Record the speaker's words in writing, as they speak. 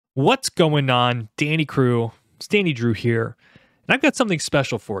What's going on, DandyCrew? It's Dandy Drew here, and I've got something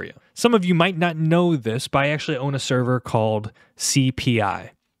special for you. Some of you might not know this, but I actually own a server called CPI,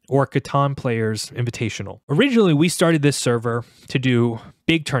 or Catan Players Invitational. Originally, we started this server to do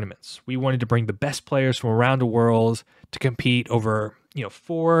big tournaments. We wanted to bring the best players from around the world to compete over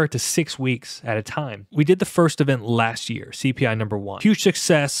 4 to 6 weeks at a time. We did the first event last year, CPI number 1. Huge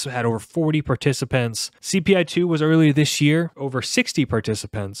success, had over 40 participants. CPI 2 was earlier this year, over 60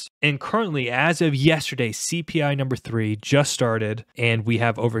 participants. And currently, as of yesterday, CPI number 3 just started, and we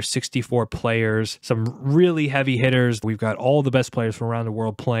have over 64 players, some really heavy hitters. We've got all the best players from around the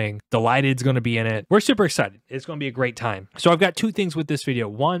world playing. Dylighted's going to be in it. We're super excited. It's going to be a great time. So I've got 2 things with this video.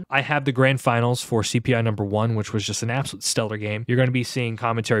 One, I have the grand finals for CPI number 1, which was just an absolute stellar game. You're going to be seeing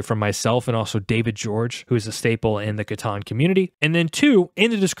commentary from myself and also David George, who is a staple in the Catan community. And then 2,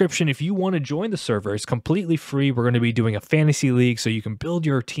 in the description, if you want to join the server, it's completely free. We're going to be doing a fantasy league so you can build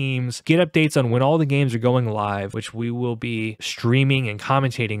your teams, get updates on when all the games are going live, which we will be streaming and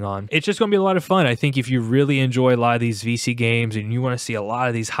commentating on. It's just going to be a lot of fun. I think if you really enjoy a lot of these VC games and you want to see a lot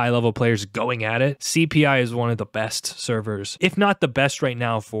of these high-level players going at it, CPI is one of the best servers, if not the best right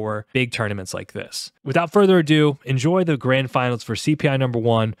now for big tournaments like this. Without further ado, enjoy the grand finals for CPI number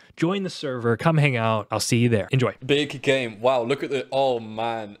 1. Join the server, come hang out. I'll see you there. Enjoy. Big game. Wow, look at the, oh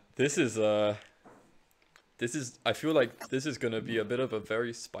man. This is I feel like this is gonna be a bit of a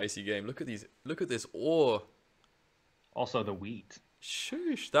very spicy game. Look at these, look at this ore. Also the wheat.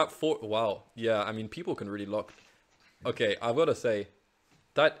 Sheesh, that wow. Yeah, I mean, people can really lock. Okay, I've got to say,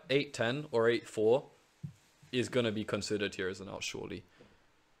 that 8-10 or 8-4 is gonna be considered here as an out, surely.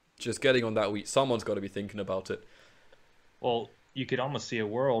 Just getting on that wheat, someone's got to be thinking about it. Well, you could almost see a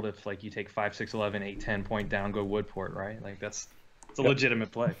world if like you take 5, 6, 11, 8, 10 point down, go Woodport, right? Like it's a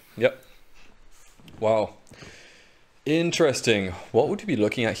legitimate play. Yep. Wow. Interesting. What would you be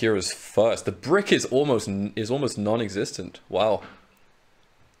looking at here as first? The brick is almost non-existent. Wow.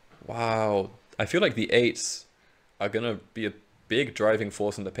 Wow. I feel like the 8s are gonna be a big driving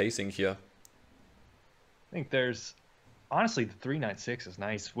force in the pacing here. I think there's honestly the 3-9-6 is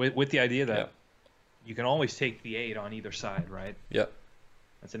nice with the idea that you can always take the 8 on either side, right? Yeah.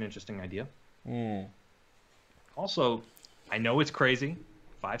 That's an interesting idea. Mm. Also, I know it's crazy.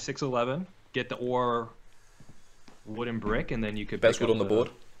 5, 6, 11. Get the ore, wood and brick, and then you could best wood on the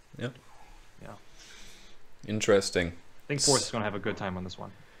board. Yeah. Yeah. Interesting. I think Force is gonna have a good time on this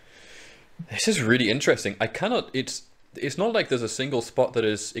one. This is really interesting. I cannot. It's not like there's a single spot that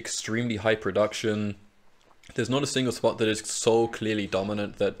is extremely high production. There's not a single spot that is so clearly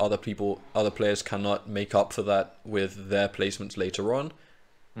dominant that other players cannot make up for that with their placements later on.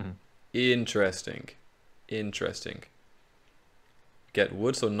 Mm-hmm. Interesting. Interesting. Get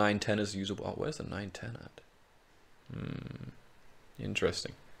wood, so 9-10 is usable. Oh, where's the 9-10 at?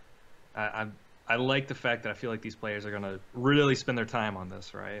 Interesting. I like the fact that I feel like these players are gonna really spend their time on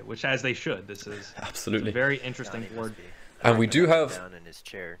this, right? Which, as they should. This is absolutely a very interesting board. And we do have down in his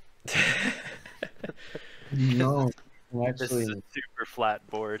chair. No, This is a super flat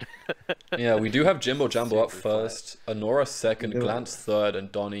board. yeah, we do have JimboJambo up first, Anora second, Glantz third,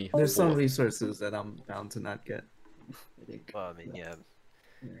 and Donny There's some fourth. resources that I'm bound to not get. Well, I mean, yeah.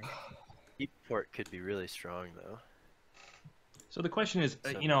 Deep port could be really strong, though. So the question is,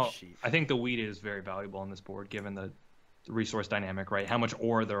 I think the wheat is very valuable on this board, given the resource dynamic, right? How much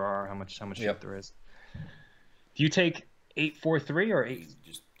ore there are, how much sheep there is. Do you take 8-4-3 or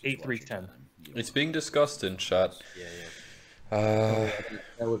 8-3-10? It's being discussed in chat. Yeah.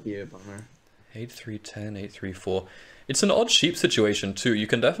 That would be a bummer. 8-3-10, 8-3-4. It's an odd sheep situation too. You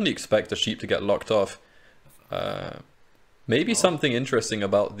can definitely expect the sheep to get locked off. Maybe something interesting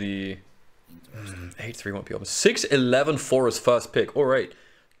about the 8-3 won't be open. 6-11-4 is first pick. All right,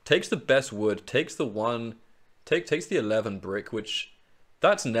 takes the best wood, takes the takes the 11 brick, which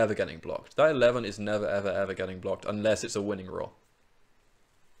that's never getting blocked. That 11 is never ever getting blocked unless it's a winning roll.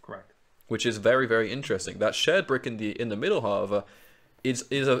 Correct. Which is very, very interesting. That shared brick in the middle, however, is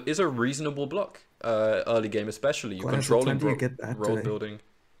a reasonable block. Early game, especially you controlling road building.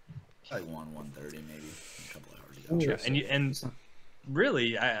 Like 1:30 maybe, a couple hours ago. Yeah, and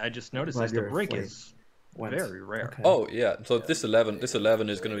really, I just noticed this. The brick is very rare. Okay. Oh yeah, so this 11 is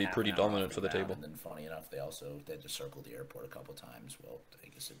going to be pretty dominant for the table. And then funny enough, they had to circle the airport a couple times. Well, I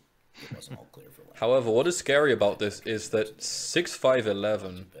guess it wasn't all clear for. However, what is scary about this is that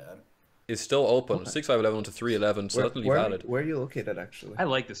 6-5-11 is still open. 6-5-11 to 3-11 certainly valid. Where are you located actually? I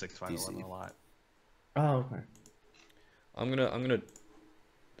like the 6-5-11 a lot. Oh, okay. I'm gonna.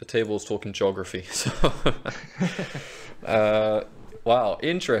 The table's talking geography. So, wow,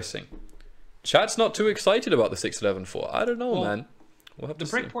 interesting. Chat's not too excited about the 6-11-4. I don't know, man. We'll have The to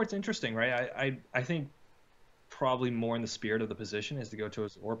see. breakport's interesting, right? I think probably more in the spirit of the position is to go to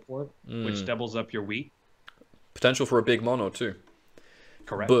his ore port, which doubles up your wheat. Potential for a big mono too.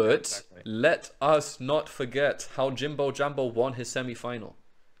 Correct. But Exactly. let us not forget how JimboJambo won his semi-final.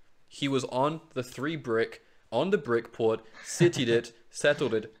 He was on the 3 brick, on the brick port, citied it,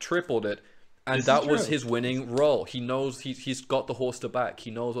 settled it, tripled it, and This that is was true. his winning roll. He knows he's got the horse to back.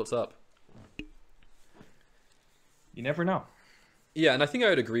 He knows what's up. You never know. Yeah, and I think I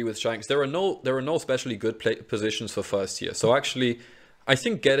would agree with Shanks. There are no especially good positions for first tier. So actually, I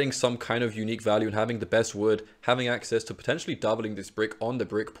think getting some kind of unique value and having the best wood, having access to potentially doubling this brick on the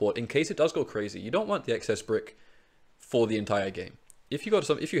brick port in case it does go crazy. You don't want the excess brick for the entire game. If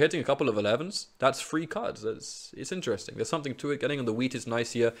you're hitting a couple of 11s, that's free cards. It's interesting. There's something to it. Getting on the wheat is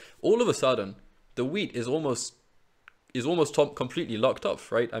nice here. All of a sudden, the wheat is almost completely locked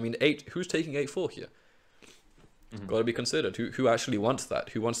off, right? I mean, 8. Who's taking 8-4 here? Got to be considered. Who actually wants that?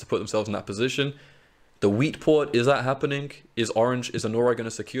 Who wants to put themselves in that position? The wheat port, is that happening? Is Anora going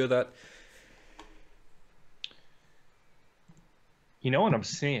to secure that? You know what I'm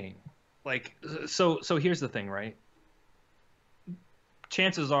seeing? Like, so here's the thing, right?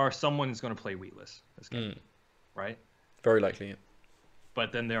 Chances are someone is going to play wheatless this game, right? Very likely. Yeah.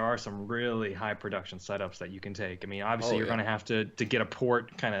 But then there are some really high production setups that you can take. I mean, obviously you're yeah. going to have to get a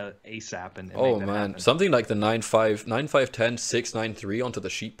port kind of ASAP and Oh make that man, happen. something like the 9-5, 9-5-10, 6-9-3 onto the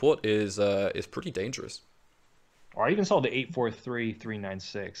sheet port is pretty dangerous. Or I even saw the 8-4-3,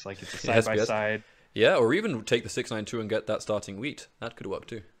 3-9-6. Like it's a side Yes, by yes. side. Yeah, or even take the 6-9-2 and get that starting wheat. That could work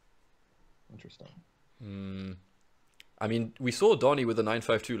too. Interesting. I mean, we saw Donny with the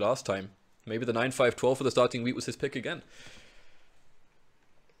 9-5-2 last time. Maybe the 9-5-12 for the starting wheat was his pick again.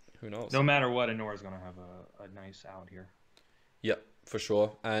 Who knows? No matter what, Anora's going to have a nice out here. Yeah, for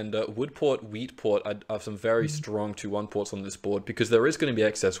sure. And wood port, wheat port, I have some very strong 2-1 ports on this board because there is going to be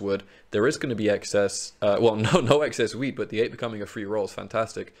excess wood. There is going to be excess, no excess wheat, but the 8 becoming a free roll is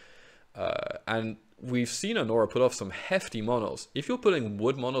fantastic. And we've seen Anora put off some hefty monos. If you're putting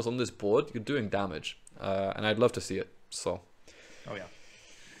wood monos on this board, you're doing damage. And I'd love to see it. So. Oh, yeah.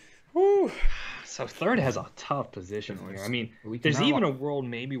 Woo. So third has a tough position here. I mean, there's even a world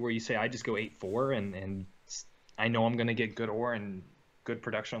maybe where you say I just go 8-4 and I know I'm going to get good ore and good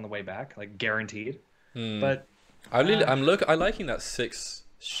production on the way back, like guaranteed. But I'm liking that 6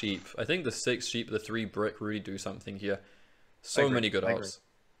 sheep. I think the 6 sheep, the 3 brick really do something here. So many good outs.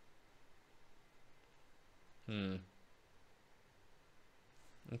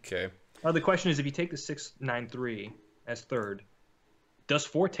 Okay. The question is, if you take the 6-9-3 as third, does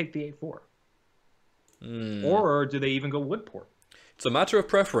 4 take the 8-4? Or do they even go wood port? It's a matter of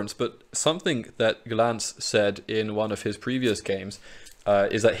preference, but something that Glantz said in one of his previous games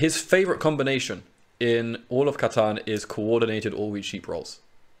is that his favorite combination in all of Catan is coordinated all-wheat sheep rolls.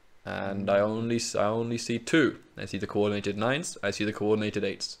 And I only see 2. I see the coordinated 9s, I see the coordinated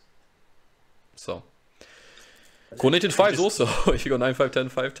 8s. So. Coordinated 5s also, if you go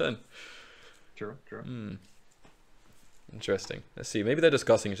 9-5-10, 5-10. True. Interesting. Let's see, maybe they're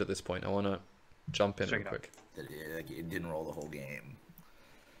discussing it at this point. I want to jump in real quick. It didn't roll the whole game.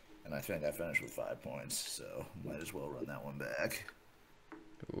 And I think I finished with 5 points, so might as well run that one back.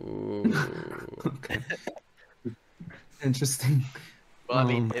 Ooh. Okay. Interesting. Well, I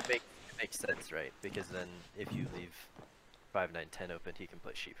mean, it makes sense, right? Because then if you leave 5, 9, 10 open, he can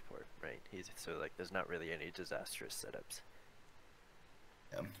play sheep port, right? So like, there's not really any disastrous setups.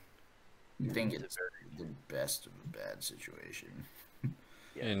 Yeah. I think it's the best of a bad situation.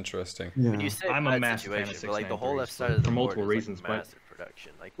 Yeah. Interesting. Yeah. When you say I'm a bad massive fan of situation, but like the whole 6-9-3s left side of the for board multiple is, like, reasons, but massive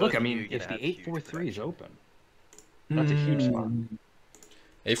production. Like, look, both I of mean, you if gonna the have huge 8-4-3 is production. open, that's a huge spot.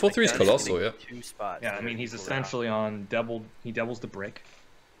 8-4-3 is Like, colossal, that's yeah. 2 spots. Yeah, I that mean, are he's equal essentially on he doubles the brick.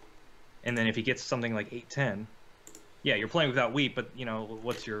 And then if he gets something like 8-10, yeah, you're playing without wheat, but you know,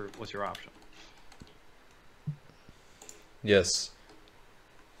 what's your option? Yes.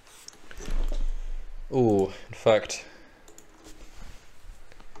 Oh, in fact,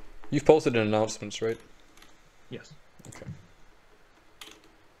 you've posted in announcements, right? Yes. Okay.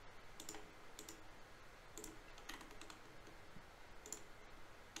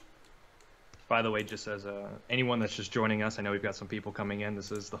 By the way, just as anyone that's just joining us, I know we've got some people coming in.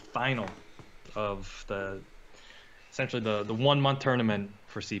 This is the final of essentially the 1 month tournament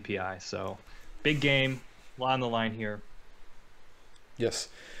for CPI. So big game, a lot on the line here. Yes.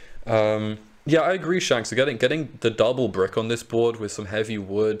 Yeah, I agree, Shanks. So getting the double brick on this board with some heavy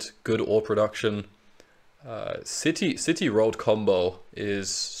wood, good ore production, city road combo is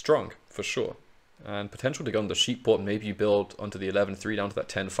strong for sure. And potential to go on the sheep port, maybe you build onto the 11-3 down to that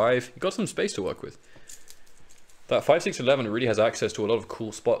 10-5. You got some space to work with. That 5, 6, 11 really has access to a lot of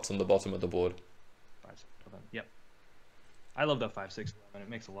cool spots on the bottom of the board. 5, 6, 11. Yep. I love that 5, 6, 11. It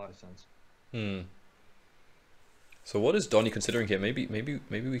makes a lot of sense. So what is Donny considering here? Maybe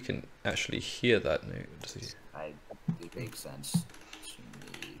we can actually hear that now. It makes sense to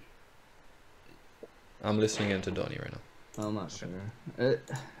me. I'm listening into Donny right now. I'm not sure.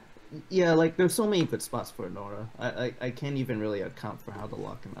 Yeah, like there's so many good spots for Anora. I can't even really account for how to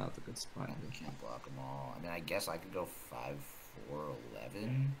lock him out of a good spot. I can't block them all. I mean, I guess I could go 5, 4,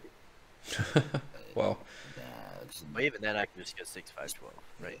 11. Wow. Well, even then, I can just go 6, 5, 12,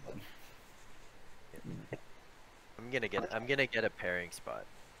 right? I'm gonna get a pairing spot.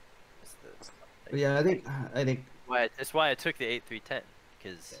 Yeah, I think. That's why I took the 8, 3, 10,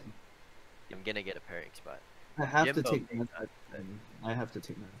 because I'm gonna get a pairing spot. I have to Jimbo take 9, 5, 10. I have to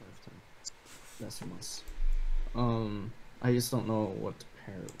take 9, 5, 10. That's a must. I just don't know what to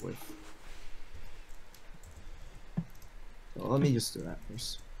pair it with. So let me just do that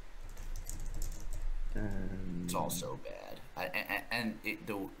first. And It's all so bad.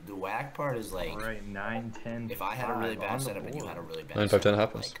 The whack part is like, All right, 9, 10. if I had a really 5 bad on the setup and you board. had a really bad 9, 5, 10 setup,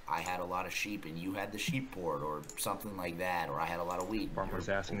 happens. like I had a lot of sheep and you had the sheep port or something like that, or I had a lot of wheat. Farmer's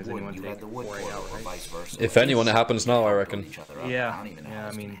or asking, does wood, anyone you take had the wood 4 port, out, or right? vice versa. If Like, anyone, it happens now, I reckon. each other up. Yeah, I don't even know yeah, how I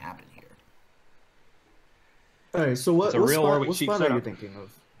it's mean- gonna happen here. all right. So what? It's a What real spot, or we what cheap spot are you setup. thinking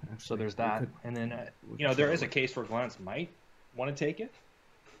of? So actually? there's We that, could- and then we you know could there try is a it. case where Glantz might want to take it.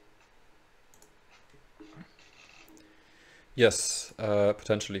 Yes,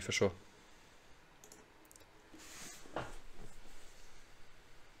 potentially for sure.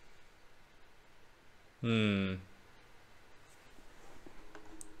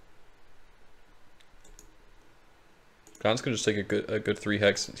 Glantz can just take a good 3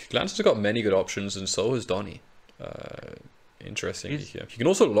 hex. Glantz has got many good options, and so has Donny. Interestingly here. He can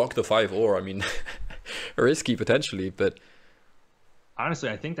also lock the 5 ore. I mean, risky potentially, but Honestly,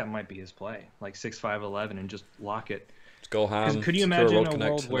 I think that might be his play, like 6, 5, 11, and just lock it. just go ham. Could you secure imagine road a connect,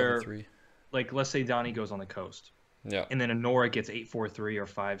 world level where, 3. like, let's say Donny goes on the coast, Yeah. and then Anora gets 8, 4, 3 or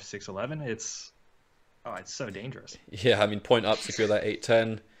 5, 6, 11? It's so dangerous. Yeah, I mean, point up, secure that 8,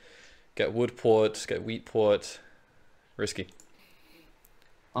 10. Get wood port, get wheat port. Risky.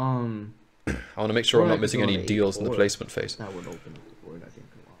 I want to make sure I'm Or I not could missing go any on deals in the 8-4. placement phase. That would open up the board, I think,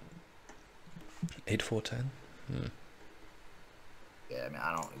 a lot. 8, 4, 10. Yeah,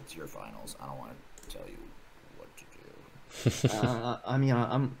 I mean, it's your finals. I don't want to tell you what to do. I mean,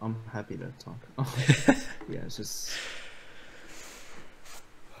 I'm happy to talk. Yeah, it's just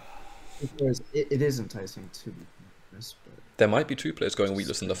it is enticing to be honest, but There might be 2 players going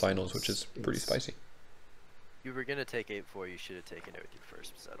wheatless in the finals, which is pretty It's- spicy. You were gonna take 8, 4. You should have taken it with your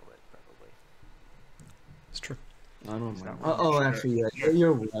first settlement, probably. It's true. I don't It's mind. not Oh, actually, yeah,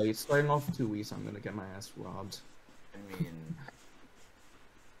 you're right. Starting off 2 weeks, I'm gonna get my ass robbed. I mean,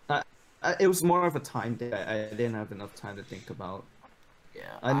 It was more of a time day. I didn't have enough time to think about. yeah.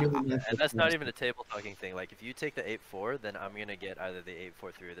 I knew. And that's not even a table talking thing. Like, if you take the 8, 4, then I'm gonna get either the 8,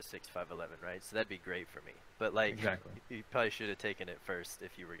 4, 3 or the 6, 5, 11, right? So that'd be great for me. But like, Exactly. you probably should have taken it first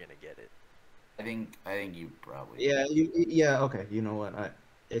if you were gonna get it. I think you probably. Yeah, yeah. Okay, you know what?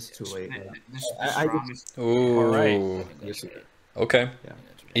 It's too late. This I strongest. Ooh. Alright. I think that's right. Okay. Yeah.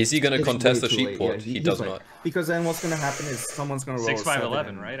 Is he going to It's contest way the too sheep late, port? yeah, He he's does right. not. Because then what's gonna happen is someone's gonna roll 6, 5, 7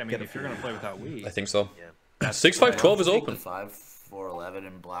 11, and right? I mean, get a if you're gonna free play without wheat, I think so. Yeah. 6, 5, 12 is Take open. The 5, 4, 11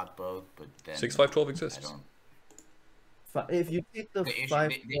 and block both, but then 6, 5, 12 I exists. don't. If you take the The issue, 5,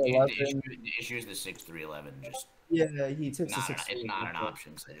 the, 4, the, 11, the issue is the 6, 3, 11. Just yeah, he takes the not, 6. it's not an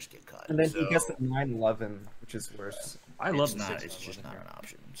option because I just get cut. And then so he gets the 9, 11, which is worse. I love it's the not. 6, It's 5, just 11 not here. an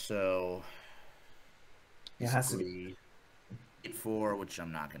option. So It has to be. 8, 4, which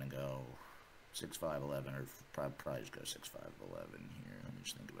I'm not gonna go. 6, 5, 11, or probably just go 6, 5, 11 here. Let me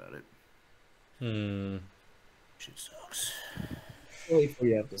just think about it. Shit sucks. Really,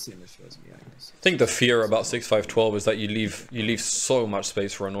 you have the same issue as me, I guess. I think the fear about 6, 5, 12 is that you leave so much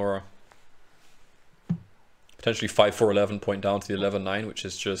space for Anora. Potentially 5, 4, 11 point down to the 11, 9, which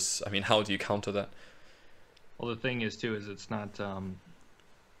is just, I mean, how do you counter that? Well, the thing is too is it's not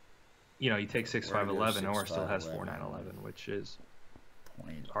you take 6, We're 5, gonna go 11, 6, or still 5, has 4, 11. 9, 11, which is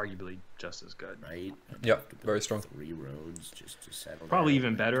Point, arguably just as good. right? Yep, very strong. 3 roads just to settle. Probably down.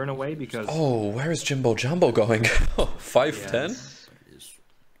 even better in a way because Oh, where is JimboJambo going? 5, Yeah, 10? it's It is.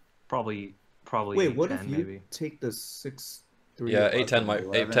 probably Wait, what 10 if you maybe. take the 6, 3, Yeah, 8, 10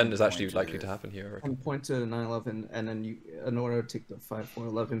 11, 8, 10 is actually point to likely the- to happen here. I reckon. and point to the 9, 11, and then you, in order to take the 5, 4,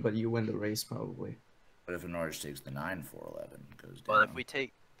 11, but you win the race probably. What if an orange takes the 9, 4, 11? Goes down. Well, if we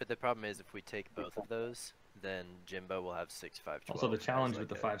take, but the problem is if we take both of those, then Jimbo will have 6, 5, 12. Also, the challenge as, with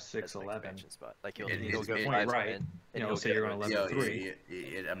the like, 5, 6, as an 11. expansion spot. Like he'll It- go it- 5, right. 10, You know, he'll say get you're going rid 11, of 3.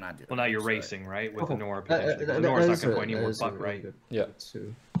 I'm not doing Well, now it, you're so- racing, right, with Okay. Anora potentially. That- Anora's not is going to a- put any that more is a puck, really right? good Yeah. point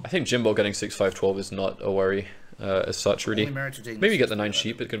too. I think Jimbo getting 6, 5, 12 is not a worry as such, really. Only merits of taking Maybe the get the 6, 9 11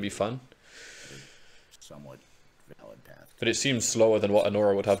 sheep, it can be fun. Somewhat valid path. But it seems slower than what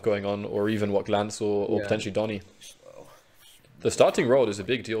Anora would have going on, or even what Glantz or Yeah. potentially Donny. Slow. The starting road is a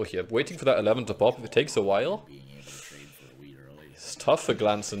big deal here. Waiting for that 11 to pop, if it takes a while, Being able to trade for a weed early. it's tough for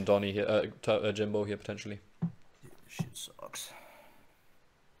Glantz and Donny here, Jimbo here potentially. Shit sucks.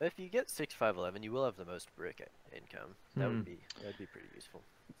 But if you get 6, 5, 11, you will have the most brick income. That'd be pretty useful.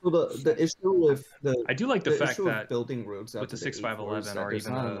 So the issue with the I do like the fact issue with that building roads with the after 6, 5, 8-4 is 11 that or there's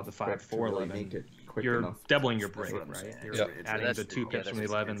even not the enough 5, brick to 4, really 11, make it quick you're enough. doubling your That's break, what I'm right? saying. You're Yeah. adding That's the 2 true. Yeah, pips from the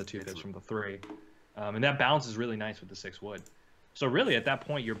that's 11, the true. 2 pips from the 3. And that balance is really nice with the 6 wood. So really, at that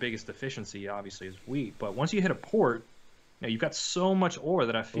point, your biggest deficiency obviously is wheat. But once you hit a port, you know, you've got so much ore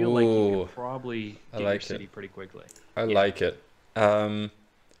that I feel like you Ooh, could probably I get like your it. city pretty quickly. I like it. I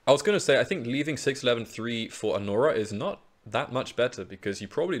was going to say, I think leaving 6, 11, 3 for Anora is not that much better, because you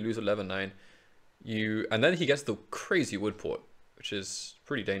probably lose 11, 9. And then he gets the crazy wood port, which is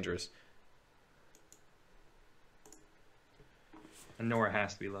pretty dangerous. And Nora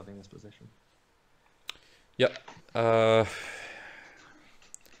has to be loving this position. Yep. It's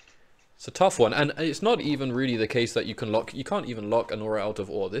a tough one, and it's not even really the case that you can't even lock Anora out of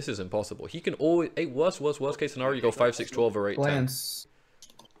ore. This is impossible. He can always, worst case scenario, you go 5, 6, 12 or 8, 10. Glance.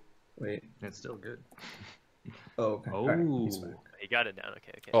 Wait. It's still good. Oh, okay. Alright, he's Oh. back. He got it down.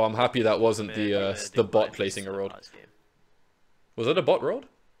 Okay. Oh, I'm happy that wasn't Man, I'm gonna the do bot mine placing a for the road. last game. Was that a bot road?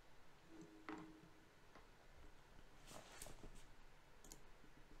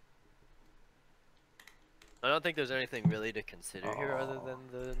 I don't think there's anything really to consider here other than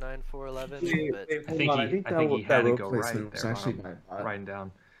the 9, 4, 11. But I think he had to go right was there. actually Huh? my bad. Writing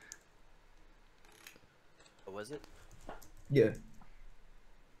down. what was it? Yeah.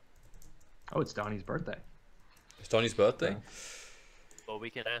 Oh, it's Donnie's birthday. It's Donny's birthday. Well, we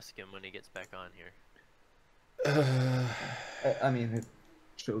can ask him when he gets back on here. I mean, it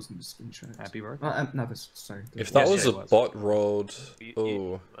shows in the screenshot. Happy birthday. Not this. Sorry. If that Yes, was it a was. bot road, You-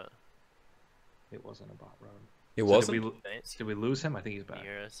 oh, It wasn't a bot road. it So wasn't. Did we lose him? I think he's Can back. you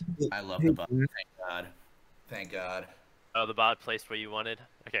hear us? I love the bot. Thank God. Thank God. Oh, the bot placed where you wanted?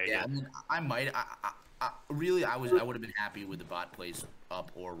 Okay, Yeah, I good. mean, I might. Really, I would have been happy with the bot place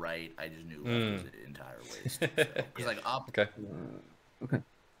up or right. I just knew left was an entire waste. Because like up, Okay. Okay.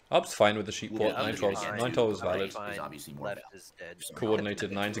 Up's fine with the sheep port. Yeah, 9, I'm 12, gonna get 9, to 12 is right. valid. Is obviously more Left valid. is dead.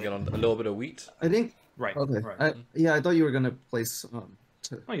 Coordinated 9 to get on a little bit of wheat. I think. Right. Okay. Right. Yeah, I thought you were gonna place. Well,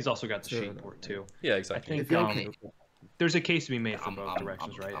 he's also got the Sure. sheep port too. Yeah, I exactly. think If you're um, there's a case to be made for I'm- both I'm-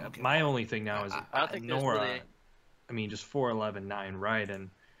 directions, I'm- right? I'm okay. My only thing now is I don't think there's Nora. really- I mean, just 4, 11, 9, right? And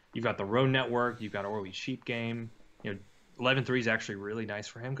you've got the road network. You've got Orwe's sheep game. You know, 11-3 is actually really nice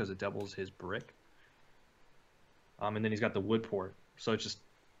for him because it doubles his brick. And then he's got the wood port, so it's just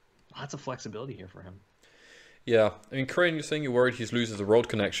lots of flexibility here for him. Yeah, I mean, Crane, you're saying you're worried he loses the road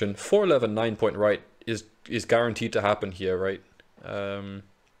connection. 4, 11, 9 point right is guaranteed to happen here, right? I Pretty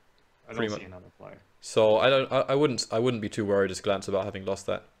don't much. see another play. So I wouldn't be too worried as Glantz about having lost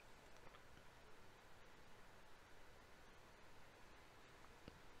that.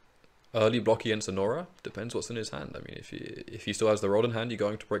 Early block against Anora depends what's in his hand. I mean, if he still has the road in hand, you're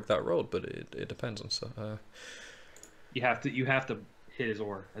going to break that road, but it depends on so. You have to hit his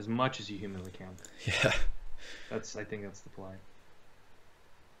ore as much as you humanly can. Yeah. I think that's the play.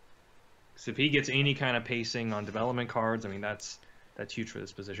 So if he gets any kind of pacing on development cards, I mean that's huge for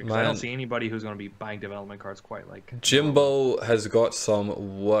this position. Because I don't Man. see anybody who's going to be buying development cards quite like Jimbo has got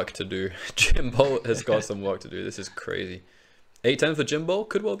some work to do. Jimbo has got some work to do. This is crazy. 8-10 for Jimbo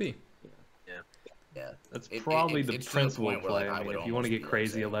could well be. Yeah. That's It- probably it- the it's to principal point where, play. like, I mean, would if you want to almost get be, like,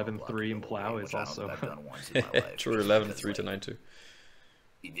 crazy, saying, 11-3 and plow is which also. I've done once in my life. True, Because, 11-3 like, to 9-2.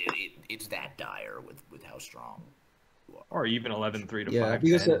 It's that dire with how strong you are. Or even 11-3 to Yeah, 5.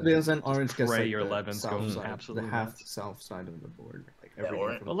 because then orange gets Gray like or the 11s south go side, absolutely the half nuts. south side of the board. Like Yeah, everything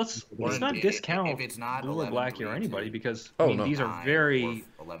or- from- Well, let's Or not if discount it's not blue or black here or 11-3 anybody to because Oh, I mean, no. these are 9 very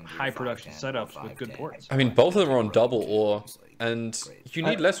or 11-3 to high production 5-10 or setups with good 5-10. ports. I mean, both of them are on double ore, and you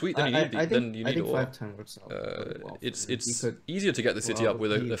need I- less wheat than you need I than you I need think ore. 5-10 works out really well for It's him. He could, easier to get the city up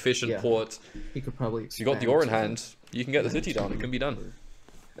with an he- efficient yeah. port. he could probably. If you got the ore in hand, you can get the city down. It can be done.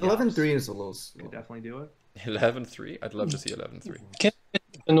 11-3 is a little You slow. could definitely do it. 11-3. I'd love to see 11-3. Can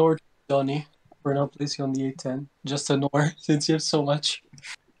an or Donny? We're not placing on the 8-10. Just an or since you have so much.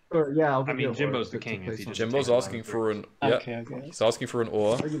 Sure, yeah, I'll I give mean, you a Jimbo's word the to king if place he on just the Jimbo's takes asking for an yeah. Okay. He's asking for an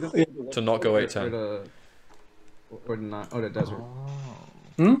ore Are you gonna- to not go for 8-10. the or not, or the desert.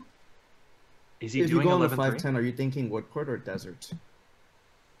 Oh. Is he If you doing go on the 11-3? 510, are you thinking woodport or desert?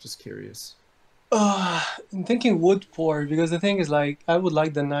 Just curious. I'm thinking woodport because the thing is, like, I would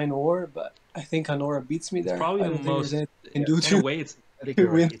like the 9 ore, but I think Anora beats me It's there. probably I the don't think there's most. anything you can do In a to way, it's I think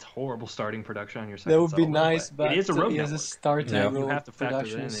you're right. it's horrible starting production on your second that would be settlement, nice, but it is a road he has a network. start Yeah. and You road have to factor that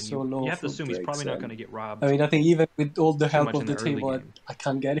production in, is and so low you have to for assume he's probably not bricks, going to get robbed. I mean, I think even with all the help much of in the the early table, game. I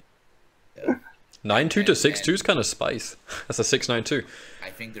can't get it. Yeah. 9-2 to 6-2 is kind of spice. That's a 6-9-2. I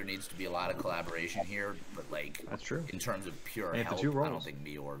think there needs to be a lot of collaboration here, but like That's true. in terms of pure They have the help, two I don't roles. think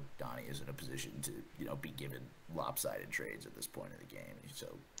me or Donny is in a position to, you know, be given lopsided trades at this point in the game. So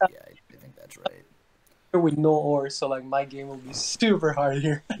yeah, I think that's right. With no ore, so like my game will be super hard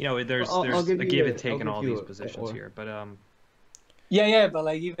here. You know, there's I'll give a you give a- and take I'll in all give you these a positions ore. here, but Yeah, but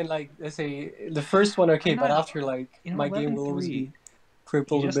like even like let's say the first one okay, I'm but not- after like you know, my game will always 11-3, be he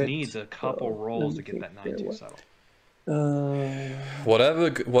crippled a just bit. needs a couple So, rolls to let get me that think, 9-2 what- settle.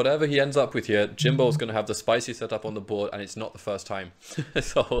 Whatever he ends up with here, Jimbo's going to have the spicy setup on the board, and it's not the first time.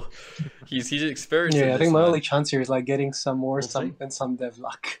 So he's experienced. Yeah, I this, think my man. only chance here is like getting some more We'll some see. and some dev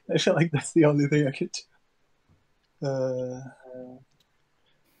luck. I feel like that's the only thing I could do.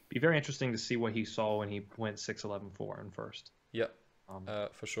 Be very interesting to see what he saw when he went 6-11-4 in first. Yep,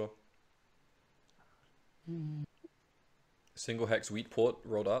 for sure. Single hex wheat port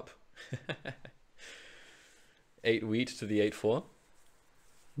rolled up. 8 wheat to the 8-4.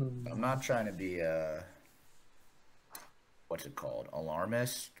 I'm not trying to be what's it called,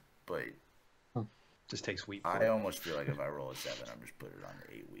 alarmist, but Just takes wheat. I almost feel like if I roll a 7, I'm just put it on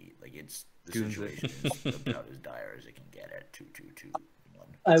the 8 wheat. Like it's the Goons it. situation is about as dire as it can get at 2-2-2-1.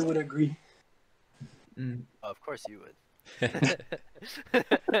 I would agree. Of course you would.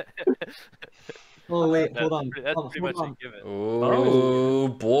 Oh wait, That's hold on. That's Hold pretty much on. a given. Oh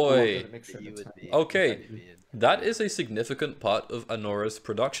boy. Make sure That you that's would be. Okay. that you'd be in. That is a significant part of Anora's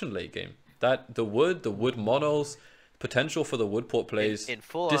production late game. That the wood monos, potential for the wood port plays In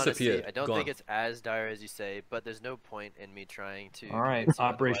full disappeared. honesty, I don't gone. think it's as dire as you say, but there's no point in me trying to. All right, convince you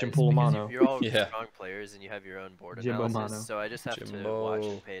Operation otherwise, Pool because Mono. You're all Yeah. strong players and you have your own board Jimbo analysis, Mono. so I just have to Jimbo. watch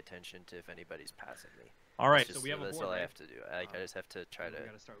and pay attention to if anybody's passing me. All right, That's so we have a that's board, all I right? have to do. I just have to try We to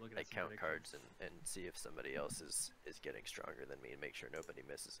gotta start looking like at some count predictions. cards and see if somebody else is getting stronger than me and make sure nobody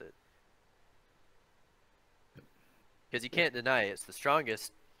misses it. Because you can't deny it's the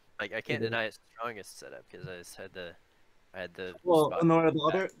strongest. Like I can't deny it's the strongest setup because I had the. Well, spot no,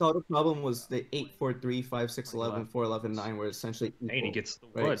 back. the other problem was the 8-4-3, 5-6-11, 4-11-9 were essentially equal. And he gets the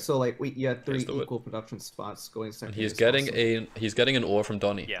right. wood. So like you had 3 Gets the wood. equal production spots going second. And he's is getting awesome. he's getting an ore from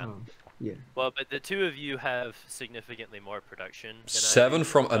Donny. Yeah. Yeah. Well, but the two of you have significantly more production. Than I 7 do,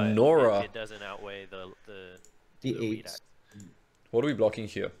 from but Anora. It doesn't outweigh the The weed 8. What are we blocking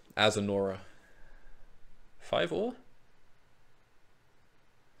here as Anora? 5 ore?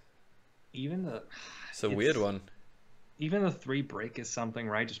 Even the It's a weird one. even the 3 break is something,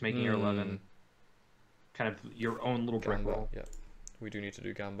 right? Just making your 11 kind of your own little brick Gamba. roll. Yeah, we do need to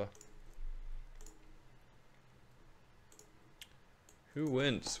do Gamba. Who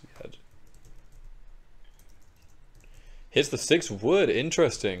wins? We had. Hits the 6 wood.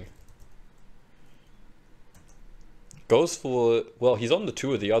 Interesting. Goes for, well, he's on the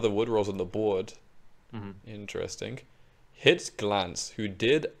 2 of the other wood rolls on the board. Interesting. Hits Glantz, who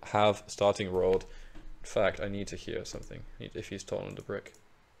did have starting rolled. In fact, I need to hear something if he's tall on the brick.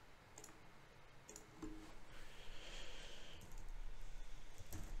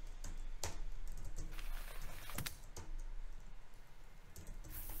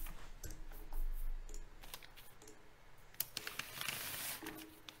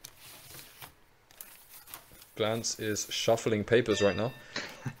 Glantz is shuffling papers right now.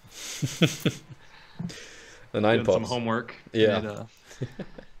 The 9 Doing pops. some homework. Yeah. And,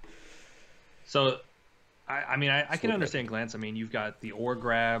 so, I mean, I can understand Glantz. I mean, you've got the ore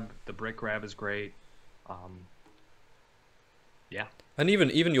grab, the brick grab is great. Yeah. And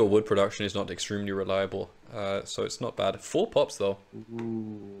even your wood production is not extremely reliable, so it's not bad. 4 pops though.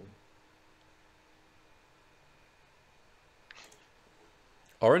 Ooh.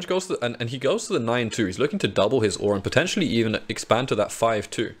 Orange goes to and he goes to the 9-2. He's looking to double his ore and potentially even expand to that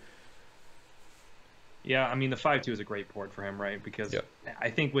 5-2. Yeah, I mean the 5-2 is a great port for him, right? Because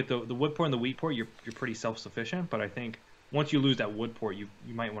I think with the wood port and the wheat port, you're pretty self-sufficient. But I think once you lose that wood port, you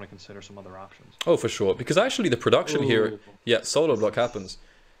might want to consider some other options. Oh, for sure. Because actually the production here, solo block happens.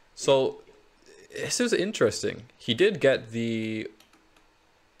 So this is interesting. He did get the.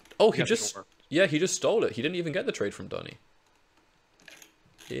 Oh, he just stole it. He didn't even get the trade from Donny.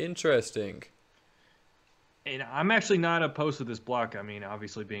 Interesting. And I'm actually not opposed to this block. I mean,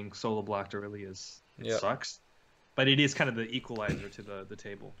 obviously being solo blocked early sucks. but it is kind of the equalizer to the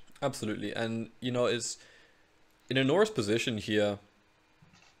table. Absolutely, and you know, is in Anora's position here.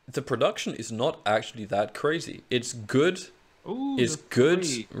 The production is not actually that crazy. It's good. Ooh, it's good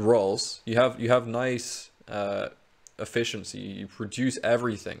rolls. You have nice efficiency. You produce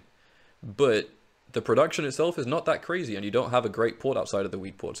everything, but the production itself is not that crazy, and you don't have a great port outside of the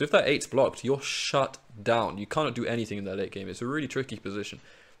weak port. So if that 8's blocked, you're shut down. You cannot do anything in that late game. It's a really tricky position.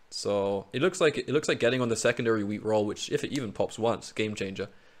 So it looks like getting on the secondary weak roll, which if it even pops once, game changer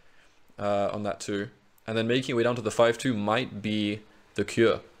on that too, and then making your way down to the 5-2 might be the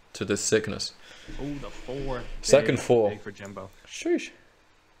cure to this sickness. Oh, the 4. Second 4. Big for Jimbo. Sheesh.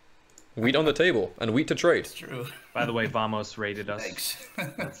 Wheat on the table and wheat to trade. It's true. By the way, Vamos rated us. Thanks.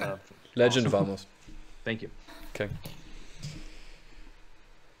 That's Legend awesome. Vamos. Thank you. Okay.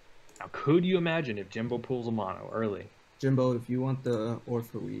 Now, could you imagine if Jimbo pulls a mono early? Jimbo, if you want the ore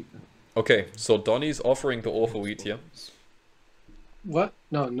for wheat. Okay, so Donny's offering the ore for wheat here. What?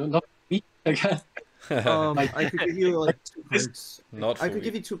 No, not me. I guess. I could give you like 2 cards. Not for I could wheat.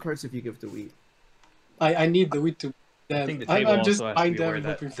 give you 2 cards if you give the wheat. I need the wheat to. I think the table I'm just also has to buying be them aware and that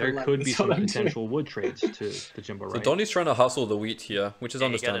hoping for there luck. could be That's some all I'm doing. potential wood trades to Jimbo, So right? Donny's trying to hustle the wheat here, which is Yeah,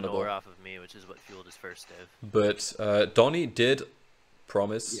 he got an understandable. ore off of me, which is what fueled his first div. But Donny did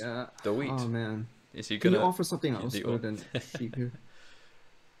promise Yeah. the wheat. Oh man. Is he Can gonna you offer something else the other ore? than sheep here?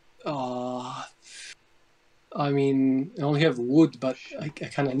 I mean, I only have wood, but I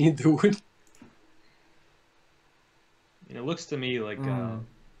kind of need the wood. And it looks to me like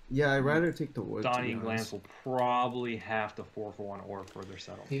Yeah, I'd rather take the wood. Donny to and be Glantz honest. will probably have to 4-for-1 ore for their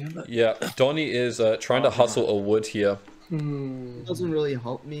settle. Yeah, but Yeah, Donny is trying to hustle a wood here. It doesn't really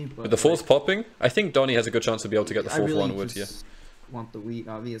help me, but With the 4's popping, I think Donny has a good chance to be able to get the I 4 for really 1 wood here. just want the wheat,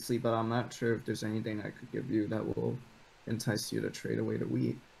 obviously, but I'm not sure if there's anything I could give you that will entice you to trade away the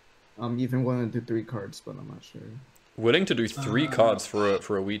wheat. I'm even willing to do 3 cards, but I'm not sure. Willing to do 3 cards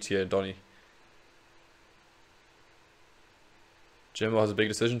for a wheat here, Donny. Jimbo has a big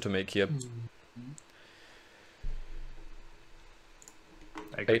decision to make here.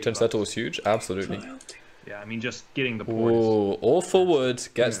 8-10 settle is huge, absolutely. Yeah, I mean, just getting the port. Oh, all for wood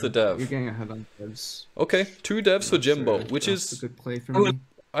gets Yeah, the dev. You're getting ahead on devs. Okay, 2 devs for Jimbo, Sure, which that's is a good play for Oh, me.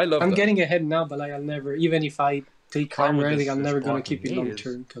 I love I'm that. getting ahead now, but like I'll never, even if I take Problem armor or with anything, this- I'm this never gonna blocking keep it gate long is-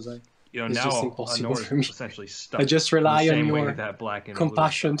 term because You know, it's now just impossible Anora's for me. essentially stuck. I just the rely on same way your with that black and blue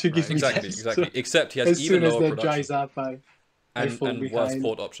compassion to stuff, give right? me Exactly, devs. exactly. So Except he has as even soon as lower that production dries up, I and fall worse behind.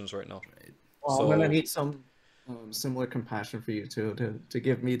 port options right now. Well, So- I'm gonna need some similar compassion for you too to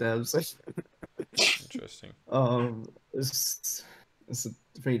give me devs. Interesting. It's a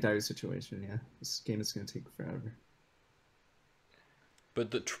very dire situation. Yeah, this game is gonna take forever. But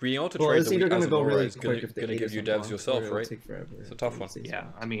being able to Well, trade it's the either wheat gonna as go Anora really is quick if the gonna eight give you isn't devs blocked, yourself, or it'll right? take forever. It's a tough one. Yeah,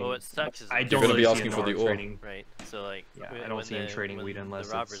 I mean, Well, what sucks is I that- don't You're gonna really be see asking for Anora the ore. trading. Right. So like, Yeah, when- I don't when see him the- trading when wheat unless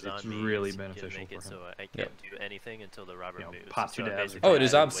the robber's it's on me, really it's gonna beneficial make it for him. so I can't do anything until the robber You know, moves. pop So two I'm devs. basically Oh, it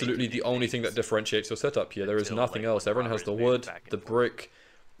is having to wait absolutely to the do only thing that things differentiates your setup here. There is until, nothing like, else. when Everyone has robbers the move wood, back and the forth. brick,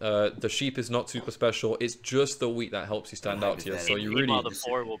 the sheep is not super special. It's just the wheat that helps you stand out here. So you Meanwhile, really, the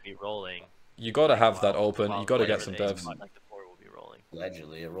 4 will be rolling. you gotta have that open. while You gotta whatever get some the ace devs. block, like the 4 will be rolling.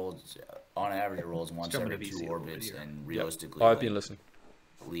 Allegedly, it rolls on average. It rolls once jumping every to 2 VC a little bit orbits, here. and realistically, Oh, I've like, been listening.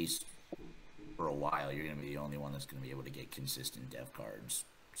 at least for a while, you're gonna be the only one that's gonna be able to get consistent dev cards.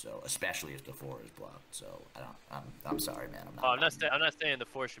 So especially if the 4 is blocked. So I'm sorry, man. I'm not. Oh, I'm not. buying I'm not saying the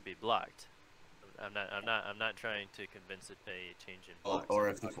 4 should be blocked. I'm not trying to convince a change in it. blocks. Or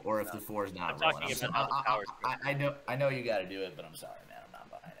if the 4 is not I'm rolling. talking about how the power's I know you got to do it, but I'm sorry, man. I'm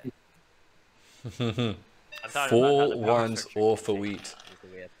not buying it. I'm talking about how the 4 power ones structure or can for change. wheat. Is the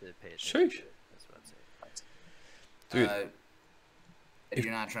way I have to pay attention Sheesh. to it. That's what I'm saying. Dude. If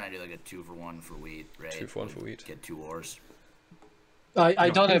you're not trying to do like a 2-for-1 for wheat, right? 2-for-1 for wheat. Get 2 ores. I No,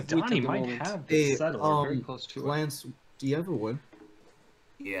 don't I have think wheat Donny at the might moment. have Hey, the settle. We're very close to it. Glance, do you have a wood?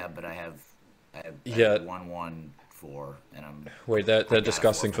 Yeah, but I have Yeah. 1-1-4, and I'm. Wait, they're I got a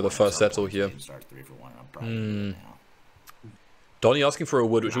discussing for the 4-for-1 first at some settle point, here. so you can start 3-for-1, and I'm probably doing it now. Donny asking for a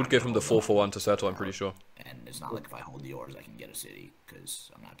wood, which would give him the 4 for 1 to settle, I'm pretty sure. And it's not like if I hold the ores, I can get a city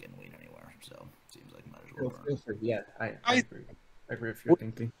because I'm not getting wheat anywhere. So it seems like might as well burn. Yeah, I agree. I agree with your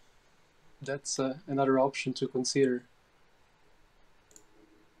thinking. That's another option to consider.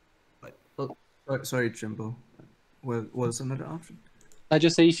 Sorry, Jimbo. What was another option? I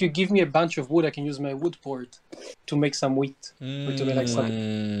just say if you give me a bunch of wood, I can use my wood port to make some wheat. Or to make like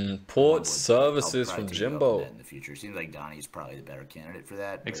some. Port I'll services probably from take you up on Jimbo. that in the future. Seems like Donnie's probably the better candidate for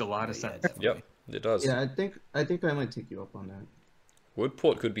that. Makes but- a lot of but yeah, sense. definitely. Yep, it does. Yeah, I think I might take you up on that. Wood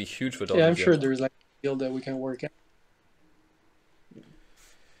port could be huge for Donny. Yeah, I'm here. sure there's like a deal that we can work out.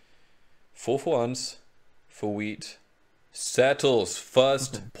 4 for 1s for wheat. Settles.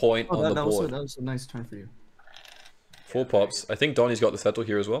 First point on the board. That was a nice turn for you. 4 pops. I think Donny's got the settle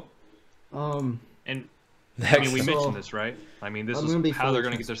here as well. And Next. I mean, we mentioned this, right? I mean, this is how they're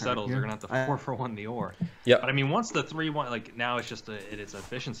going to get their settles. Here. They're going to have to 4-for-1 the ore. Yeah. But I mean, once the 3-1, like now it's just it's an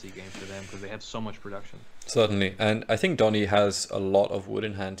efficiency game for them because they have so much production. Certainly, and I think Donny has a lot of wood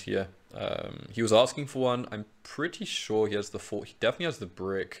in hand here. He was asking for one. I'm pretty sure he has the 4. He definitely has the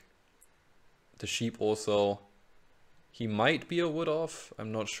brick. The sheep also. He might be a wood off.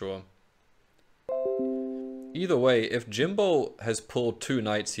 I'm not sure. Either way, if Jimbo has pulled 2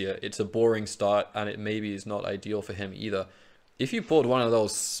 knights here, it's a boring start, and it maybe is not ideal for him either. If you pulled one of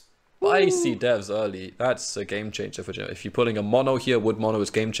those spicy devs early, that's a game changer for Jimbo. If you're pulling a mono here, wood mono is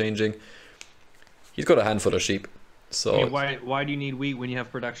game changing. He's got a handful of sheep. So I mean, why do you need wheat when you have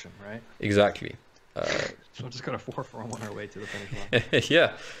production, right? Exactly. So I'm just going to 4-for-1 our way to the finish line.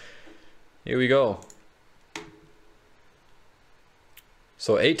 Yeah. Here we go.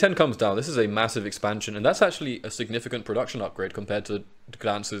 So 810 comes down. This is a massive expansion, and that's actually a significant production upgrade compared to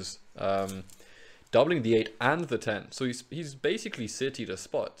Glantz's, doubling the 8 and the 10. So he's basically citied a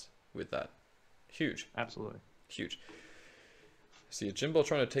spot with that. Huge. Absolutely. Huge. See, Jimbo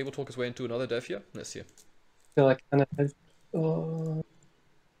trying to table talk his way into another dev here. Let's see. I feel like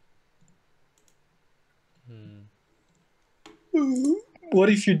what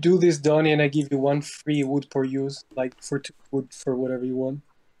if you do this, Donny, and I give you 1 free wood per use, like for 2 wood for whatever you want?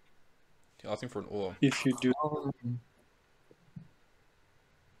 You're asking for an ore. If you do,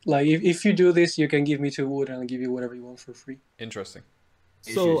 like if you do this, you can give me 2 wood, and I'll give you whatever you want for free. Interesting.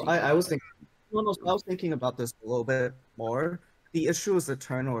 So I was thinking about this a little bit more. The issue is the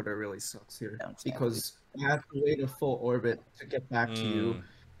turn order really sucks here because you have to wait a full orbit to get back to you,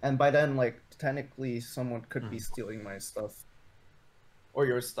 and by then, like technically, someone could be stealing my stuff. Or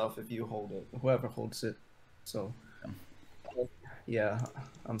your stuff if you hold it, whoever holds it. So, yeah,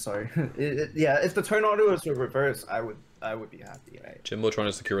 I'm sorry. Yeah, if the turn order was reversed, I would be happy. Right? Jimbo trying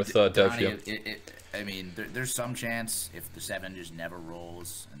to secure a 3rd dev here. I mean, there's some chance if the 7 just never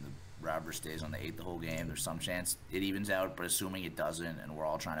rolls and the robber stays on the 8 the whole game, there's some chance it evens out. But assuming it doesn't, and we're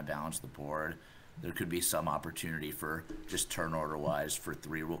all trying to balance the board, there could be some opportunity for just turn order wise for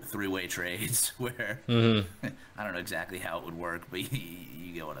three-way trades where I don't know exactly how it would work, but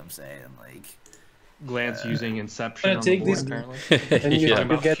you get what I'm saying. Like Glantz using Inception on take the board, this, apparently. and you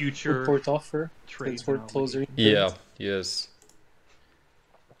Yeah. get future port offer. trades It's for now. closer. Yeah, yes.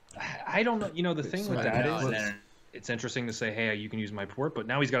 I don't know. You know, the thing with that no, is no. it's interesting to say, hey, you can use my port, but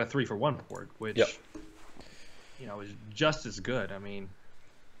now he's got a 3-for-1 port, which you know is just as good. I mean,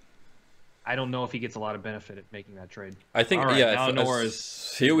 I don't know if he gets a lot of benefit at making that trade. I think, All right, yeah. now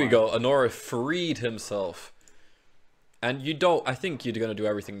Anora's Here we go. Anora freed himself. And you don't, I think you're going to do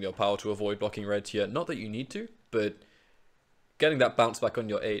everything in your power to avoid blocking red here. Not that you need to, but getting that bounce back on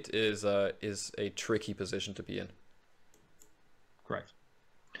your 8 is a tricky position to be in. Correct.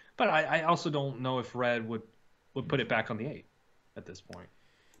 But I also don't know if red would put it back on the 8 at this point.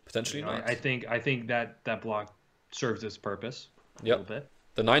 Potentially not. I think that block serves its purpose a Yep. little bit.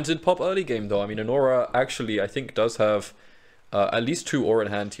 The 9s did pop early game though. I mean, Anora actually, I think, does have at least 2 ore in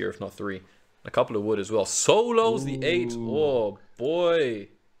hand here, if not 3. A couple of wood as well. Solos the 8. Oh boy.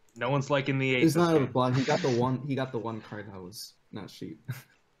 No one's liking the 8. He's not a block. He got the one card that was not sheep.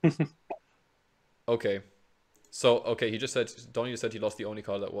 Okay. So, okay, he just said, Donny just said he lost the only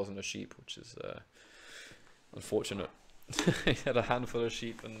card that wasn't a sheep, which is unfortunate. He had a handful of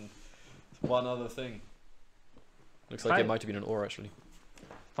sheep and one other thing. Looks like it might have been an ore, actually.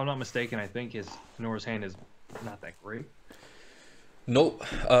 If I'm not mistaken, I think Anora's hand is not that great. Nope.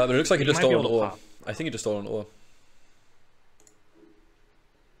 But it looks like he just might be stole an able to ore. pop. I think he just stole an ore.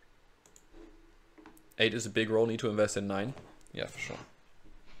 8 is a big roll. Need to invest in 9. Yeah, for sure.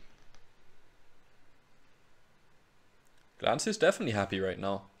 Glantz is definitely happy right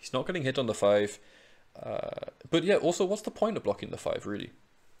now. He's not getting hit on the 5. But yeah, also, what's the point of blocking the 5, really?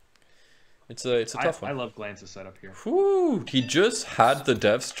 It's a tough one. I love Glantz's setup here. Whew, he just had the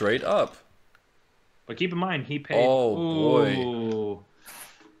dev straight up. But keep in mind, he paid... Oh, boy. Ooh.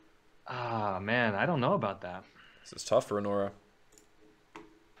 Ah, man, I don't know about that. This is tough for Anora.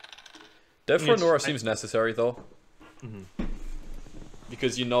 Dev for Anora seems necessary, though.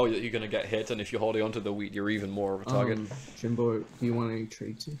 Because you know that you're going to get hit, and if you're holding onto the wheat, you're even more of a target. Jimbo, do you want any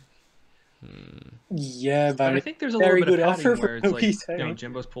trades here? Yeah, But I think there's a very little bit good of offer padding for where it's like, wheat, you know, right?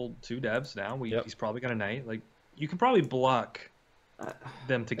 Jimbo's pulled 2 devs now. Yep. He's probably got a knight. Like, you can probably block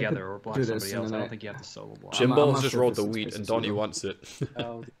them together or block do this somebody and else. then I I- don't think you have to solo block. I'm Jimbo's not just sure rolled if the this is wheat, versus and Donny zero. wants it.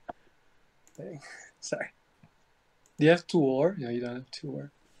 Oh, sorry. Do you have 2 ore? No, you don't have 2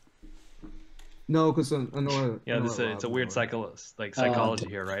 ore. No, because Anora. Yeah, it's a weird psychology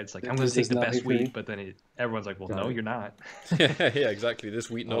here, right? It's like I'm going to take the best wheat, but then everyone's like, well, no, you're not. Yeah, exactly.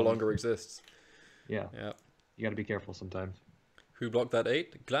 This wheat no longer exists. Yeah. Yeah. You got to be careful sometimes. Who blocked that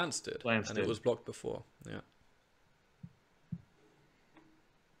 8? Glantz did. Glantz and did. It was blocked before. Yeah.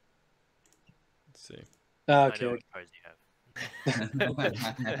 Let's see. I Okay. know what cards you have.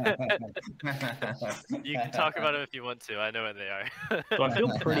 You can talk about them if you want to. I know what they are. So I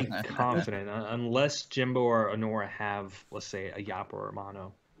feel pretty confident, unless Jimbo or Anora have, let's say, a Yap or a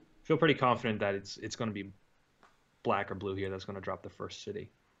Mono. I feel pretty confident that it's going to be black or blue here that's going to drop the first city.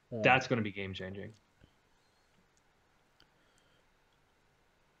 That's going to be game changing.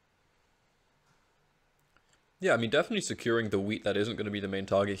 Yeah, I mean, definitely securing the wheat that isn't going to be the main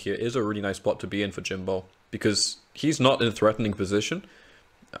target here is a really nice spot to be in for Jimbo, because he's not in a threatening position.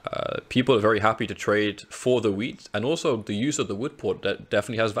 People are very happy to trade for the wheat, and also the use of the wood port that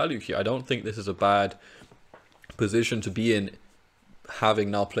definitely has value here. I don't think this is a bad position to be in, having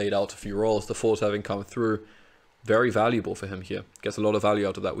now played out a few rolls, the force having come through. Very valuable for him here. Gets a lot of value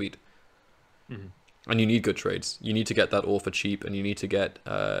out of that wheat. And you need good trades. You need to get that ore for cheap, and you need to get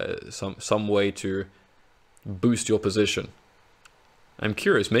some way to boost your position. I'm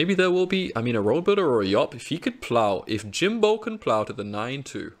curious, maybe there will be, I mean, a road builder or a Yop. If he could plow, if Jimbo can plow to the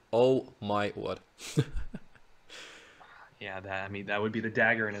 9-2, oh my word. Yeah, that would be the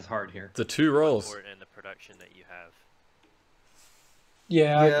dagger in his heart here. The 2 rolls. And the production that you have.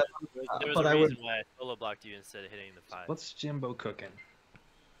 Yeah. There was a reason why I solo blocked you instead of hitting the 5. What's Jimbo cooking?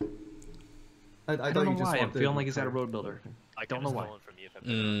 I don't know why. I'm feeling like he's at a road builder. I don't know why. From you if I put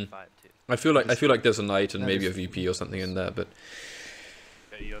it on 5 too. I feel like there's a knight and maybe a VP or something in there, but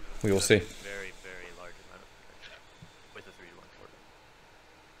we will see. Very, very large amount of protection with a 3-1 quarter.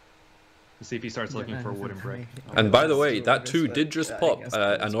 Let's see if he starts looking for a wooden brick. And by the way, that 2 did just pop.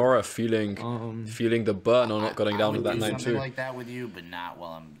 Anora feeling the burn on not going down to that 9-2. Something like that with you, but not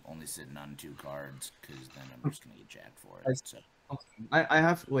while I'm only sitting on 2 cards, because then I'm just gonna get jacked for it. So. I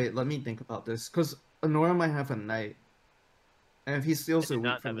have. Wait, let me think about this, because Anora might have a knight, and if he steals a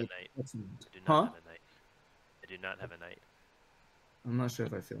wheat from me, I do not have a knight. I do not have a knight. I'm not sure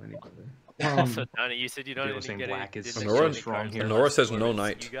if I feel any better. So Donny, you said you don't even get black is Anora strong here. Anora says no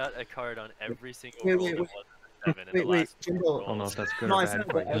knight. You got a card on every single Wait, roll wait, that wasn't a 7 in the Wait, last 2 Jimbo. I don't know if that's good No, or I bad. said,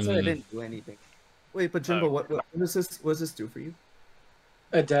 quite I yet. said I didn't do anything. Wait, but Jimbo, what does this do for you?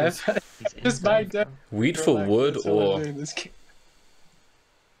 A dev. Just buy dev. Wheat for wood That's what I'm or... doing this game.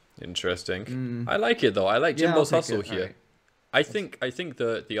 Interesting. I like it though. I like Jimbo's hustle here. Right. I think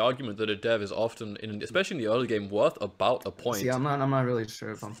the argument that a dev is often, especially in the early game, worth about a point. See, I'm not really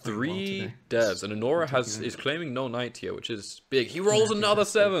sure if I'm playing well 3 today. devs, and Anora is claiming no knight here, which is big. He rolls another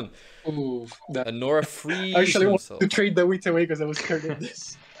 7. Ooh, that. Anora frees I actually himself. wanted to trade the wheat away because I was scared of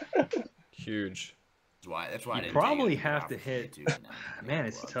this. Huge. That's why I You didn't probably take it have to off hit. too, no. Man,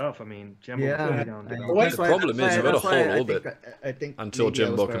 it's tough. I mean, Jimbo Yeah, really don't do I- that. The problem is you gotta hold a little bit I think until maybe I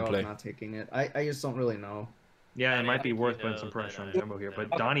was Jimbo better can off play. Not taking it. I just don't really know. Yeah, it might be You worth know putting some that, pressure on Jimbo here, but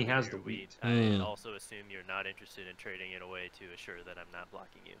I'm Donny blocking has your the wheat. I also assume you're not interested in trading it away to assure that I'm not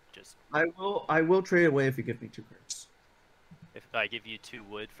blocking you. Just I will trade away if you give me 2 cards. if I give you 2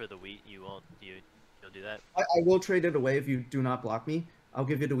 wood for the wheat, you'll do that. I will trade it away if you do not block me. I'll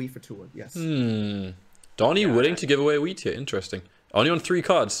give you the wheat for 2 wood. Yes. Donny willing to give away wheat here. Interesting. Only on 3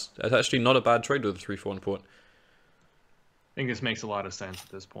 cards. That's actually not a bad trade with a 3-4 port. I think this makes a lot of sense at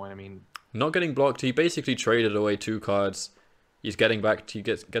this point. I mean, Not getting blocked. He basically traded away 2 cards. He's getting back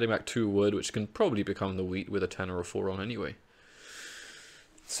 2 wood, which can probably become the wheat with a 10 or a 4 on anyway.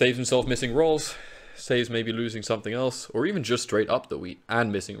 Saves himself missing rolls. Saves maybe losing something else, or even just straight up the wheat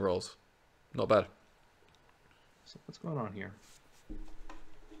and missing rolls. Not bad. so what's going on here?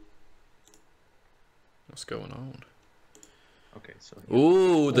 What's going on? Okay, so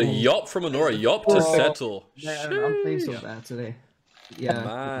Ooh, the Yop from Anora. Yop to settle. Man, I'm playing so bad today. Yeah.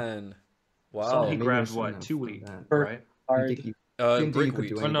 Man. so Wow. he maybe I grabbed shouldn't what, have 2 done wheat, that. right? I think you Brick could wheat.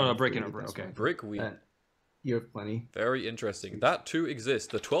 do Oh no, anything breaking with over. this Okay. one. Brick wheat. You have plenty. Very interesting. That too exists.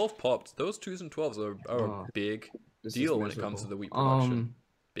 The 12 popped. Those 2s and 12s are a big This is deal when it comes to miserable. the wheat production.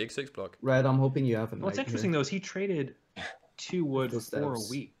 Big 6 block. Red, I'm hoping you have a What's knight interesting here. though is he traded 2 wood Those for a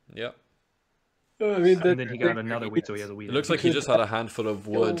steps. wheat, Yep. I mean, and then he got another wheat, so he has a wheat. It looks like he just had a handful of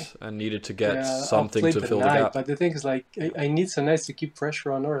wood and needed to get I'll something play to the fill the knight, gap. But the thing is, like, I need some knights to keep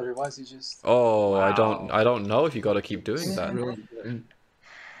pressure on, or otherwise he just. Oh, Wow. I don't know if you got to keep doing It's that. really important.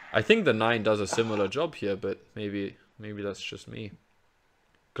 I think the 9 does a similar job here, but maybe that's just me.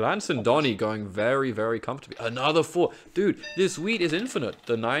 Glantz and Donny going very, very comfortably. Another 4. Dude, this wheat is infinite.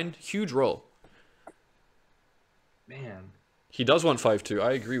 The 9, huge roll. Man, He does want 5-2.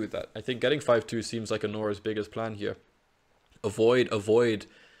 I agree with that. I think getting 5-2 seems like Anora's biggest plan here. Avoid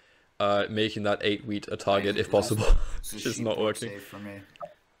making that 8 wheat a target if possible. It's just not working. For me.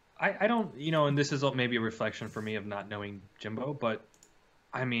 I don't, you know, and this is maybe a reflection for me of not knowing Jimbo, but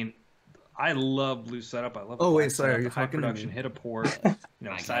I mean, I love blue setup. I love high production, hit a port, you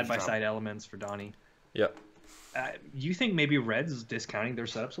know, side-by-side elements for Donny. Yeah. You think maybe Red's discounting their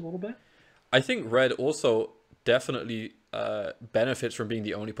setups a little bit? I think Red also definitely benefits from being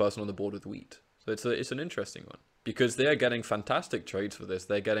the only person on the board with wheat. So it's an interesting one because they are getting fantastic trades for this.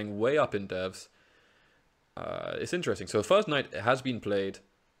 They're getting way up in devs. It's interesting. So first night has been played.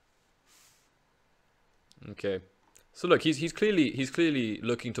 Okay, so look, he's clearly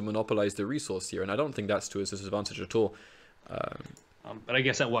looking to monopolize the resource here, and I don't think that's to his disadvantage at all. But I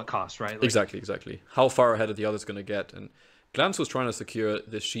guess at what cost, right? Like, exactly. How far ahead are the others going to get? And Glantz was trying to secure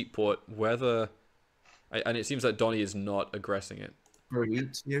this sheep port, and it seems that Donny is not aggressing it. For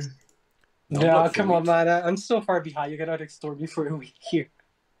wheat here. Yeah, come on, man. I'm so far behind. You cannot extort me for a week here.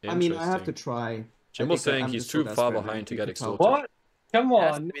 I mean, I have to try. Jimbo's saying he's too far behind to get extorted. What? Come on. It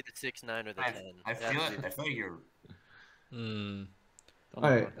has to be the 6-9 or the 10. I feel like you're...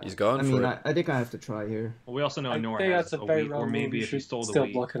 Alright. He's going for it. I think I have to try here. Well, we also know I Anora think has that's a a very wheat, wrong or maybe move. if he stole the still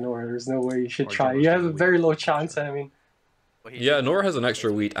wheat. block Anora. There's no way you should Or try. Jimbo's You have got a the very wheat. low chance. I mean, Yeah, Anora has an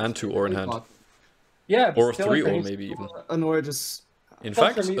extra wheat and 2 ore in hand. yeah, but Or still, 3 I think ore it's- maybe even. Honora just... In Well,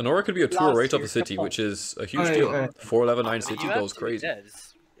 fact, for me, Anora could be a 2 ore right off year, the city, come on. which is a huge Alright, deal. alright. 4-11-9 city You have goes two crazy.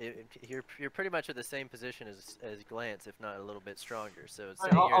 devs. You're pretty much at the same position as Glantz, if not a little bit stronger. So it's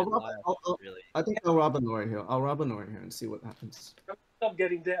really. I think I'll rob Anora here. I'll rob Anora here and see what happens. Stop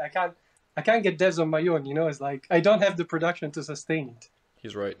getting there. I can't get devs on my own. You know, it's like I don't have the production to sustain it.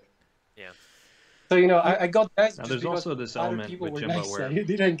 He's right. Yeah. So you know, I got guys. Now, just there's because also this other element people with were Jimbo nice. where, You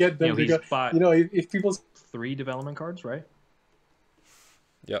didn't get them. you know, he's because, bought you know, if people 3 development cards, right?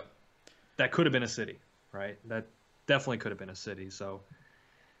 Yep. That could have been a city, right? That definitely could have been a city. So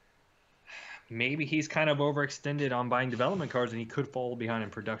maybe he's kind of overextended on buying development cards, and he could fall behind in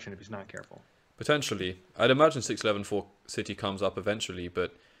production if he's not careful. Potentially. I'd imagine 6-11-4 city comes up eventually,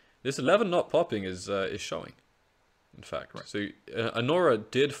 but this 11 not popping is showing, in fact. Right. So Anora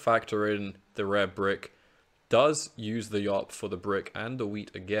did factor in the rare brick, does use the Yop for the brick and the wheat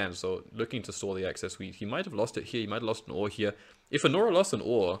again, so looking to store the excess wheat. He might have lost it here, he might have lost an ore here. If Anora lost an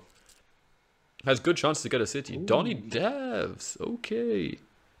ore, has good chances to get a city. Ooh. Donny devs, okay.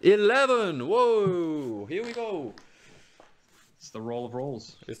 11, whoa, here we go. It's the roll of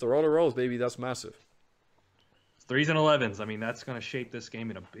rolls. It's the roll of rolls, baby, that's massive. It's 3s and 11s. I mean, that's going to shape this game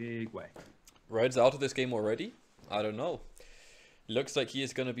in a big way. Red's out of this game already? I don't know. Looks like he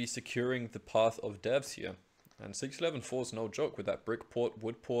is going to be securing the path of devs here. And 6-11-4 is no joke with that brick port,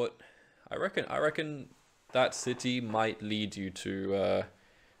 wood port. I reckon that city might lead you to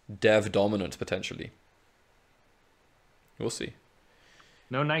dev dominance potentially. We'll see.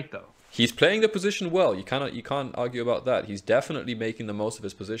 No knight though. He's playing the position well. You can't argue about that. He's definitely making the most of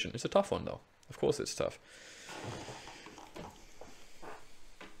his position. It's a tough one though. Of course it's tough.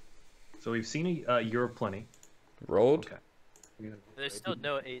 So we've seen a Europe plenty. Rolled. Okay. There's still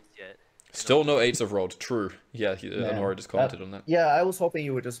no 8s yet. Still no 8s of rolled. True. Yeah, Anora just commented on that. Yeah, I was hoping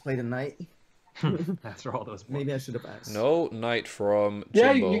you would just play the knight. After all those. Maybe I should have asked. No knight from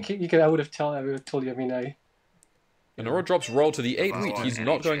yeah, Jimbo. you can. I would have told you. I mean, Anora drops roll to the 8 wheat. He's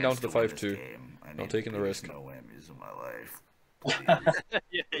not going down to the 5-2. Not Not taking the risk. No whammies in my life.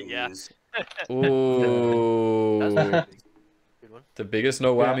 Yeah. Ooh. That's a good one. The biggest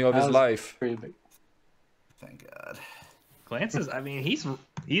no whammy of his life. pretty big. Thank God. Glantz is, I mean,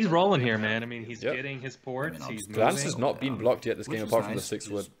 he's rolling here, man. I mean, he's getting his ports. I mean, He's Glantz moving. has not been blocked yet this game, apart from the 6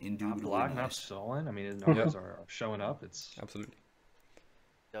 wood. Not blocked, not stolen. I mean, his numbers are showing up. It's Absolutely.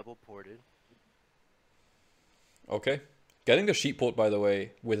 Double ported. Okay. Getting the sheep port, by the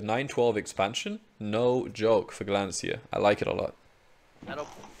way, with 9-12 expansion, no joke for Glantz here. I like it a lot. That'll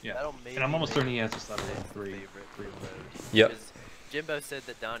maybe and I'm almost certain he has make to start with 3. favorite road. Yep. Because Jimbo said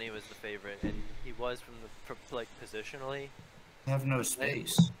that Donny was the favorite, and he was from the like positionally. I have no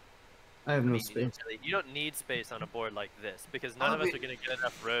space. I have no I mean, space. you don't need space on a board like this because none of us are going to get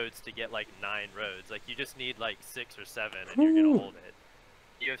enough roads to get like 9 roads. Like you just need like 6 or 7, and you're going to hold it.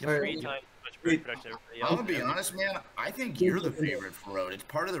 You have 3 times as much brick production as everybody else. I'm gonna be honest, man. I think you're the favorite for road. It's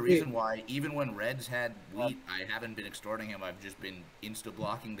part of the reason why, even when Reds had wheat, I haven't been extorting him. I've just been insta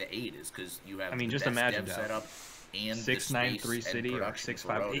blocking the 8, is because you have. I mean, the just best imagine dev that. setup and 6-9-3 city or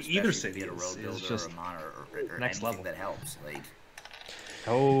 6-5, either city is just next level. That helps. Like,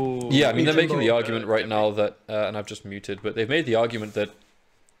 oh Yeah, I mean, they're making the argument right now that, and I've just muted, but they've made the argument that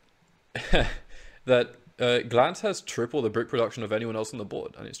that Glantz has triple the brick production of anyone else on the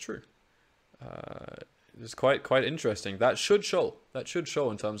board, and it's true. It's quite interesting. That should show. That should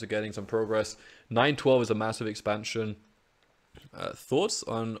show in terms of getting some progress. 9-12 is a massive expansion. Thoughts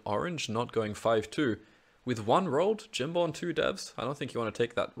on Orange not going 5-2? With one rolled, Jimbo and 2 devs, I don't think you want to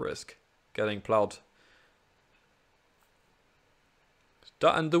take that risk. Getting plowed.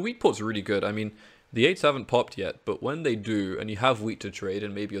 And the wheat port's really good. I mean, the 8s haven't popped yet, but when they do, and you have wheat to trade,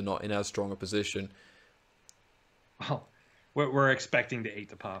 and maybe you're not in as strong a position. Well, we're expecting the 8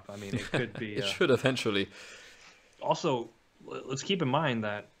 to pop. I mean, it could be... it should eventually. Also, let's keep in mind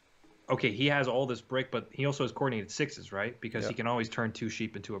that, okay, he has all this brick, but he also has coordinated 6s, right? Because he can always turn 2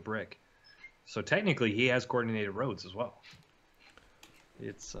 sheep into a brick. So technically, he has coordinated roads as well.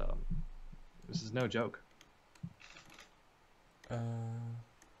 It's this is no joke.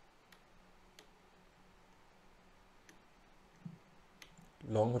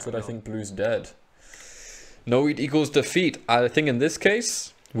 Longwood said, I think blue's dead. No wheat equals defeat. I think in this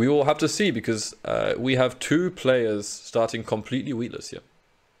case, we will have to see, because we have 2 players starting completely wheatless here.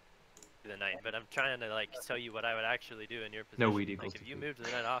 The 9, but I'm trying to like tell you what I would actually do in your position. No wheat equals like if you moved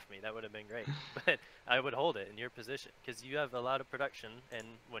the 9 off me, that would have been great. But I would hold it in your position because you have a lot of production, and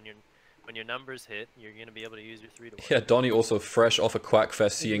when your numbers hit, you're gonna be able to use your 3 to 1. Yeah, Donny also fresh off a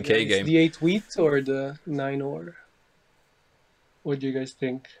Quackfest C&K game. The 8 wheat or the 9 ore? What do you guys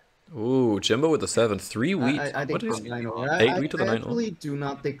think? Ooh, Jimbo with the 7. 3 wheat. I think what is 9 ore. 8 wheat to the 9 I ore? actually do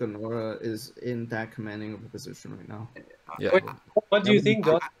not think Anora is in that commanding of a position right now. Yeah. Wait, what do you think,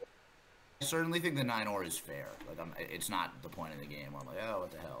 Don? I certainly think the 9 ore is fair. Like, it's not the point of the game. I'm like, oh,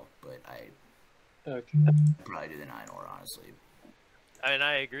 what the hell? But I'd probably do the 9 ore, honestly. I mean,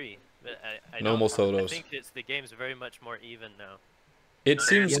 I agree, but I No don't- more solos. I think the game's very much more even now. It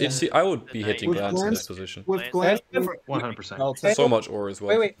seems. I would be hitting With Glantz in this Glantz- position. With Glantz- Glantz, 100%. So much ore as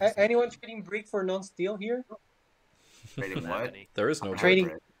well. Wait, anyone trading brick for non-steel here? Trading Not what? many. There is no Trading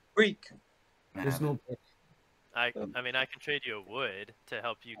break. brick. there's no. I mean, I can trade you a wood to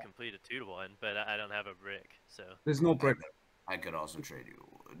help you complete a 2 to 1, but I don't have a brick, so. There's no brick. I could also trade you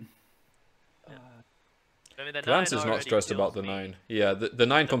a wood. I mean, the Glantz 9 is not already stressed about the kills me. 9. Yeah, the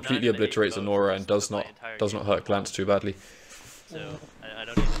 9 completely and the 8 obliterates both Anora and most does of my not entire hurt game. Glantz too badly. So I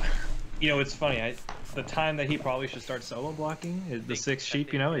don't even. You know, it's funny. The time that he probably should start solo blocking is the 6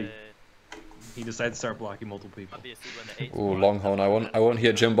 sheep. You know, he decided to start blocking multiple people. Obviously, when the 8's Ooh, blocked, Longhorn. I won't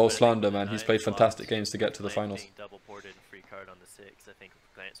hear Jimbo slander, man. He's the played 9 fantastic blocks, games to get to the Glantz finals. being double ported and free card on the 6. I think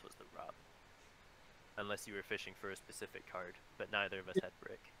Glantz was the rub. Unless you were fishing for a specific card, but neither of us had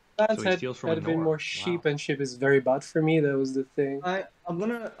brick. Glantz So he steals from had been Anora. more Wow. sheep, and sheep is very bad for me. That was the thing. I'm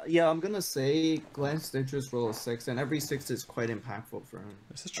gonna say Glantz did just roll a 6, and every 6 is quite impactful for him.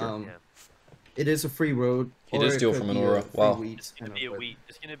 This is true. Yeah. It is a free road. He or did it steal could from be a Anora. free Wow. wheat It's gonna kind be of a word. wheat.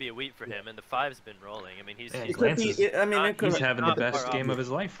 It's gonna be a wheat for him, and the 5's been rolling. I mean, he's Yeah, he's, Could be- Glantz is- I mean, it could He's having the not best far game off. of his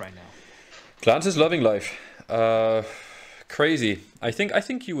life right now. Glantz is loving life. Crazy. I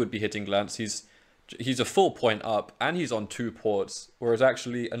think you would be hitting Glantz. He's a full point up, and he's on 2 ports. Whereas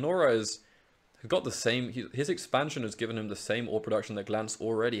actually, Anora has got the same. His expansion has given him the same ore production that Glantz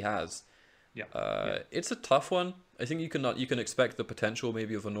already has. Yeah. It's a tough one. I think you can expect the potential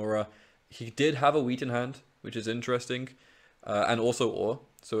maybe of Anora. He did have a wheat in hand, which is interesting, and also ore.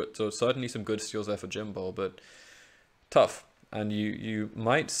 So certainly some good steals there for Jimbo, but tough. And you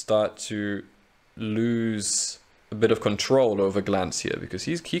might start to lose a bit of control over Glantz here, because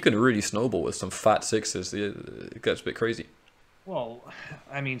he can really snowball with some fat 6s. It gets a bit crazy. Well,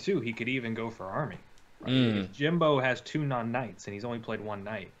 I mean, too, he could even go for army. Right? Mm. If Jimbo has 2 non-knights and he's only played 1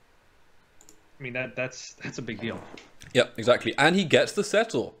 knight, I mean that's a big deal. Yep, exactly. And he gets the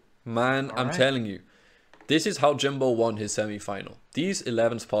settle. Man, I'm Alright. telling you. This is how Jimbo won his semi-final. These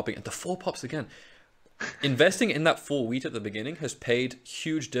 11s popping, and the 4 pops again. Investing in that 4 wheat at the beginning has paid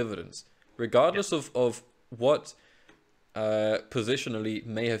huge dividends. Regardless of what positionally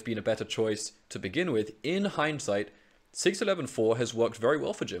may have been a better choice to begin with, in hindsight, 6-11-4 has worked very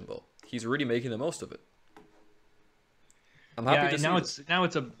well for Jimbo. He's really making the most of it. I'm happy to and see now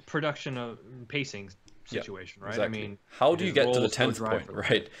it's a production of pacing situation, right? Exactly. I mean, how do you his get to the roles still 10th drive point, for-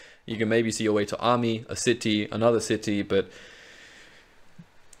 right? You can maybe see your way to army, a city, another city, but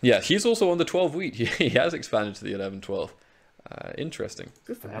yeah, he's also on the 12 wheat. He has expanded to the 11-12. Interesting.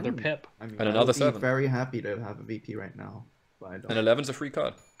 Good for Another him. pip. I mean, And I another would be 7. very happy to have a VP right now, but I don't. And 11's a free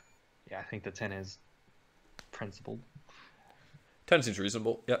card. Yeah, I think the 10 is principled. 10 seems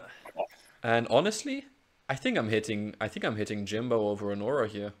reasonable. Yeah. And honestly, I think I'm hitting Jimbo over Anora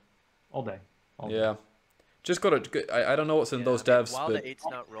here. All day. All day. Yeah. Just gotta. I don't know what's in those devs, while but the 8's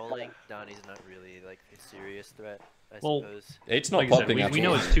not rolling, Donny's not really like a serious threat, I Well, suppose. 8's not Like I said, popping at we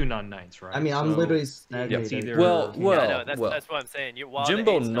all. know it's 2 non-9s, right? I mean, I'm So literally it's stagnated. either Well, Yeah, no, that's what I'm saying. While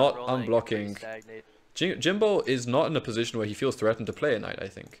Jimbo the 8's not rolling, you're pretty unblocking. stagnated. Jimbo is not in a position where he feels threatened to play a knight, I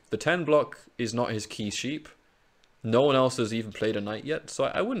think. The 10 block is not his key sheep. No one else has even played a knight yet, so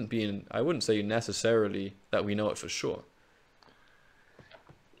I wouldn't say necessarily that we know it for sure.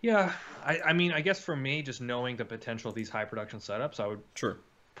 Yeah, I mean, I guess for me, just knowing the potential of these high production setups, I would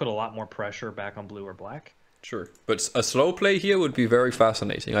put a lot more pressure back on blue or black. Sure, but a slow play here would be very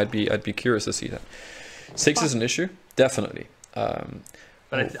fascinating. I'd be curious to see that. 6 is an issue, definitely.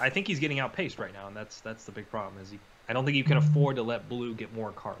 But I think he's getting outpaced right now, and that's the big problem. I don't think you can afford to let blue get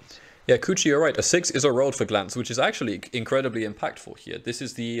more cards. Yeah, Kuchi, you're right. A 6 is a road for Glantz, which is actually incredibly impactful here. This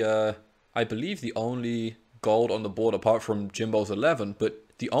is the, I believe, the only gold on the board apart from Jimbo's 11, but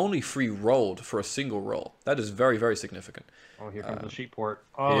the only free road for a single roll. That is very, very significant. Oh, here comes the sheep port.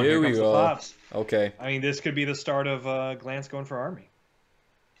 Oh, here we comes go. The pops. Okay. I mean, this could be the start of Glantz going for army.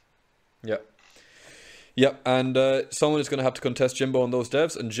 Yep. Yep, and someone is going to have to contest Jimbo on those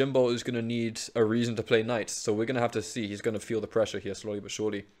devs, and Jimbo is going to need a reason to play knight. So we're going to have to see. He's going to feel the pressure here slowly but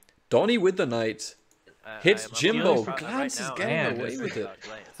surely. Donny with the knight. Hits Jimbo. Glantz is getting away with it.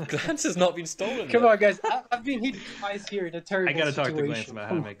 Glantz has not been stolen. Come on, guys. I've been hit twice here in a terrible I gotta talk to situation. Glantz about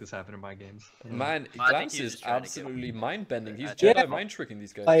how to make this happen in my games. Man, Glantz is absolutely mind-bending. He's Yeah. Jedi mind-tricking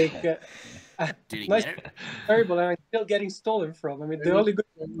these guys. Like, Did he nice, get it? terrible, and I'm still getting stolen from. I mean, the only good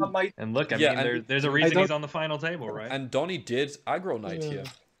thing about my And look, I Yeah, mean, and there's a reason he's on the final table, right? And Donny did aggro knight here.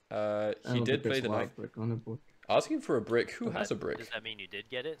 He did play the knight. Asking for a brick. Who has a brick? Does that mean you did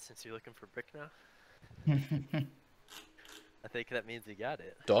get it, since you're looking for brick now? I think that means he got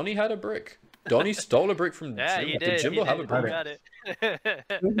it. Donny had a brick. Donny stole a brick from Yeah, Jimbo. he did. Did Jimbo have a He brick? got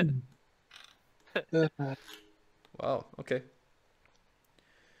it. Wow, okay.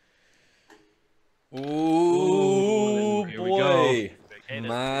 Ooh, here we boy. Okay, that's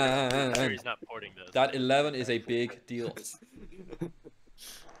Man. sure he's not porting those. That 11 is a big deal.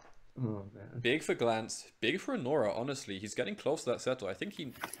 Oh, man. Big for Glantz. Big for Anora, honestly. He's getting close to that settle. I think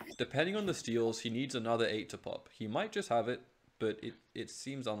he, depending on the steals, he needs another 8 to pop. He might just have it, but it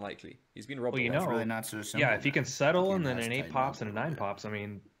seems unlikely. He's been robbed. Well, you a lot. know, Really not so simple. yeah, if he can settle and then has an 8 tightened pops up and a a little 9 bit. pops, I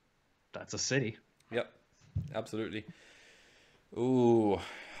mean, that's a city. Yep, absolutely. Ooh,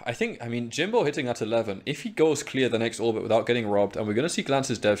 I mean, Jimbo hitting that 11, if he goes clear the next orbit without getting robbed, and we're going to see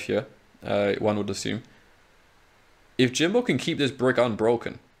Glantz's dev here, one would assume. If Jimbo can keep this brick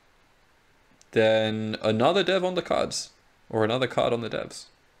unbroken, then another dev on the cards, or another card on the devs.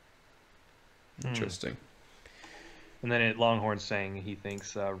 Interesting. And then Longhorn's saying he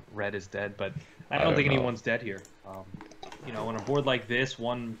thinks red is dead, but I I don't think don't know. anyone's dead here. You know, on a board like this,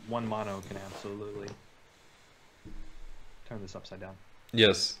 one mono can absolutely turn this upside down.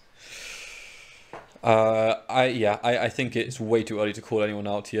 Yes. I think it's way too early to call anyone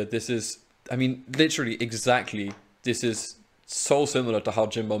out here. This is, I mean, literally exactly. This is so similar to how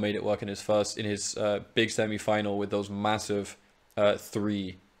Jimbo made it work in his big semi-final with those massive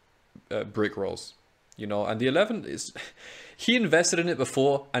 3 brick rolls. You know, and the 11 is, he invested in it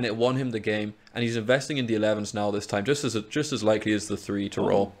before and it won him the game, and he's investing in the 11s now this time, just as likely as the 3 to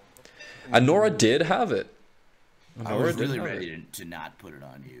roll. And Nora did have it. I was really ready to not put it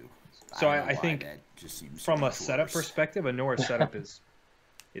on you. So don't know I why, think that just seems from so a much setup worse. perspective, Anora's setup is,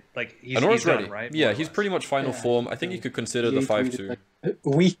 he's Anora's done, ready, right? yeah, More or he's less. pretty much final form. I think you could consider the 5-2.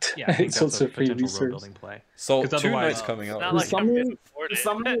 Wheat. Yeah, I think It's that's also a free potential road resource. building play. So 'Cause 2 otherwise- nights coming It's out. not like I'm gonna afford it.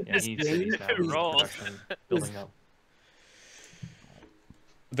 Yeah, he needs cities now. Roll. Production building up.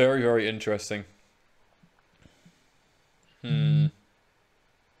 Very, very interesting. Okay,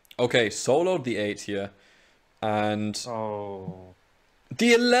 soloed the 8 here. And Oh.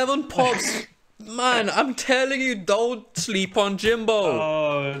 the 11 pops. Man, I'm telling you, don't sleep on Jimbo.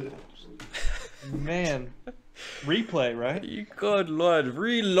 Oh. Man. Replay, right? You good lord,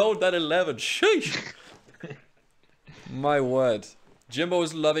 reload that 11. Sheesh. My word. Jimbo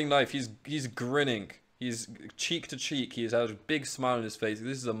is loving life. He's grinning. He's cheek to cheek. He has a big smile on his face.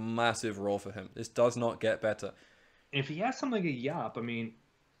 This is a massive roll for him. This does not get better. If he has something like a Yop, I mean,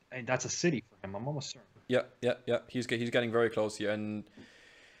 that's a city for him. I'm almost certain. Yeah. He's getting very close here, and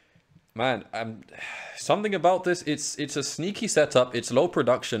man, something about this. It's a sneaky setup. It's low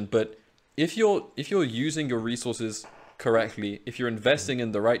production, but if you're using your resources correctly, if you're investing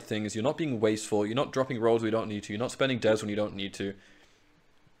in the right things, you're not being wasteful. You're not dropping rolls when you don't need to. You're not spending devs when you don't need to.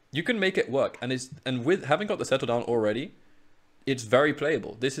 You can make it work, and with having got the settle down already, it's very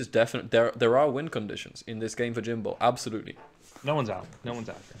playable. This is definite. There are win conditions in this game for Jimbo. Absolutely. No one's out. No one's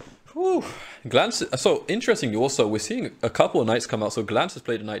out here. Whew. Glantz. So interestingly, also we're seeing a couple of knights come out. So Glantz has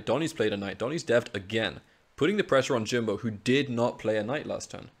played a knight. Donny's played a knight. Donny's dev'd again, putting the pressure on Jimbo, who did not play a knight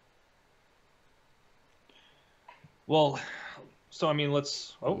last turn. Well, so I mean,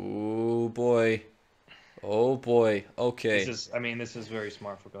 let's. Oh boy. Oh boy. Okay. This is very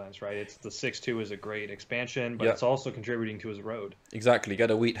smart for Glantz, right? It's the 6-2 is a great expansion, but Yeah. it's also contributing to his road. Exactly. Get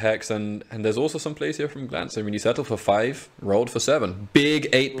a wheat hex, and there's also some plays here from Glantz. I mean, he settled for 5, rolled for 7. Big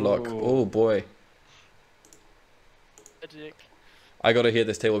 8 block. Ooh. Oh boy. I gotta hear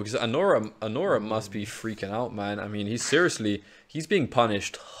this table because Anora must be freaking out, man. I mean, he's being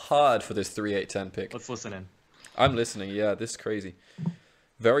punished hard for this 3-8-10 pick. Let's listen in. I'm listening. Yeah, this is crazy.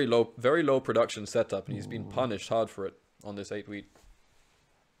 Very low production setup, and he's been punished hard for it on this 8 wheat.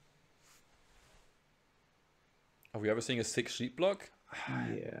 Have we ever seen a 6 sheep block?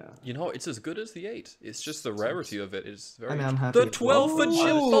 Yeah. You know, it's as good as the 8. It's just the rarity of it. It's very. I mean, I'm happy. The 12 for Jimbo.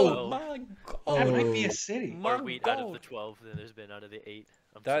 Oh. My Oh. That God. might be a city. My More wheat out of God. the 12 than there's been out of the 8.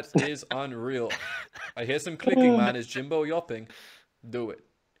 That is unreal. I hear some clicking, man. Is Jimbo yopping? Do it.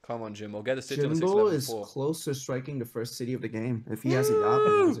 Come on, Jimbo. Get a city on a 6 Jimbo level is 4. close to striking the first city of the game. If he has a yacht,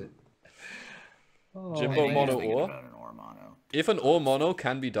 he has it. Jimbo mono or? If an or mono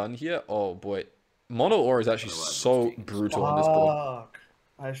can be done here, oh boy. Mono or is actually so brutal on this board. Fuck.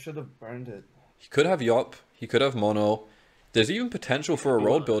 I should have burned it. He could have yop. He could have mono. There's even potential for a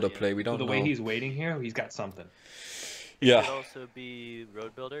road builder play. We don't The know. way he's waiting here, he's got something. Yeah. Could also be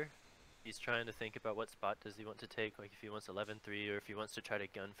road builder. He's trying to think about what spot does he want to take, like if he wants 11-3, or if he wants to try to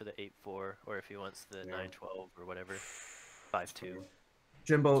gun for the 8-4, or if he wants the 9-12 or whatever, 5-2.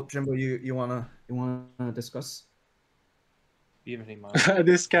 Jimbo, you wanna discuss? Even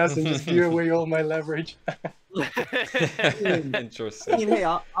Discuss and just give away all my leverage. Interesting. I mean, hey,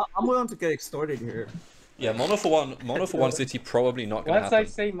 I'm willing to get extorted here. Yeah, mono for one city probably not gonna Once I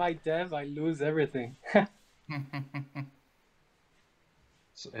happen. say my dev, I lose everything.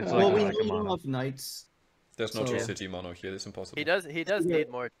 It's Well, we like need a mono. enough knights. There's no So- true city mono here. It's impossible. He does Yeah. need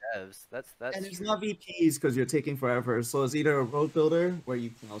more devs. That's And it's true. not VPs because you're taking forever. So it's either a road builder where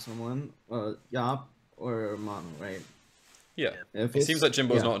you kill someone, Yop, or mono, right? Yeah. If It seems like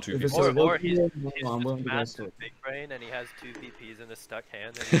Jimbo's not a if 2v. it's Or- a road or he's- builder, He's I'm willing just to go massive to big brain and he has 2 VPs in a stuck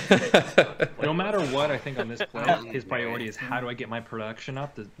hand. And No matter what, I think on this play, his priority is how do I get my production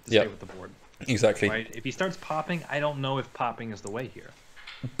up to stay Yeah. with the board. Exactly. Right? If he starts popping, I don't know if popping is the way here.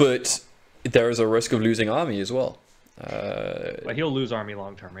 But there is a risk of losing army as well. But he'll lose army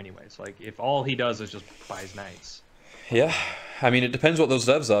long term anyways. Like if all he does is just buys knights. Yeah. I mean, it depends what those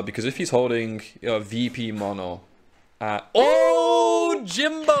devs are, because if he's holding VP mono. Oh,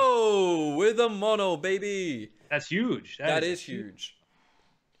 Jimbo with a mono, baby. That's huge. That is huge.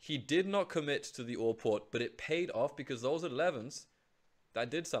 He did not commit to the all port, but it paid off because those 11s, that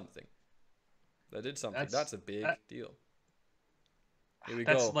did something. That's a big deal. Here we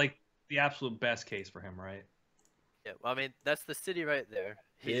That's go. like the absolute best case for him, right? yeah, well, I mean that's the city right there.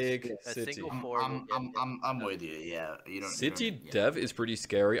 Big a city. single 4 will get him. I'm with you. Yeah, you don't. City you don't, yeah. dev is pretty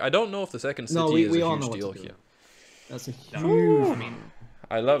scary. I don't know if the second city No, we is a all know huge what to deal do. here. That's a huge. I mean,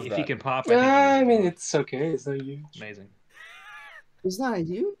 I love if that. he can pop, I mean, it's okay. It's not huge. amazing. It's not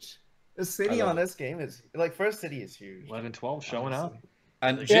huge. The city I love on this game is like first city is huge. 11-12 showing up.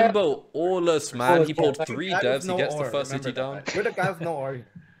 And Yeah. Jimbo, orless, man. He pulled Yeah. 3 Guy with devs. He no gets the aura, first city remember down. that. We're the guy with no aura.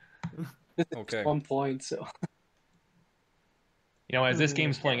 Okay. 1 point, so. You know, as this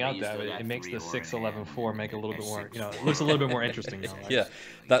game's playing Yeah, out, you still David, got it makes 3 the or 6-11-4 make a little bit and more. 6. You know, it looks a little bit more interesting now. Right? Yeah,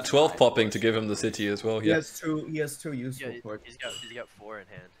 that 12 popping to give him the city as well. He Yeah. has two useful Yeah, ports. he's got 4 in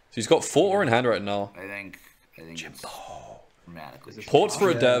hand. So he's got 4 in hand right now. I think it's dramatically. Ports for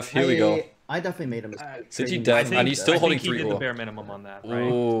a dev. Here we go. I definitely made a mistake. City trading dev, my and he's still I holding think he 3 did the ore. bare minimum on that, right?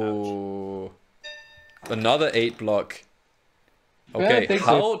 Oh. Another 8 block. Yeah, I Okay, think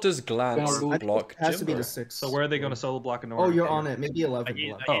how does Glantz Yeah, I think block it has to be Jimbo? the 6. So where are they going to solo block Anora? Oh, you're on it. Maybe 11. He's,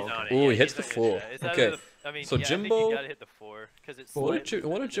 11. he's on it. Ooh, Yeah, he hits he's the on it. 4. Yeah, it's either Okay. I mean, So yeah, I think Jimbo- you gotta hit the 4 because it's. What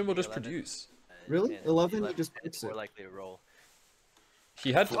slightly did Jimbo just 11, produce? Really? and 11? He just and puts it's more it. likely to roll.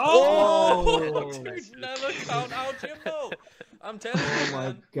 He had. Oh! Dude, never count out Jimbo. I'm telling Oh you, my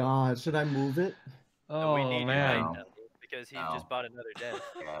man. god. Should I move it? Oh, we need man. you right now because he No. just bought another dev,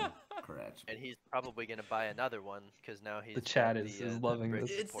 Yeah, correct. and he's probably gonna buy another one because now he's. The chat got is the, loving bridge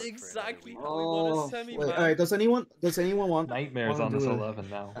this. It's support for another exactly week. how we want Oh, a semi, wait, man. alright. Does anyone want Nightmares wanna on this do 11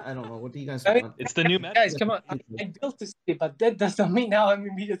 now. I don't know. What do you guys Hey, want? It's the new meta. Guys, come on. I built this city, but that doesn't mean now I'm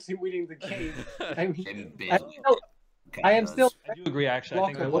immediately winning the game. I mean, And I, basically, I am still. I do agree, actually. I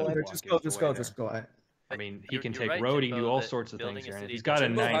think Okay, the well, road Whatever, block just is go, the just way go, there. just go. I mean, he You're- can you're take right, road, he can Jimbo, do all that sorts of building things a here. And city he's got a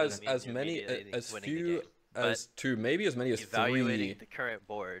doesn't Jimbo knight. has mean as that many immediately as winning the few game. as to maybe as many as evaluating 3. the current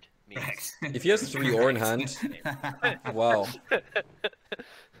board means If he has 3 ore in hand, wow.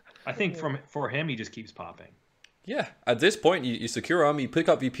 I think for him, he just keeps popping. Yeah, at this point, you secure army, you pick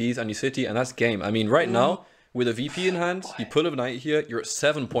up VPs, and you city, and that's game. I mean, right now, with a VP in hand, you pull a knight here, you're at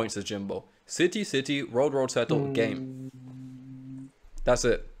 7 points as Jimbo. City, road, settle, game. That's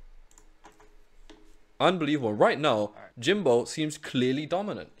it. Unbelievable. Right now, Jimbo seems clearly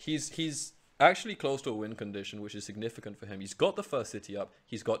dominant. He's actually close to a win condition, which is significant for him. He's got the first city up.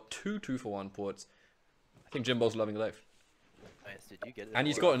 He's got 2 2-for-1 ports. I think Jimbo's loving life. Nice. Did you get it? And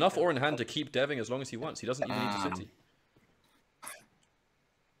he's got enough ore in hand to keep deving as long as he wants. He doesn't even need to city.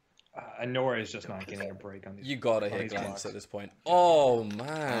 Anora is just not getting a break on these. You gotta hit Glantz at this point. Oh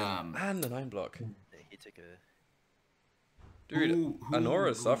man, and the 9 block. He took a. Dude,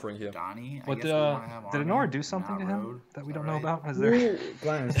 Anora is suffering here. Donny, What did Anora do something to him that we don't know about? Is there?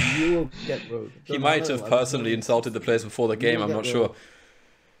 Glantz, you will get road. He might have personally insulted the players before the game. I'm not sure.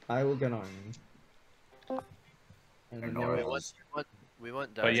 I will get on. We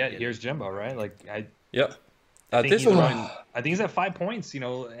want. But yet, here's Jimbo, right? Like Yep. I At this think point, I think he's at 5 points, you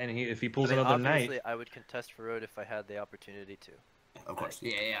know, and if he pulls another night. Obviously, I would contest for road if I had the opportunity to. Of course,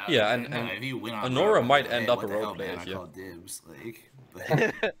 yeah. Yeah, and if you win on Anora road, might hey, end up what a the road hell, player man, here. I call dibs, like,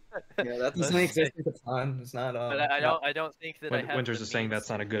 Yeah, that doesn't exist at the time. It's not. But I don't think that I have. Winters the is saying means that's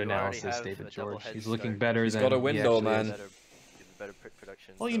not a to. good You already analysis, have David a double George. head He's looking start. better He's than got a he window, actually man. is. Better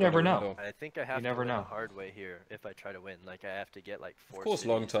production. Well, you so never know. I think I have to never win know. the hard way here if I try to win. Like I have to get like 4. Of course, cities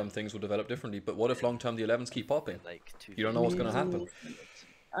long-term and, things will develop differently, but what if long-term the 11s keep popping? like 2. You don't know what's going to happen.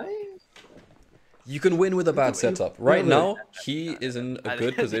 I You can win with a bad setup. Right now, he is in a I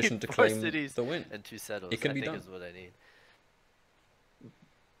good need position to 4 claim cities the win. and 2 settles. It can I be think done. is what I need.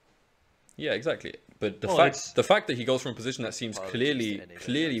 Yeah, exactly. But the Well, fact that he goes from a position that seems Well, it's clearly just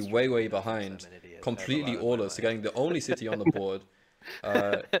an idiot. way That's behind, I'm an idiot. I have a completely lot of orderless, to my getting the only city on the board,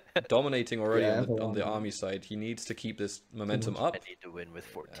 dominating already Yeah, on the army side. He needs to keep this momentum I up need to win with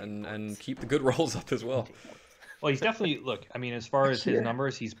 14 and points. keep the good rolls up as well. 14 points. Well, he's definitely look. I mean, as far as his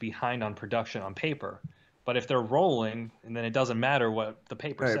numbers, he's behind on production on paper. But if they're rolling, and then it doesn't matter what the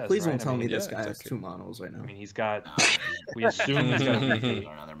paper Alright, says. please right? don't tell me yeah, this guy has exactly. 2 monos right now. I mean, he's got. nah, We assume he's got a or VP.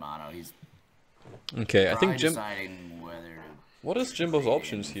 another mono. He's Okay, I think probably Jim. deciding whether to What is Jimbo's trade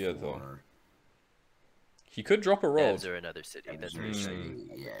options in here, though? for He could drop a road. Devs or another city. That's what Devs he's or saying.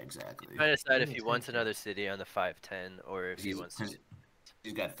 city. Yeah, exactly. Trying to decide if he wants another city on the 5-10 or if he wants to.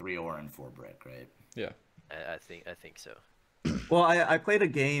 He's got 3 ore and 4 brick, right? Yeah. I think so. Well, I played a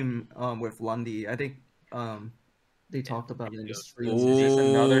game with Lundy. I think they talked about it in the streams.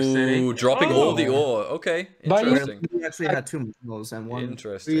 another city? Ooh, dropping all the ore. Okay, But you- interesting. He actually had 2 monos and one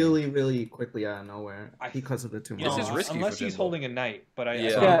Interesting. really quickly out of nowhere because of the 2 This monos. is risky unless for he's Jimbo. holding a knight, but I Yeah.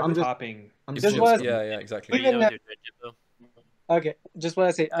 saw Yeah, him I'm just- popping. I'm Just just was- Yeah, exactly. What do you know with your Jimbo? Okay, just what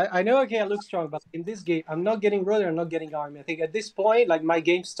I say. I know okay, I look strong, but in this game, I'm not getting road. I'm not getting army. I think at this point, like my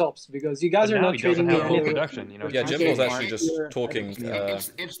game stops because you guys But are now not he doesn't trading me have full anything. production. You know, Yeah, he's Jimbo's Okay, actually just talking.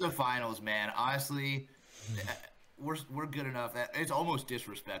 It's the finals, man. Honestly, we're good enough that it's almost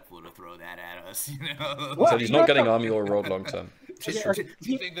disrespectful to throw that at us. You know, What? So he's not getting army or road long term. just Okay.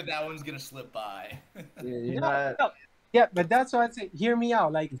 you think that one's gonna slip by. No. Yeah, but that's what I say. Hear me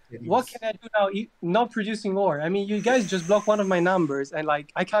out. Like, what can I do now? Not producing ore. I mean, you guys just block one of my numbers, and like,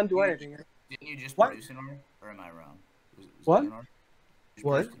 I can't do anything. Didn't you just What? produce an ore, or am I wrong? Was What? it an ore? You just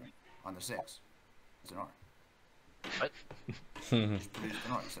What? produced an ore on the 6? It's an ore. What? You just produced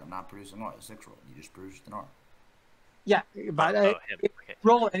an ore. So I'm not producing ore. The 6 roll. You just produced an ore. Yeah, but Oh, him. it's Okay.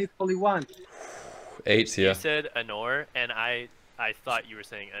 roll and it's only one. 8 You here. said Anor, and I thought you were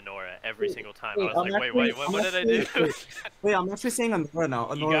saying Anora every single time. I Wait, was like, wait, what did I do? Wait, I'm actually saying Anora now.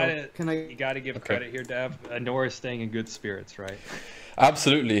 Anora, can I? You gotta give Okay. credit here, Dev. Anora is staying in good spirits, right?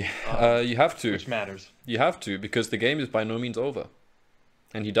 Absolutely. You have to. Which matters. You have to, because the game is by no means over.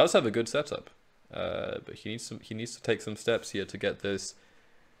 And he does have a good setup. But he needs to take some steps here to get this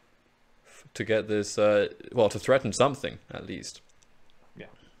well, to threaten something at least. Yeah.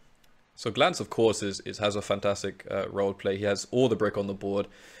 So Glantz, of course, has a fantastic role play. He has all the brick on the board.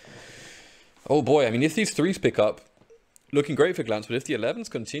 Oh boy, I mean, if these 3s pick up, looking great for Glantz, but if the 11s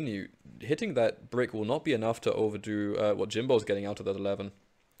continue, hitting that brick will not be enough to overdo what Jimbo's getting out of that 11.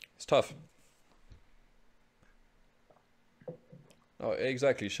 It's tough. Oh,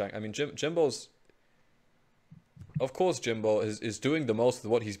 exactly, Shank. I mean, Jimbo's... Of course, Jimbo is doing the most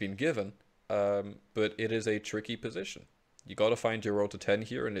with what he's been given, but it is a tricky position. You got to find your road to 10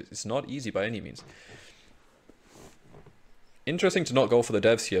 here, and it's not easy by any means. Interesting to not go for the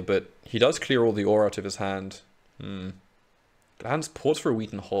devs here, but he does clear all the ore out of his hand. Glantz ports for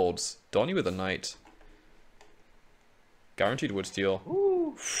Wheaton holds. Donny with a knight. Guaranteed wood steal.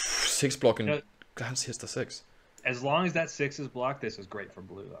 Ooh. 6 blocking. You know, Glantz hits the 6. As long as that 6 is blocked, this is great for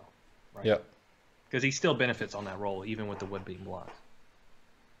blue, though. Right? Yeah. Because he still benefits on that roll, even with the wood being blocked.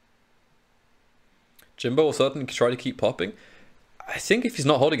 Jimbo will certainly try to keep popping. I think if he's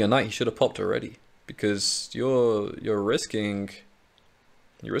not holding a knight, he should have popped already. Because you're risking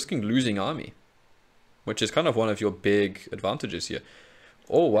losing army. Which is kind of one of your big advantages here.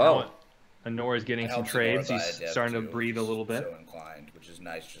 Oh, wow. Anora is getting some trades. He's starting to breathe a little bit. So inclined, which is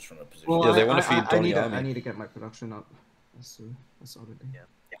nice just from a position. Well, yeah, they want to feed Donny army. I need to get my production up. That's all today. Yeah.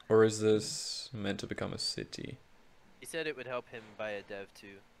 Or is this meant to become a city? He said it would help him buy a dev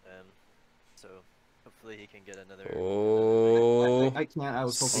too. So hopefully he can get another. Oh. I can't. I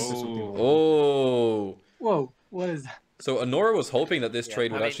was hoping this would be. Oh. Whoa, what is that? So Anora was hoping that this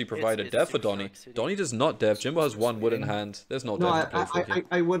trade would actually provide a dev for Donny. Donny does not dev. Jimbo has 1 wood in hand. There's no dev to play for here.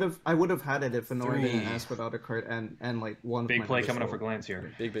 I would have had it if Anora didn't ask without a card and like one. Big play coming up for Glantz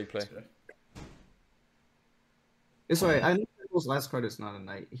here. Big play. It's alright. I know Jimbo's last card is not a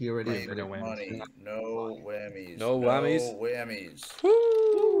knight. He already has no whammies. No whammies. No whammies. No whammies.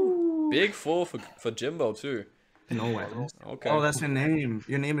 Woo! Big 4 for Jimbo too. No whammies. Okay. Oh, that's your name.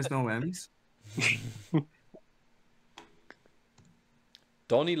 Your name is No Whammies.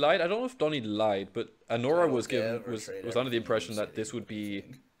 Donny lied. I don't know if Donny lied, but Anora was under the impression that this would be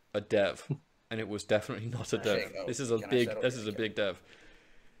a dev, and it was definitely not a dev. This is a big dev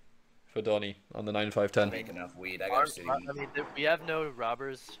for Donny on the 9-5-10. Make enough weed. I mean, we have no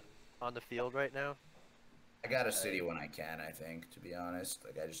robbers on the field right now. I got a city when I can. I think, to be honest,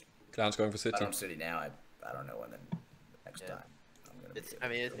 like I just. Glantz going for city. I don't city now. I don't know when the next time. It's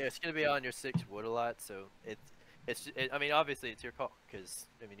gonna be on your 6 wood a lot, so I mean, obviously it's your call, because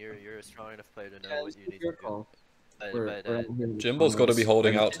I mean you're a strong enough player to know what you need to do. But Jimbo's got to be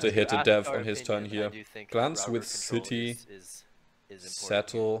holding out to hit a dev on his turn here. Glantz with city,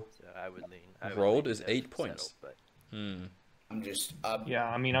 settle, road is 8 points. I'm just. Yeah,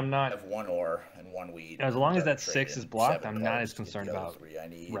 I mean, I'm not. I have 1 ore and 1 weed. As long as that 6 is blocked, I'm not as concerned about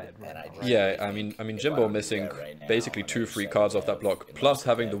red. Yeah, I mean, Jimbo missing basically 2 free cards off that block, plus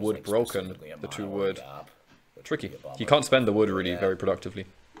having the wood broken, the 2 wood. Tricky. He can't spend the wood really very productively.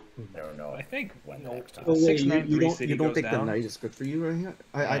 I think you don't think the knight is good for you right here?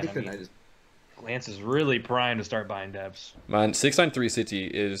 I think the knight is. Glantz is really primed to start buying devs. Man, 693 city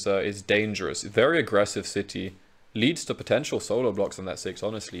is dangerous. Very aggressive city. Leads to potential solo blocks on that 6,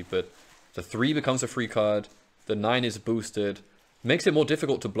 honestly, but the 3 becomes a free card. The 9 is boosted. Makes it more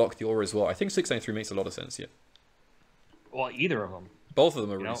difficult to block the aura as well. I think 693 makes a lot of sense here. Well, either of them. Both of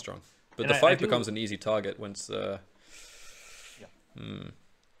them are really strong. But the 5 becomes an easy target once... Well,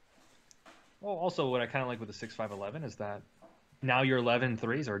 also, what I kind of like with the 6-5-11 is that now your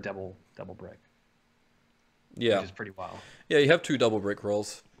 11-3s are double brick. Yeah. Which is pretty wild. Yeah, you have 2 double brick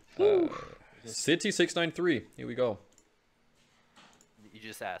rolls. City 693. Here we go. You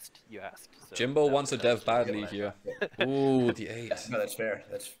just asked. You asked. So Jimbo wants a dev badly here. Ooh, the 8. No, that's fair.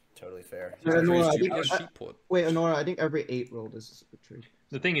 That's totally fair. Wait, Anora, I think every 8 roll is a trade.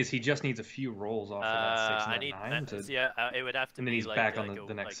 The thing is, he just needs a few rolls off of that 6 and 9. It would have to and then be he's like, back on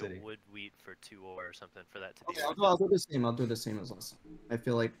the next city. A wood wheat for 2 ore or something for that to be. Okay, I'll do the same. I'll do the same as last time. I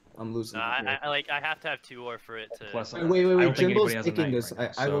feel like I'm losing. I have to have 2 ore for it to. Plus, wait. Jimbo's taking this.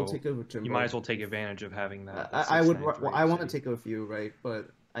 Right now, I will take over Jimbo. You might as well take advantage of having that. I want to take a few, right?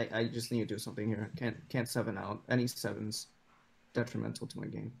 But I just need to do something here. Can't 7 out. Any 7s detrimental to my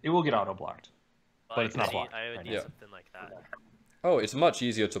game. It will get auto blocked, but it's not blocked. I would need something like that. Oh, it's much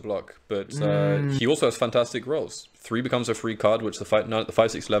easier to block, but he also has fantastic rolls. 3 becomes a free card, which the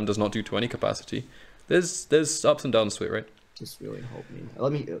 5-6-11 does not do to any capacity. There's ups and downs to it, right? Just really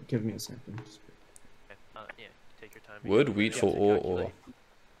help me. Give me a second. Yeah, take your time. Wood, wheat for or.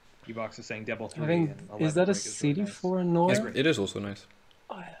 E-Box is saying double 3. I think, is that a city for Anora? It is also nice.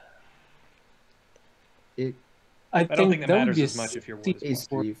 I don't think that matters as much if your wood is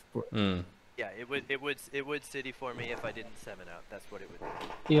blocked. Yeah, it would city for me if I didn't 7 out. That's what it would do.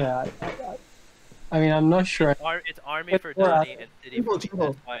 Yeah, I mean, I'm not sure. It's army for Donny and city for me.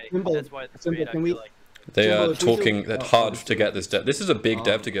 That's why the trade I feel like. They are talking that hard to get this dev. This is a big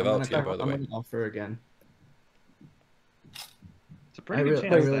dev to give out here, by the way. I'm gonna offer again. It's a pretty good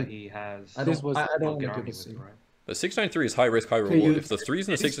chance that he has. I don't want to do this. But 693 is high risk, high reward. If the 3s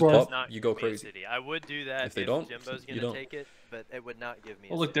and the 6s pop, you go crazy. I would do that if they don't. Jimbo's gonna take it, but it would not give me.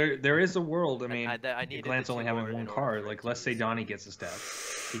 Well, look, there is a world. I mean, Glantz only having 1 card. Like, let's say Donny gets his dev.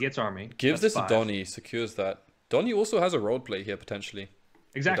 He gets army. Gives this to Donny, secures that. Donny also has a road play here potentially.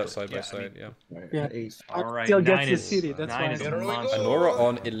 Exactly. That side by side, yeah. All right. Still gets the city. That's why. Anora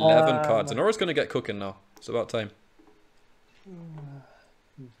on 11 cards. Anora's gonna get cooking now. It's about time.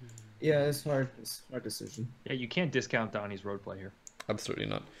 Yeah, it's hard. It's a hard decision. Yeah, you can't discount Donny's road play here. Absolutely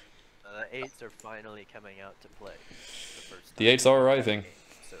not. The 8s are finally coming out to play. The 8s are arriving.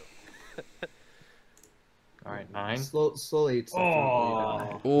 So. All right, 9. Slow 8s.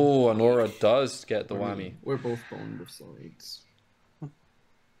 Oh, Oh, Anora does get the whammy. We're both boned with slow 8s.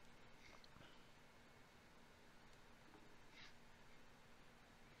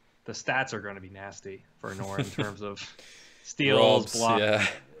 the stats are going to be nasty for Anora in terms of steals, blocks. Yeah.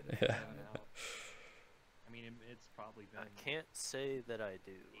 Yeah. I mean, it's probably been... I can't say that I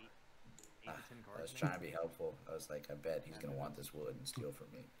do. 8 to 10 cards. I was trying to be helpful. I was like, I bet he's gonna want this wood and steal from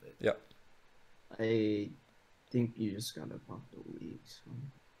me. But... Yeah. I think you just gotta pop the weak. So.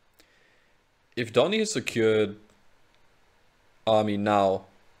 If Donny has secured army now,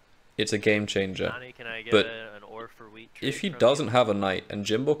 it's a game changer. Donny, can I get but an ore for wheat if he from doesn't you? have a knight and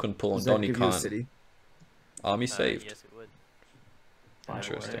Jimbo can pull and Donny can't, City? army saved. Yes, it would.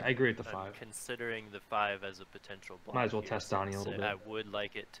 Interesting. I agree with the 5. I'm considering the 5 as a potential block. Might as well here, test Donny a since little bit. I would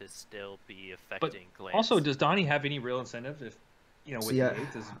like it to still be But affecting Glantz. also, does Donny have any real incentive if, you know, with Yeah, the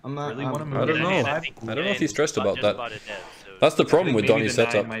 8? Does I'm not- really I'm- want to move I don't to know. the 5? I don't know if he's stressed Just about that. bought a dev, so That's the I problem think with maybe Donny's the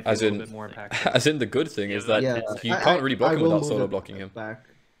 9 setup, might be as a little in, bit more impactful. as in the good thing is that Yeah, you can't really block him will without move solo it blocking him. back.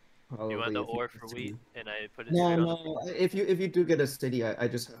 you want Probably the if you ore get for to- wheat, and I put it No, straight on no. If you do get a city, I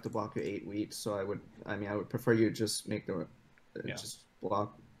just have to block your 8 wheat. So I would prefer you just make the Yeah. just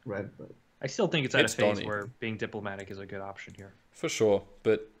block red. But I still think it's at It's a phase Donny. where being diplomatic is a good option here. For sure,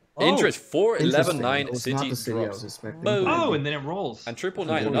 but Oh, interest 4, 11, interesting. 9 It was not city the city I was drops. expecting. Boom. Oh, and then it rolls. And triple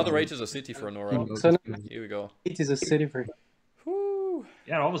 9, another 8 is a city for Anora. So Here we go. 8 is a city for Whew.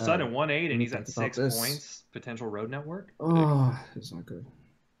 Yeah, all of a sudden 1-8 and he's think at about 6 this. points. Potential road network. Oh, it's not good.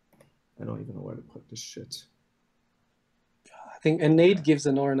 I don't even know where to put this shit. I think an 8 gives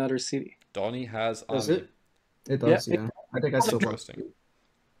Anora another city. Donny has Does army. it? It does, Yeah, yeah. I think I still want Interesting.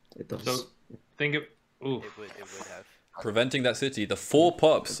 it does. So think of ooh. It would have. Preventing that city. The 4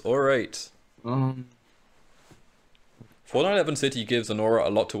 pops. Alright. 4-9-11 city gives Anora a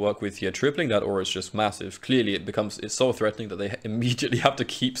lot to work with here. Tripling that aura is just massive. Clearly it's so threatening that they immediately have to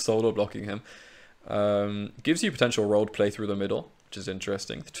keep solo blocking him. Gives you potential road play through the middle, which is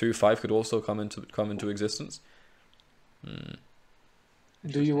interesting. The 2-5 could also come into existence.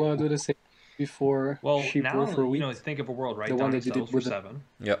 Do you want to do the same before Well, sheep now roll for you wheat? know, think of a world, right? The one Donny that you sells did for with the- 7.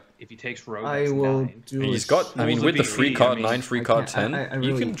 Yep. If he takes road, I that's will 9. do. He's got, I mean, Rules with of the free BE, card I mean, 9, free I card can't- 10, I you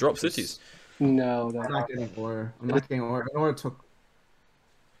really- can drop this- cities. No, I'm that's not getting ore. I'm not getting ore. Ore took.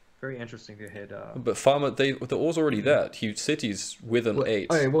 Very interesting to hit. But Farmer, the ore's already there. Huge cities with an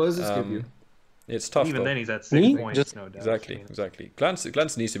 8. Okay, what does this give you? It's tough even though. then, he's at 6 Me? points. Just- No doubt. Exactly, I mean, exactly.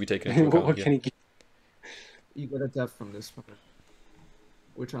 Glantz needs to be taken into what account can here. he give? You get a death from this one,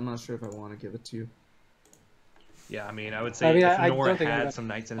 which I'm not sure if I want to give it to you. Yeah, I mean, I would say I mean, if I Nora don't think I had got some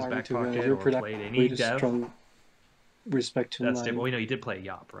knights in his Army back to win. pocket You're or productive. played Way any to dev, strong respect to that's mine. different. Well, you know, he did play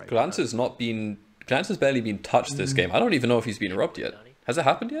Yop, right? Glantz has not been. Glantz has barely been touched this game. I don't even know if he's been robbed yet. Has it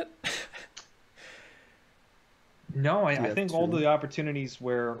happened yet? No, I Yeah, think all true. the opportunities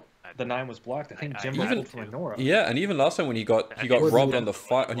where the 9 was blocked, I think Jimbo Even- pulled from Nora. Yeah, and even last time when he got Wasn't robbed it- on the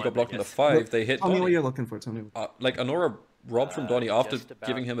 5, and he got blocked on the 5, they hit Tell me what Donny. you're looking for. Tell me. Like Anora robbed from Donny after just about.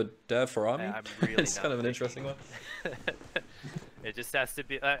 giving him a dev for army. I'm really It's not kind of an picky. interesting one. It just has to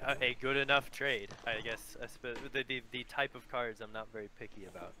be a good enough trade, I guess. I suppose the type of cards I'm not very picky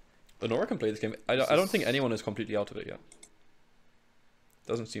about. Anora can play this game. I don't think anyone is completely out of it yet.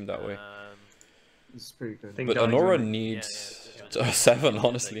 Doesn't seem that way. This is pretty good. Think But Donny's Anora gonna- needs Yeah, a 7, Like,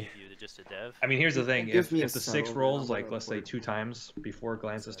 honestly. just a dev. I mean, here's the thing: Give if me a the 6 settle, rolls, then like I'll let's say work. 2 times before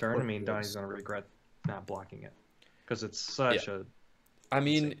Glantz's turn, I mean, Donny's gonna regret not blocking it because it's such a. I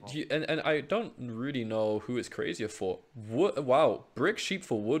mean, Insane and I don't really know who it's crazier for. Wow, brick sheep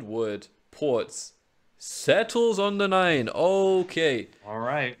for wood ports settles on the 9. Okay, All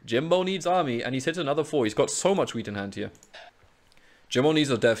right. Jimbo needs army, and he's hit another 4. He's got so much wheat in hand here. Jimbo needs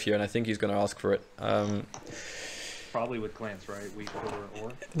a dev here, and I think he's going to ask for it. Probably with Glantz, right? We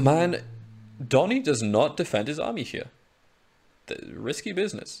or Man, Donny does not defend his army here. Risky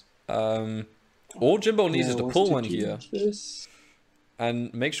business. All Jimbo needs is to pull one here.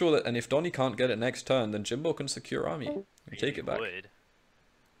 And make sure that, and if Donny can't get it next turn, then Jimbo can secure army and take it back. Would.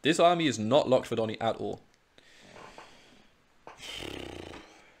 This army is not locked for Donny at all.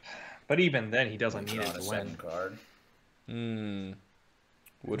 But even then, he doesn't need Draw it a to second win. card.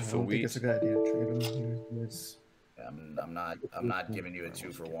 Wood I for don't think wheat. it's a good idea to trade him here. It's- I'm not giving you a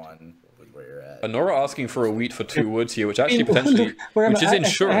 2-for-1 with where you're at. Anora asking for a wheat for 2 woods here, which actually I mean, potentially, where am which is I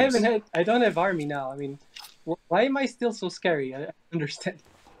insurance. I don't have army now. I mean, why am I still so scary? I don't understand.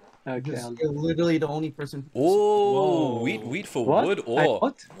 Okay. You're literally the only person. Oh, wheat for What? wood ore.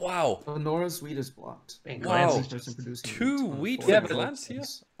 What? Wow. Nora's wheat is blocked. Wow. Glantz is Producing 2 wheat for Yeah, Glantz here?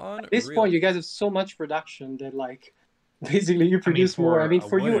 At this point, you guys have so much production that, like, basically you produce more. I mean,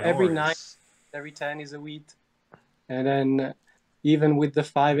 for you, every 9, every 10 is a wheat. And then even with the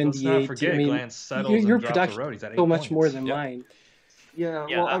 5 and the 8, forget, I mean, Glantz settles your and drops production the road. He's at 8 so much points. more than Yep. mine. Yeah,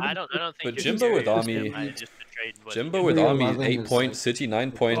 Yeah, well, I don't think. But you're Jimbo with serious. Army- I just trade what Jimbo you with get. Army, 11 8 is points, like- City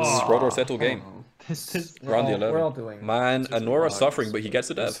 9 points, Oh. Rotor settle game. This is Round the We're 11. all doing it. Man, It's just Anora the suffering, odds, but he gets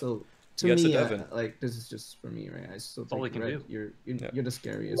a dev. Still, He to gets a me, dev in. like this is just for me, right? I still all think he can Red, do. you're the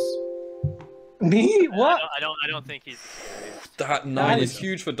scariest. Me? What? I don't think he's serious. That 9 is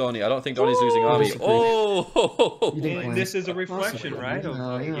huge for Donny. I don't think Donny's losing Oh, Army. disagree. Oh! You didn't And win. this is a reflection, right, of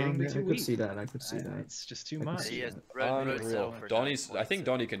getting the I 2 could wheat. see that. I could see that. It's just too I can much. see He has that. road Unreal. settle for Donny's- 9 I think points,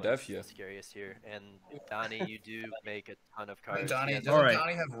 Donny and can Glantz dev here. is the scariest here, and Donny, you do make a ton of Wait, cards. Donny, He has- doesn't Alright.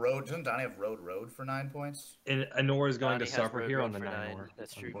 Donny have road? Doesn't Donny have road for 9 points? And Anora is going Donny to has suffer road here road on the for 9 9. ore.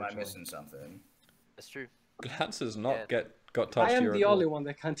 That's true. Am I missing something? That's true. Glantz has not Yeah. got touched I am here the at all. only one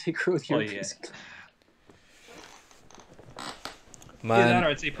that can't take road here. Oh, yeah. basically. Man,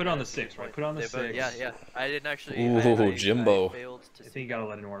 I'd say put on the 6, right? Put on the They 6. both- yeah. I didn't actually. Ooh, Jimbo. I failed to I think you gotta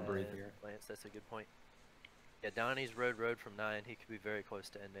let Anora breathe see, here. Glantz, that's a good point. Yeah, Donny's road from 9. He could be very close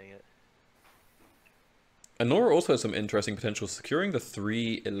to ending it. Anora also has some interesting potential. Securing the He only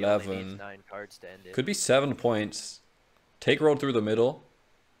needs 3-11 9 cards to end it. could be 7 points. Take road through the middle.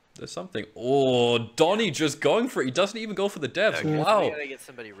 There's something. Oh, Donny just going for it. He doesn't even go for the devs. Okay, so Wow. we gotta get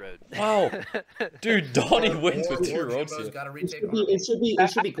somebody road. Wow. Dude, Donny wins Or with 2 roads Jimbo's here. got to It retake should be. It should be. It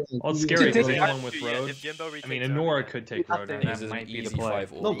should be. Well, it's You scary take because road. anyone with Yeah, road. if Jimbo I mean, retakes Anora Army, could take road, and This that is might an be the easy play.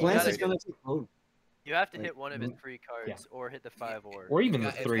 5 No, all. Glantz gotta is gonna take road. you have to Like, hit one of his 3 cards or hit the 5 or. Or even the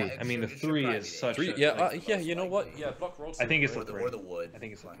It's 3. got- I mean, the it should 3 probably is be such 3, a... yeah, like, yeah, most you know what? likely. Yeah, block roads. I think it's Or the the, 3. or the wood. I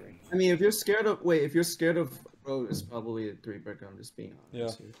think it's a 3. I mean, if you're scared of if you're scared of road, it's probably a 3-brick. I'm just being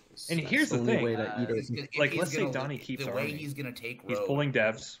honest. Yeah. Here. It's- And that's here's the only thing, way that either If Like, he's let's say gonna- Donny keeps the way Army. he's gonna take road. He's pulling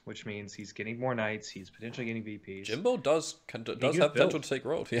devs, which means he's getting more knights. He's potentially getting VPs. Jimbo does could have potential build. to take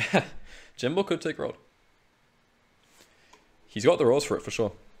road. Yeah. Jimbo could take road. He's got the roads for it for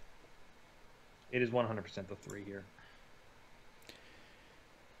sure. It is 100% the 3 here.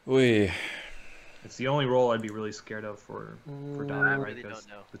 Wait. It's the only role I'd be really scared of for Donny, I right? really Because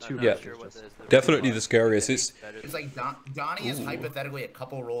don't know. the I'm 2 not Yeah. sure what the Definitely the scariest. It's better It's than- like Donny is hypothetically a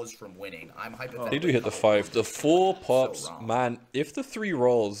couple rolls from winning. I'm hypothetically. they do hit the a couple 5. The rolls 4 from winning. pops, So wrong. man. If the 3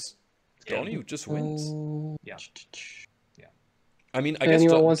 rolls, Yeah. Donny just wins. Yeah. I mean, I guess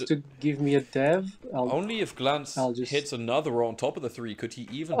Anyone wants to give me a dev? only if Glantz I'll just- hits another row on top of the 3 could he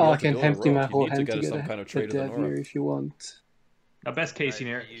even be Oh, able I to can build a empty road. my You whole need to hand get to us get some a kind of trade with dev here Anora. if you want. Now, best case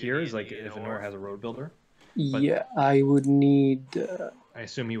scenario you here is need- like you if know Anora what? has a road builder. Yeah, I would need. I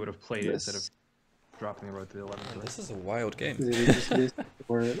assume he would have played it This. instead of dropping the road to the 11. This is a wild game. Is it just this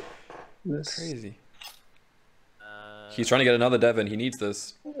or this? Crazy. Uh, He's trying to get another dev in. He needs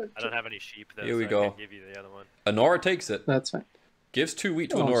this. I don't have any sheep though. Here we so I go. can't give you the other one. Anora takes it. That's fine. Gives 2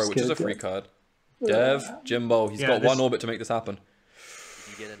 wheat to Oh, Anora, just which is get a it, free yeah. card. Dev, Jimbo. He's Yeah, got this- 1 orbit to make this happen.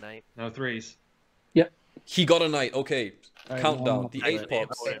 Did you get a knight? No 3s. He got a knight. Okay. Alright, Countdown. well, The I 8 would-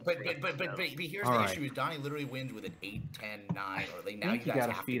 pops. But here's All the right. issue: is Donny literally wins with an 8, 10, 9, or like I now think you you guys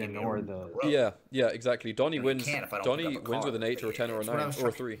gotta have feed to give me Anora a the- road. Yeah, exactly. Donny You wins. can't if I don't Donny pick up a wins with an card. 8 or a 10 or a That's what I 9 was or a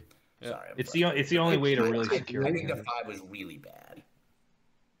trying- 3. Yeah. Sorry, I'm It's frustrated. the only way to really secure I it. think the 5 was really bad.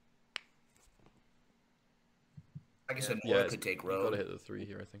 I guess Anora Yeah, could take you gotta road. hit the 3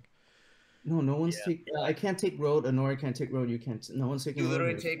 here, I think. No one's take. I can't take road. Anora can't take road. You can't. No one's taking You road.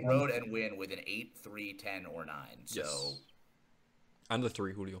 literally here. take road and win with an 8, 3, 10, or 9. So Yes. And the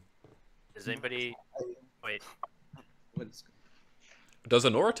 3, Julio. Does anybody? Wait. What's- Does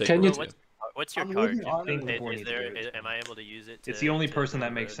Anora take Can road? you- here? What's your I'm card? losing Army before Is you there? do it. Am I able to use it? It's to- the only to person do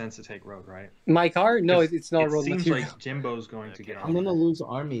that makes road? sense to take road, right? My car? No, Because it's not it road seems material. like Jimbo's going to get Okay. I'm on. gonna lose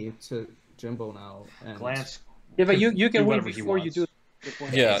Army to Jimbo now. And Glantz. Yeah, but you do can win whatever he before you wants. do. the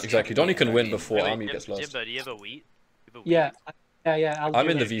point. Yeah, exactly. Donny can win before Wait, Army gets lost. Jimbo, do you have a wheat? You have a wheat? Yeah, yeah. I'll I'm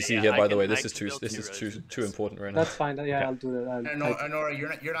do in the that. VC Yeah, here, I by the can- way. I This is can too. build This 2 is roads too with too this. important right now. That's fine. Yeah, I'll do that.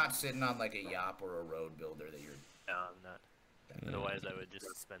 Anora, you're not sitting on like a Yop or a road builder that you're. No, I'm not. Otherwise, I would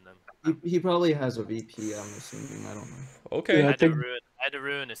just spend them. he probably has a VP. I'm assuming. I don't know. Okay. Yeah. I I had to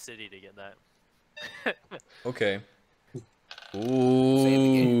ruin a city to get that. Okay.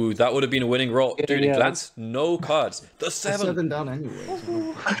 Ooh, that would have been a winning roll. Yeah, Dude, yeah. Glantz, no cards. The It's 7. 7 down anyway.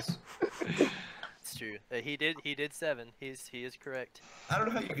 So It's true. He did 7. He is correct. I don't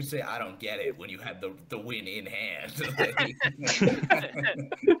know how you can say I don't get it when you had the win in hand.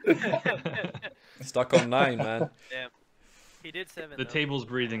 Stuck on 9, man. Damn. He did 7. The table's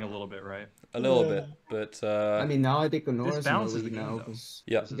breathing a little bit, right? A little bit, but I mean, now I think Anora's in the balances the lead game, now though. because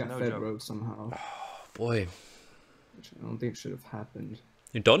Yeah. he got no fed joke. rogue somehow, boy, which I don't think should have happened.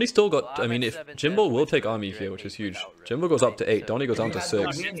 Donny still got. Well, I I'm mean, at if 7 Jimbo dev will points, take but army you're here, at which is 8 huge. without rogue, Jimbo goes up to right? 8. Donny goes down to Yeah,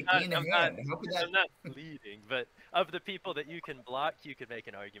 6. win it I'm in not- hand. How could that? I'm not leading, but of the people that you can block, you could make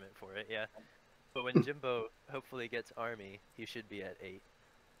an argument for it, yeah. But when Jimbo hopefully gets army, he should be at 8.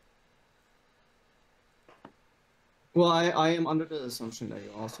 Well, I am under the assumption that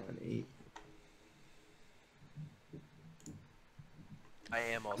you're also at 8. I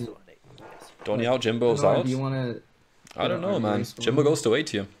am also on 8. Yes. Donny out, Jimbo's Anora, out. do you want to? I don't know, man. race Jimbo one? goes to 8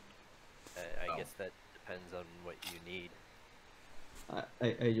 here. I guess that depends on what you need.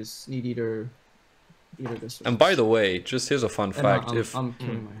 I just need either this. Or And this. by the way, just here's a fun fact: I'm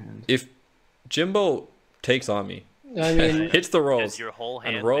killing my hand. if Jimbo takes army, I mean, hits the Does rolls, your whole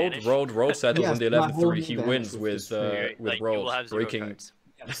hand and rolled vanish? settles Yes, on the my 11th whole 3, hand he vanishes wins with with this trade. with Like, you will rolls have 0 breaking cards.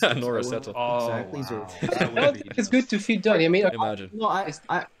 Anora settle. Exactly zero. it's good to feed Donny. I mean, Imagine. No, I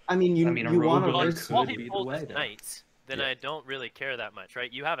mean, I mean, a you rogue want to builder risk. could All be he the pulls way is there. knights, then Yeah. I don't really care that much,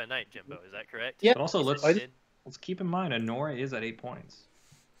 right? You have a knight, Jimbo, is that correct? Yeah. But also, You let's said you did? keep in mind, Anora is at 8 points.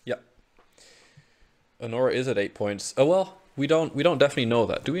 Yep. Anora is at 8 points. Oh well, we don't definitely know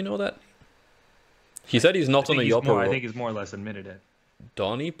that. Do we know that? He said he's not on a Yopper. I think he's more or less admitted it.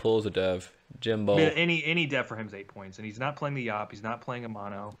 Donny pulls a dev. Jimbo. I mean, any dev for him is 8 points, and he's not playing the Yop. He's not playing a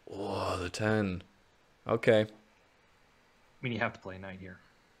mono. Oh, the 10. Okay. I mean, you have to play a knight here.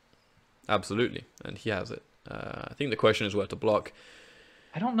 Absolutely, and he has it. I think the question is where to block.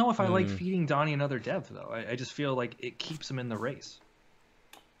 I don't know if I like feeding Donny another dev though. I just feel like it keeps him in the race.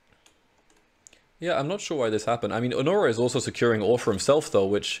 Yeah, I'm not sure why this happened. I mean, Anora is also securing ore for himself though,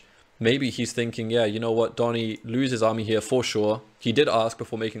 which maybe he's thinking, yeah, you know what, Donny loses army here for sure. He did ask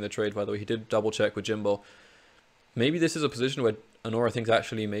before making the trade, by the way. He did double check with Jimbo. Maybe this is a position where Anora thinks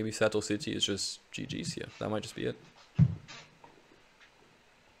actually maybe Settle City is just GG's here. That might just be it.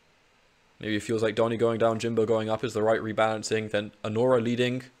 Maybe it feels like Donny going down, Jimbo going up is the right rebalancing. Then Anora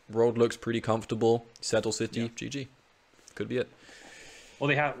leading, road looks pretty comfortable. Settle City, GG. Could be it.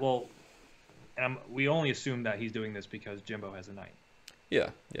 Well, and we only assume that he's doing this because Jimbo has a knight. Yeah.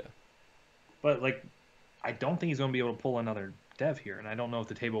 But like, I don't think he's going to be able to pull another dev here, and I don't know if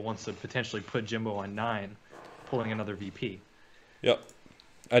the table wants to potentially put Jimbo on 9, pulling another VP. Yep.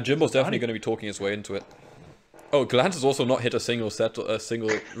 And Jimbo's definitely going to be talking his way into it. Oh, Glantz has also not hit a single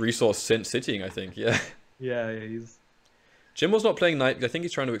resource since sitting, I think. Yeah. Yeah, he's. Jimbo's not playing knight. I think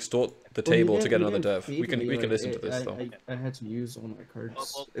he's trying to extort the Well, table he to get didn't another dev. feed We can me, like, listen to this though. I had to use all my cards.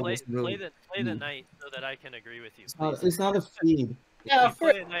 Well, It play, wasn't really play the knight so that I can agree with you. it's not a feed. yeah, If you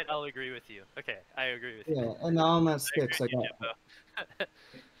play a knight, I'll agree with you. Okay, I agree with you. Yeah, and now I'm at I agree 6. with I you, got. Jimbo.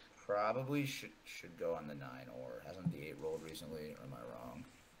 Probably should go on the 9, or hasn't the 8 rolled recently, or am I wrong?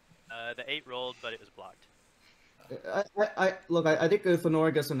 The 8 rolled, but it was blocked. Look. I think if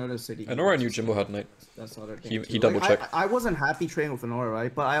Anora gets another city. Anora knew Jimbo had knight. That's the other thing. He too. double checked. I wasn't happy trading with Anora,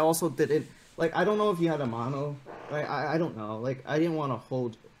 right? But I also didn't like. I don't know if he had a mono. Right? I don't know. Like I didn't want to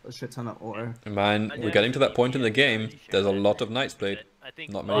hold a shit ton of ore. Man, we're getting to that point in the game. There's a lot of knights played. I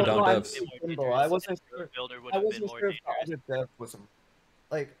think Not many down devs. I wasn't sure. Builder would I have been wasn't more sure if dangerous. the other dev was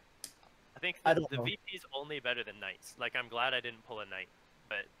like. I think I the don't know. VP's only better than knights. Like, I'm glad I didn't pull a knight,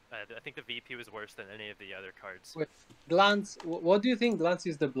 but I think the VP was worse than any of the other cards. Wait, Glantz, what do you think Glantz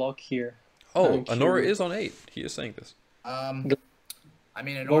is the block here? Oh, I'm Anora curious. is on 8. He is saying this. I mean,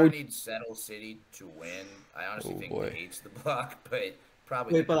 What Anora would- needs Settle City to win. I honestly Oh, think boy. the 8's the block, but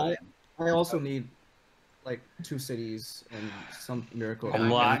probably. Wait, the but 9. I also need like 2 cities and some miracle. A I mean,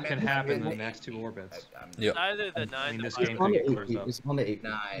 lot I can meant- happen I in the meant next 2 8. orbits. I'm Yep. Either the 9 mean, this the game It's on could the get 8. closed up. It's on the 8.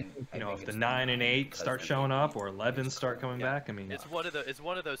 9. I You know, think if the it's 9 and 8 because start the showing VP up, or is 11 start card. coming Yeah. back, I mean, It's one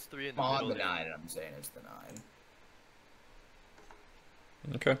of those 3 in the On middle. the there. 9, I'm saying it's the 9.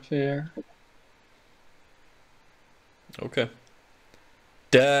 Okay. Fair. Okay.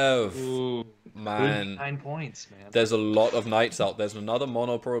 Dev. ooh, Man. 9 points, man. There's a lot of knights out. There's another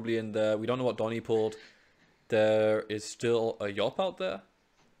mono probably in there. We don't know what Donny pulled. There is still a Yop out there.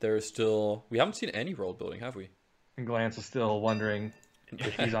 There is still... We haven't seen any road building, have we? And Glantz is still wondering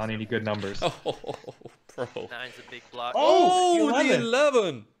if he's on any good numbers. Oh, bro. 9's a big block. Oh, the the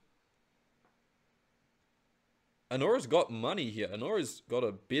 11! Anora's got money here. Anora's got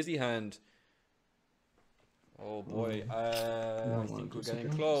a busy hand. Oh boy, I think we're getting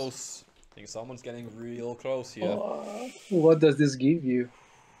close. I think someone's getting real close here. What does this give you?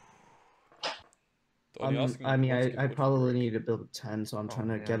 Donny asking I mean, what's it I good? probably need to build a 10, so I'm trying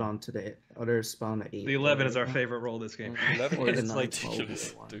to get man. onto the other spawn at 8. The 11 is our favorite roll this game. 11 Or the is 9,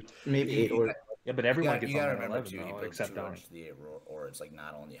 ridiculous, 12, dude. Maybe 8 or Yeah, but everyone you gets gotta on remember 11 too, you though, build except 2 Donny. roads to the 8, or it's like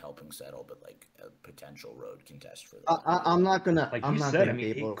not only helping settle, but like a potential road contest for the. I'm not gonna. Like I'm you not said, gonna I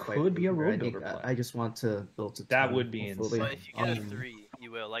mean, be able it to fight could be a here. road builder play. I just want to build a That 10, would be hopefully. insane. But if you get a 3,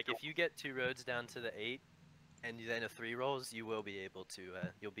 you will. Like if you get 2 roads down to the 8, and then a 3 rolls, you will be able to.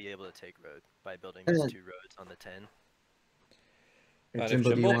 You'll be able to take road by building those 2 roads on the 10. And if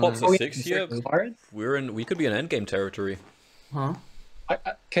Jimbo, do you Jimbo pops wanna- a 6 here, we could be in endgame territory. Huh?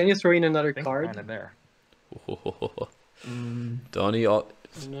 Can you throw in another I think card? kind of there. Donny, I'm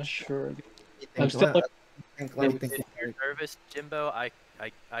not sure. I'm Let still. me If think. you're nervous, Jimbo, I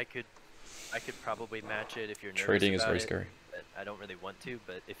could probably match it if you're nervous trading is about very it, scary. but I don't really want to,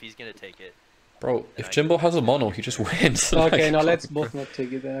 but if he's gonna take it, Bro, if Jimbo has a mono, he just wins. Okay, now let's both not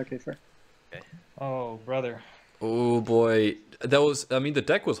take it then. Okay, fair. Oh, brother. Oh boy, I mean, the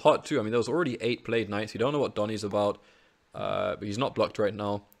deck was hot too. I mean, there was already 8 played knights. You don't know what Donny's about, but he's not blocked right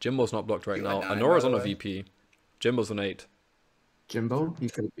now. Jimbo's not blocked right now. Anora's on a VP. Jimbo's an 8. Jimbo, he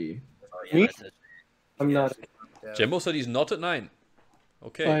could be. Me? I'm not. Jimbo said he's not at 9.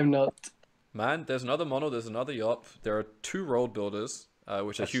 Okay. I'm not. Man, there's another mono, there's another Yop. There are 2 road builders,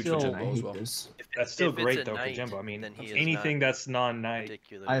 which are That's huge still- for I Jimbo as hate well. this. That's still if it's great a though for knight, Jimbo. I mean, then he is anything not that's non-knight.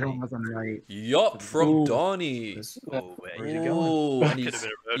 particularly. I don't have a right. Yop from Ooh. Donny. Oh, Where's he going? Ooh, and Could've been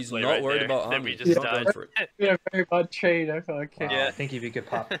a road he's play not right worried there. about Then army. we just He's not died. going for it. Yeah, very bad trade. I thought, okay. Wow, Yeah. I think if he could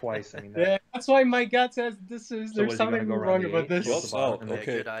pop twice, I mean, that, Yeah, that's why my gut says this is. So There's was he gonna something go around wrong the about 8? this. Yop's out. Yeah, Okay.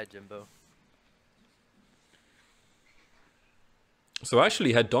 good eye, Jimbo. So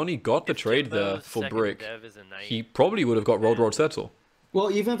actually, had Donny got the If trade there Jimbo's for second brick, dev is a knight, he probably would have got road settle.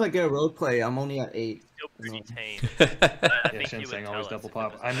 Well, even if I get a road play, I'm only at 8. still pretty tame. Yeah, I think he Shin would saying tell always us double if it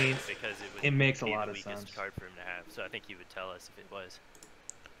pop. was I a mean, knight because it it makes a be lot the of weakest sense. card for him to have. So I think he would tell us if it was.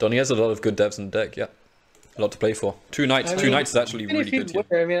 Donny has a lot of good devs in the deck, yeah. A lot to play for. 2 knights. I 2 mean, knights is actually Even really if good it here.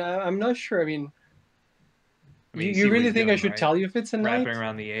 were, I mean, I'm not sure. I mean, you see you what really he's think I doing, should right? tell you if it's a knight? Wrapping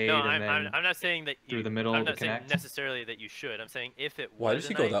around the 8 No, and then I'm not saying that through you, the middle I'm to not saying connect. necessarily that you should. I'm saying if it was Why does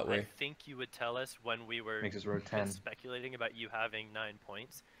he go a knight, that way? I think you would tell us when we were makes his road 10. speculating about you having 9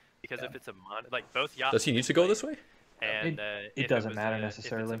 points. Because if it's a mono, like both yachts. Does he need to go this way? And It if doesn't was matter if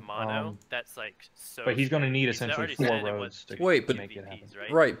necessarily. it's a mono, that's like so. But he's going to need He's essentially already 4 said it roads was to Wait, but- make it happen. VPs,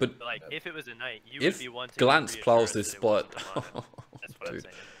 right? Right, but But like if it was a knight, you if would be wanting Glantz to plows reassure this us that it wasn't spot, a mono. That's what I'm dude.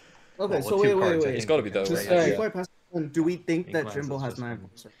 saying. Okay, Well, so with wait, 2 cards, I wait. think It's gotta be you can that Just way. trade. before I pass on, do we think think that Glantz Jimbo is has just 9 a-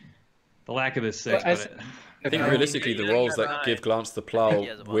 points? The lack of his 6, Well, but I think Yeah. realistically the Yeah, rolls yeah, that give yeah. Glantz the plow He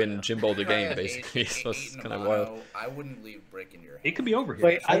has a mono. win Jimbo the If I game, have basically. eight- So eight it's in a kind of wild. mono, I wouldn't leave brick in your hand. it could be over here.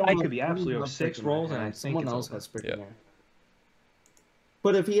 Wait, I I could be don't absolutely over have 6 brick in my rolls, and I hand. think Someone it's else over. has brick Yeah. in there.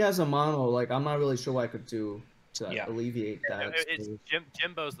 But if he has a mono, like I'm not really sure what I could do to Yeah. alleviate that. It's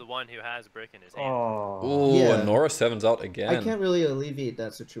Jimbo's the one who has brick in his hand. Oh. Oh, Yeah. and Nora 7's out I again. can't really alleviate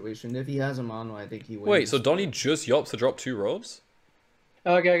that situation. If he has a mono, I think he wins. Wait, so Donny just yops to drop 2 roads?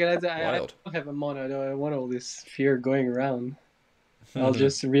 Okay, I Wild. don't have a mono. I don't want all this fear going around. I'll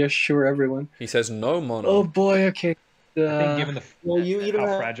just reassure everyone. He says no mono. Oh boy, okay. I think given the well, you either how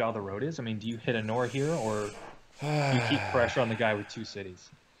have- fragile the road is, I mean, do you hit a Nora here, or you keep pressure on the guy with 2 cities?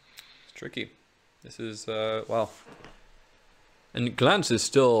 It's tricky. This is, wow. And Glantz is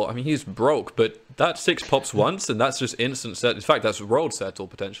still, I mean, he's broke, but that 6 pops once, and that's just instant set. In fact, that's road settle,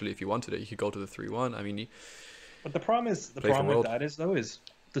 potentially, if you wanted it. You could go to the 3-1. I mean, But the problem is, Play for with world. that is, though, is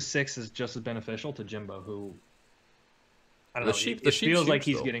the 6 is just as beneficial to Jimbo, who, I don't The know, sheep- it the sheep feels like shoots,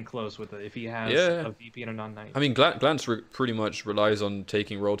 he's though. getting close with it, if he has Yeah. a VP and a non-knight. I mean, Glantz pretty much relies on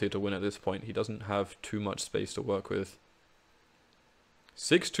taking road here to win at this point. He doesn't have too much space to work with.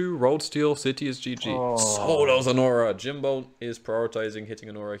 6-2, road steal, City is GG. Oh. Solos Anora. Jimbo is prioritizing hitting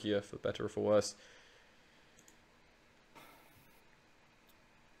Anora here, for better or for worse.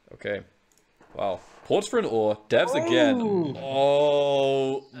 Okay. Wow. Ports for an ore. Devs again.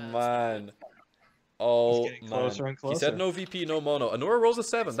 Oh, man. Oh, getting closer man. and He said closer. no VP, no mono. Anora rolls a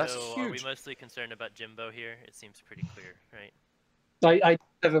 7. That's So are we huge. mostly concerned about Jimbo here? It seems pretty clear, right? I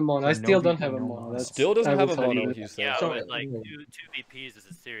have a mono. I So no still don't VP, have a no mono. mono. That's- Still doesn't I have will a tell mono, you. he says. Yeah, So- but like two VPs is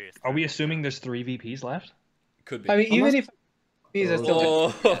a serious. Are we threat. assuming there's 3 VPs left? Could be. I mean, even if he's still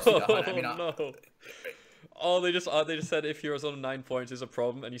Oh, Yes, I mean, no. Oh, they just said if you're on 9 points is a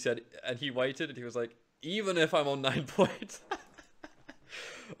problem, and he said, and he waited, and he was like, even if I'm on 9 points.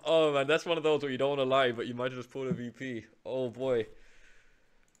 Oh man, that's one of those where you don't want to lie, but you might have just pulled a VP. Oh boy.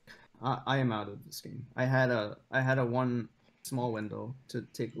 I am out of this game. I had a one small window to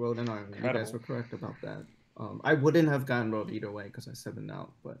take road and army. You guys Incredible. were correct about that. I wouldn't have gotten road either way because I 7'd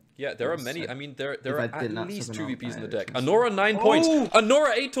out, but Yeah, there are Yes, many. I mean, there if are I did at not least 2 7 out, VPs in the I deck. actually- Anora 9 points.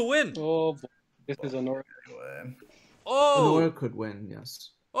 Anora 8 to win. Oh, boy. This is Anora. anyway. Oh. Anora could win, yes.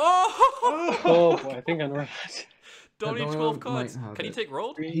 Oh! Oh boy, I think Anora. Donny, 12 cards. Can he take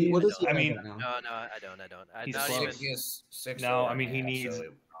rolled? What does he I have mean, right now? No, I don't. He's Not close. even. He has 6 No, or I mean he half, needs so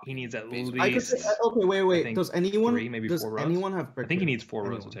he needs at basically- I could least. say, okay, I wait. think Does anyone 3, maybe does 4 roads. anyone have brick I think he road? needs 4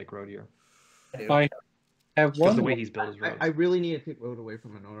 roads to Anyone? take road here. I do. I have Because the one. way he's built his roads. I really need to take road away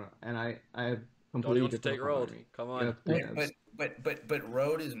from Anora, and I have completely Donny wants to different take road. army. Come on. But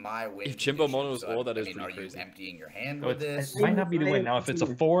road is my win. If Jimbo condition, mono is so all, that is I mean, pretty are crazy. you emptying your hand No, with it this? might not be the win. Now, if it's a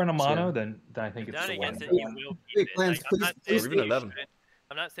 4 and a mono, Yeah. then I think If it's the Donny win. gets it, he will keep it. Glantz, I'm not saying please, Or even you 11. shouldn't-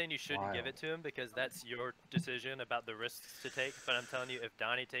 I'm not saying you shouldn't Wow. give it to him because that's your decision about the risks to take. But I'm telling you, if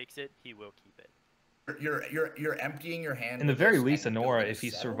Donny takes it, he will keep it. You're emptying your hand. In the with very this least, and Anora, building if he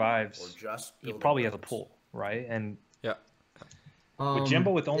 7, survives, or just he building probably has a roads? pull, right? And Yeah. with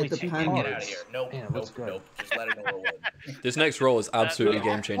Jimbo with only it 2 depends. cards, Get out of here. Nope. man, nope. looks good. Nope. Just let Anora win. This next roll is absolutely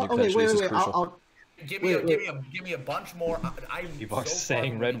game changing. Okay, Potentially, this is wait. crucial. Give Wait, me a bunch more. I'm Evox so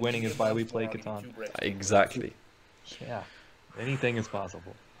saying far red from winning being is why we above play 4, I'll Catan. give you 2 bricks. Exactly. Yeah, anything is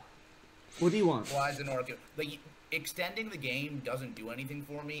possible. What do you want? Why is Anora like extending the game doesn't do anything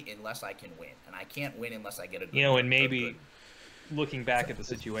for me unless I can win, and I can't win unless I get a good. You know, and a maybe good- looking back at the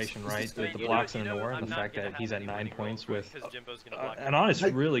situation, right, with the blocks in Anora and the fact that he's at 9 points with an honest,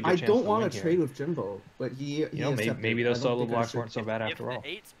 really good I chance don't to want win to here. trade with Jimbo, but he You know, accepted. maybe I those don't solo think I blocks should- weren't so bad If after the all.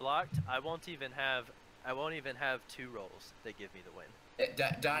 8's blocked, I won't even have 2 rolls that give me the win.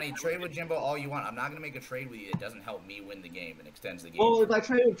 Donny, trade with Jimbo all you want. I'm not gonna make a trade with you. It doesn't help me win the game and extends the game. Well, if I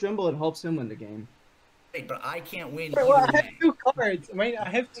trade with Jimbo, it helps him win the game. Hey, but I can't win. Well, I either have way. 2 cards. I mean, I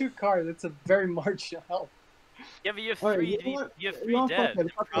have 2 cards. It's a very marginal help. Yeah, but you have All right, 3. you know what? You have 3 No, fuck devs.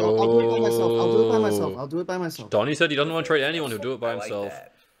 it, fuck it. I'll do it by myself. Oh. I'll do it by myself. Donny said he doesn't want to trade anyone who do it by I like himself.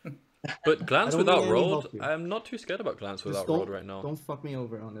 that. But Glantz don't without need any road, help here. I'm not too scared about Glantz Just without don't, road right now. Don't fuck me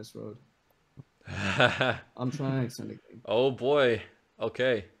over on this road. I'm trying to extend the game. Oh boy.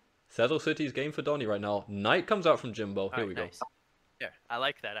 Okay. Settle City's game for Donny right now. Knight comes out from Jimbo. Here Alright, we go. nice. Yeah, I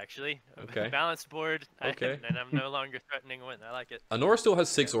like that actually. Okay. Balanced board. Okay. And I'm no longer threatening a win. I like it. Anora still has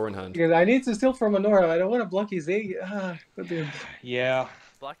 6 ore in hand. Because I need to steal from Anora. I don't want to block his 8. But dude. Yeah,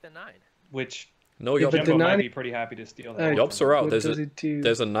 Block the 9. which No, Yeah, Yops. but Jimbo the might 9 be pretty happy to steal that. Yops are out. What There's does a it do?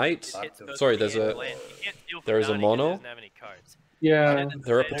 there's a Knight. Hits both Sorry, the there's and a the land. You can't steal from there's a Donny 'cause he mono. doesn't have any cards. Yeah.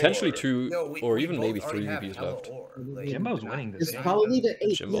 There are Hey, potentially Or- 2 No, or we even both maybe already 3 have VPs hella left. ore. Like, Jimbo's winning this It's game. probably the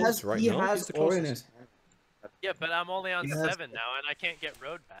 8. Jimbo's right now, he's the ore in closest. his hand. Yeah, but I'm only on He has- 7 now, and I can't get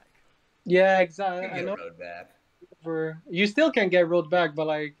road back. Yeah, you exactly. can I get know. road back. You still can get rolled back, but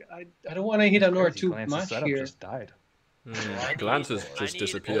like I don't want to hit It's Anora crazy, too Glance's much setup here. just died. Glantz has I just need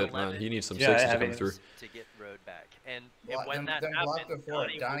disappeared, 11 man. He needs some Yeah, 6s I to come haven't- through. To get road back, and Block- when that then block happens, the 4.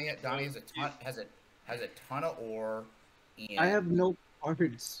 Donny will Donny get has road a too. ton has a ton of ore. And I have no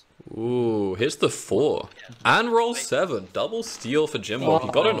cards. Ooh, here's the 4. And roll 7. Double steal for Jimbo. He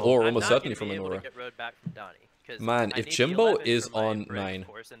got an ore I'm almost not certainly gonna from be able to Anora. get road back from Donny, 'cause Man, I if need the Jimbo 11 is for my on brick, 9, of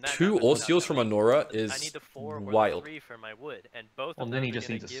course, and that 2 happens ore without steals from Donny. Anora I is need the 4 or wild. the 3 for my wood, and both Well, of then them he are just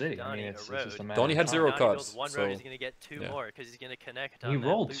gonna needs a give city. I Donny mean, a it's road. just a matter Donny of had time. 0 Donny cards, builds 1 so road, he's gonna get 2 yeah. more because he's gonna connect He on that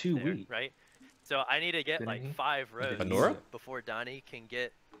rolled loop 2 there, wheat. right? So I need to get Didn't like he? 5 roads Anora? before Donny can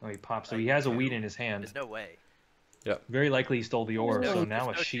get. Oh, he pops. So he has a wheat in his hand. There's no way. Very likely he stole the ore, There's so no- now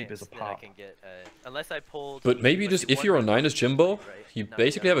there's a no sheep is a chance that I pop. can get, unless I pulled. But maybe let's just see, if 1 you're on road 9 as Jimbo, right? you Not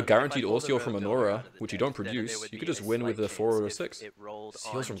basically have a Jimbo. If I guaranteed pulled ore a steal road from builder Anora, out of the which you deck, don't then there produce. would You be could just a win with slight a 4 or a chance 6. It rolled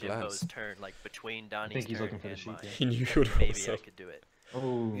Steals on from Jimbo's Glantz. turn, like between Donny's think he's turn looking for the and sheep mine. here. He knew Then he would maybe also. I could do it.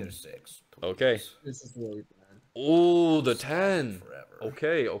 Oh, Get a 6. Okay. please. This is really bad. Oh, the 10. Forever.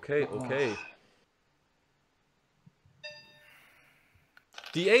 Okay, okay.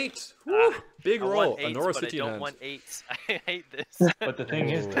 The 8. Woo, big I roll. want 8s, Anora but City I in don't hand. want 8s. I hate this. but the thing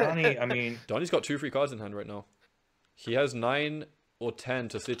is, Donny, I mean, Donny's got 2 free cards in hand right now. He has 9 or 10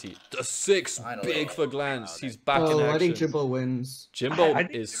 to City. The 6, Finally. big for Glantz. He's back in Oh, I think action. Jimbo wins. Jimbo I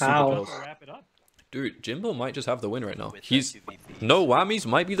think is super How? close. wrap it up. Dude, Jimbo might just have the win right now. With He's that 2v. no whammies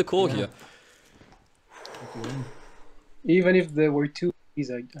might be the call Yeah. here. Even if there were 2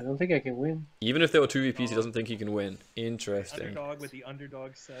 I don't think I can win. Even if there were 2 VPs, he doesn't think he can win. Interesting. Underdog with the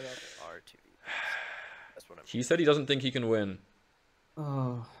underdog setup. R2. That's what I'm. He said he doesn't think he can win.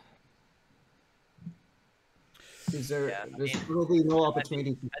 Oh. Is there? Yeah, I There's mean, probably no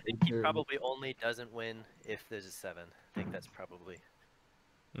opportunity. I think he probably only doesn't win if there's a 7. I think that's probably.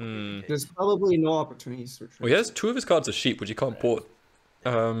 Hmm. the case. There's probably no opportunities for. Well, he has 2 of his cards as sheep, which he can't port.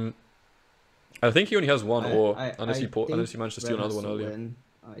 I think he only has 1 ore, unless he managed to steal another one earlier. Win.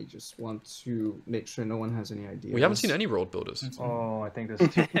 I just want to make sure no one has any ideas. We haven't seen any road builders. Oh, I think this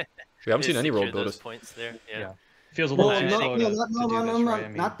is too, We haven't seen Is any secure road those builders. points there. Yeah. yeah. Feels a Well, little too no, slow no, to no, do no, this, no, right? I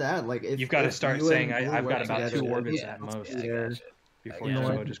mean, not that. Like, if you've got to if start you saying, and I've work got about 2 together, orbits yeah, at most. yeah. before Yeah.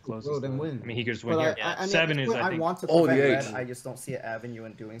 Jimbo just closes. Road and win. I mean, he could just win But here. I mean, 7 is, I I think. want to Oh, the prevent 8. red. I just don't see an avenue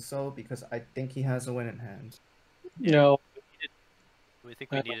in doing so because I think he has a win in hand. No. We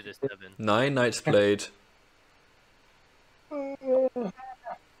think we needed a 7. 9 knights played. To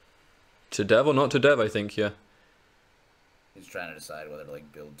dev or not to dev, I think, yeah. He's trying to decide whether to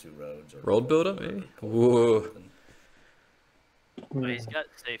like build 2 roads or Road builder, maybe? Whoa. But he's got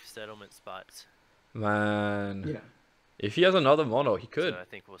safe settlement spots. Man. Yeah. If he has another mono, he could. So I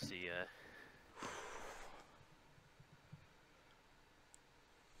think we'll see.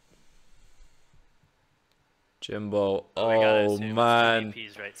 Jimbo. We gotta Oh, assume it's man.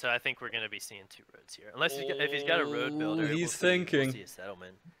 VPs, right? So I think we're gonna be seeing 2 roads here, unless if he's got a road builder. He's we'll thinking. We'll see a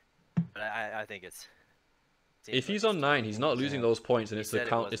settlement. But I think it's. If he's on 9, he's not losing those points, and it's a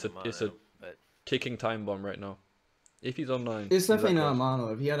count. It's a but kicking time bomb right now. If he's on 9, It's definitely not a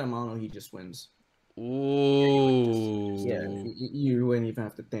mono. If he had a mono, he just wins. Ooh. Yeah, you wouldn't even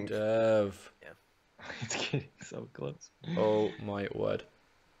have to think. Dev. It's getting so close. Oh my word.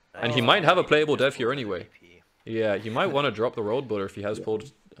 And he might have a playable dev here anyway. Yeah, you might want to drop the road builder if he has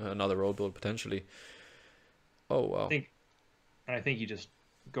pulled another road build potentially. Oh wow. I think you just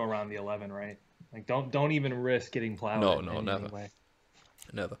go around the 11, right? Like don't even risk getting plowed. No, never. Anyway.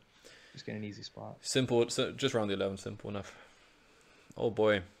 Never. Just get an easy spot. Simple, just around the 11, simple enough. Oh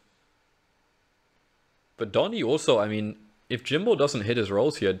boy. But Donny also, I mean, if Jimbo doesn't hit his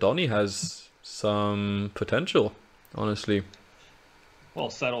rolls here, Donny has some potential, honestly. Well,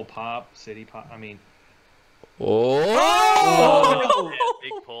 settle pop, city pop. I mean. Oh!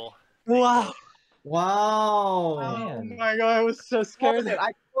 Big pull. Wow. Wow. Oh my god, I was so scared.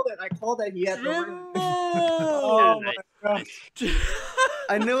 I called it. He had the win. Oh my god.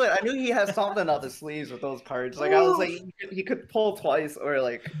 I knew it. I knew he had something up his sleeves with those cards. Like I was like, he could pull twice or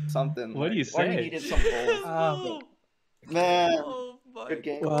like something. What do you Or he say? needed some goals. Man, Oh my good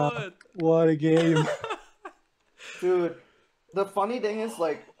game. God. What a game. Dude. The funny thing is,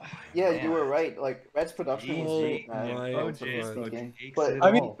 like, yeah, you were right. Like, Red's production was really bad. my relatively God. speaking. But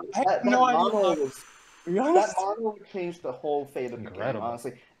I mean, I that have no mono idea. was To be that honest, mono changed the whole fate of the game, Incredible.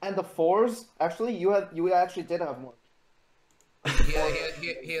 honestly. And the 4s, actually, you actually did have more.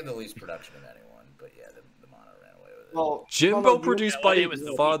 He had the least production of anyone, but yeah, the mono ran away with it. Well, Jimbo you- produced Well, by it was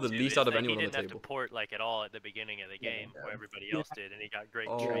far the the least least too. out of It's like anyone on he the didn't have table. to port like at all at the beginning of the game where everybody else did, and he got great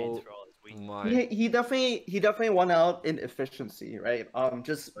Oh trades for all his weaknesses. my. He definitely won out in efficiency, right?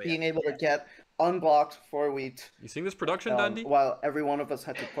 Just being able to get unblocked for wheat. You seeing this production, Dandy? While every one of us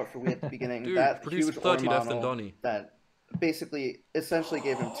had to port for wheat at the beginning. Dude, that produced huge 30 less Ormano than Donny. that basically essentially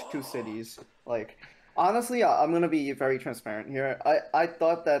gave him 2 cities. Like honestly, I'm gonna be very transparent here. I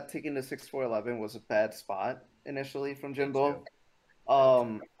thought that taking the 6-4-11 was a bad spot initially from Jimbo.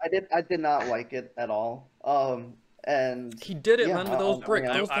 I did not like it at all. And He did it, yeah, man, with those bricks.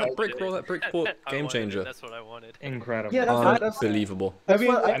 I- Those I brick roll, that brick port, I game wanted it. changer. That's what I wanted. Incredible. Yeah, that's Unbelievable. I mean,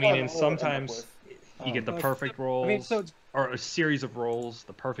 what I mean, thought and it would end up sometimes with. you get the perfect rolls, I mean, so or a series of rolls,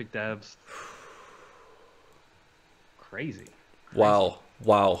 the perfect devs. Crazy. Wow.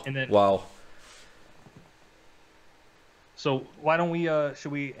 Wow. And then- Wow. So why don't we?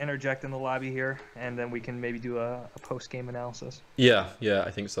 Should we interject in the lobby here, and then we can maybe do a post-game analysis? Yeah,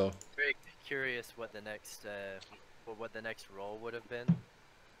 I think so. Very curious what the next roll would have been.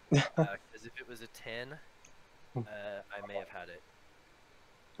 Because if it was a 10, I may have had it.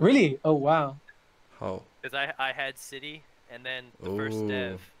 really? Oh wow. How? Because I had city, and then the first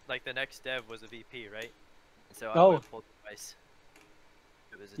dev, like the next dev was a VP, right? And so I would have pulled twice.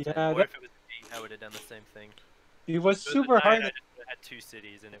 If it was a 10. Yeah, Or if it was an 8, I would have done the same thing. It was If it was a super 9, hard. I just had 2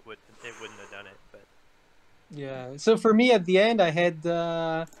 cities, and it wouldn't have done it. But Yeah. So for me, at the end, I had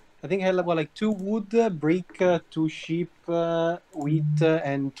I think I had like 2 wood, brick, 2 sheep, wheat,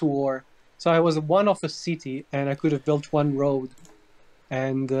 and 2 ore. So I was one of a city, and I could have built 1 road.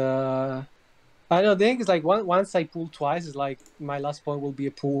 And I don't know. The thing is, like once I pull twice, it's like my last point will be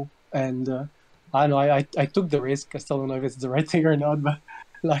a pull, and I don't know. I took the risk. I still don't know if it's the right thing or not, but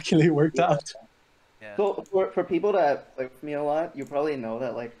luckily it worked out. yeah. So for people that play with me a lot, you probably know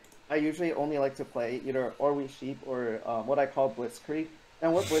that like I usually only like to play either or we sheep or what I call blitzkrieg.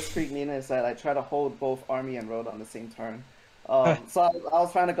 And what blitzkrieg means is that I try to hold both army and road on the same turn. So I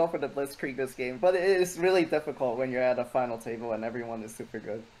was trying to go for the blitzkrieg this game, but it is really difficult when you're at a final table and everyone is super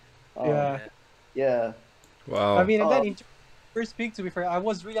good. Yeah. Wow. I mean, and then in first pick, to be fair, I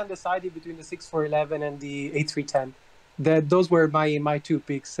was really undecided between the 6-4-11 and the 8-3-10. Those were my 2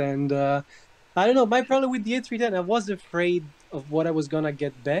 picks, and I don't know. My problem with the 8-3-10, I was afraid of what I was gonna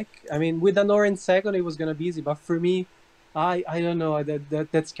get back. I mean, with Anora in second, it was gonna be easy, but for me, I don't know.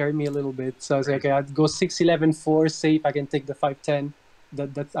 That scared me a little bit. So I was like, okay, I'd go 6-11-4, safe. I can take the 5-10.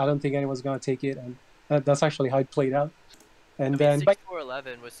 That's I don't think anyone's gonna take it, and that's actually how it played out. And then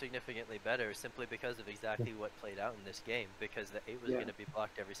 6-4-11 was significantly better simply because of exactly what played out in this game. Because the 8 was going to be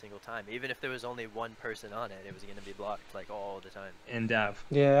blocked every single time, even if there was only one person on it, it was going to be blocked like all the time. And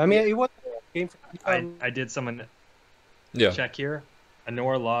yeah, I mean it was a game. I did someone check here.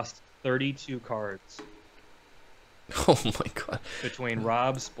 Anora lost 32 cards. Oh my god. Between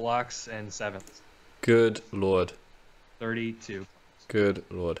robs, blocks, and sevens. Good lord. 32. Good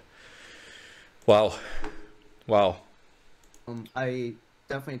lord. Wow. Wow. I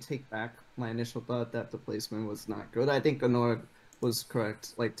definitely take back my initial thought that the placement was not good. I think Anora was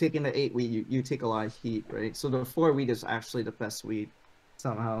correct. Like taking the 8 weed, you take a lot of heat, right? So the 4 weed is actually the best weed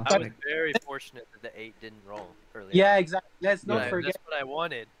somehow. I was very fortunate that the 8 didn't roll earlier. Yeah, exactly. Let's not forget. That's what I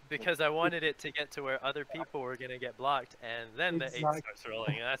wanted, because I wanted it to get to where other people were going to get blocked, and then the 8 starts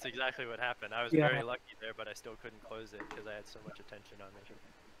rolling, and that's exactly what happened. I was very lucky there, but I still couldn't close it because I had so much attention on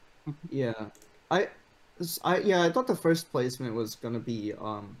me. Yeah, I thought the first placement was gonna be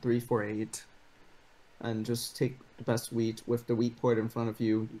 3-4-8, and just take the best wheat with the wheat port in front of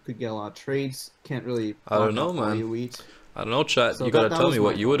you. You could get a lot of trades. Can't really. I don't know, man. Wheat. I don't know, chat. So you gotta tell me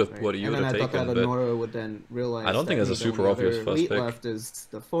what you would have, what you would have taken. And then I thought that Anora would then realize. I don't think there's a super obvious first wheat pick. Left is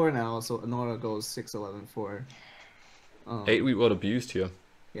the 4 now, so Anora goes 6-11-4. 8 wheat got abused here.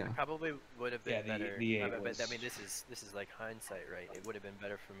 Yeah. Probably would have been better. But I mean, this is like hindsight, right? It would have been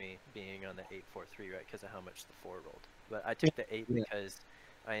better for me being on the 8-4-3, right? Because of how much the 4 rolled. But I took the 8 because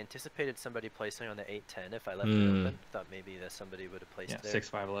I anticipated somebody placing on the 8-10 if I left it open. Thought maybe that somebody would have placed there.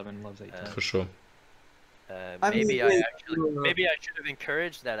 6-5-11 loves 8-10. For sure. Maybe I should have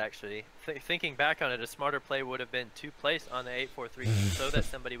encouraged that actually. Thinking back on it, a smarter play would have been to place on the 8-4-3 so that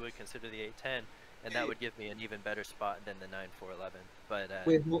somebody would consider the 8-10. And that would give me an even better spot than the 9-4-11. But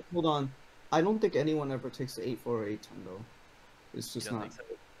wait, hold on. I don't think anyone ever takes the 8-4 or 8-10 though. It's just not. So?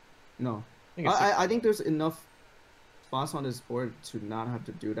 No. I think there's enough spots on this board to not have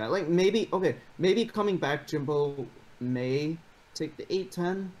to do that. Like maybe coming back, Jimbo may take the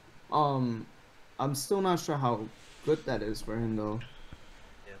 8-10. I'm still not sure how good that is for him though.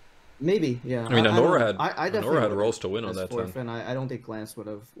 Maybe, yeah. I mean, Anora had rolls to win on that 10. And I don't think Glantz would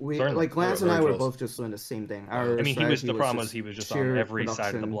have. Glantz and I were both just doing the same thing. I mean, the problem was he was just on every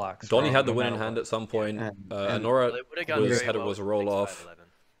side of the block. Donny had the winning hand at some point. Anora was a roll off.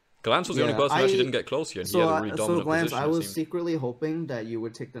 Glantz was the only person who actually didn't get close here, and he had a really dominant Glantz, position. I was secretly hoping that you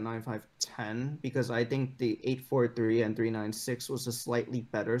would take the 9-5-10 because I think the 8-4-3 and 3-9-6 was a slightly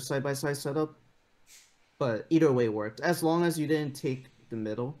better side-by-side setup. But either way worked, as long as you didn't take the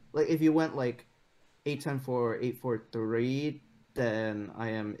middle. Like if you went like 8-10-4 or 8-4-3, then I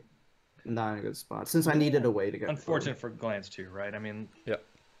am not in a good spot since I needed a way to get. Unfortunate for Glantz too, right? I mean,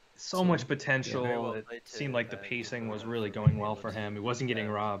 so much potential. It seemed like the pacing was really going well for him. He wasn't getting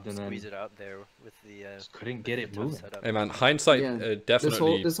robbed, and then squeeze it out there with the just couldn't get it moving. Hey man, hindsight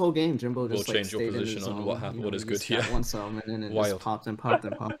definitely. This whole game, Jimbo just will change your position on what is good here. One settlement and it just popped and popped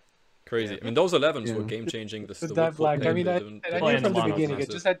and popped. Crazy. I mean, those 11s were game changing. That black. I mean, I knew from the beginning. I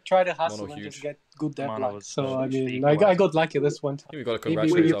just had tried to hustle and just get good that black. So I mean, I got lucky this one time. We got to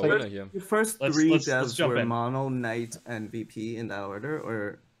congratulate our winner here. Your first 3 devs were mono, knight, and VP in that order,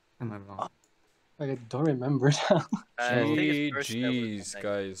 or am I wrong? I don't remember now. Jeez,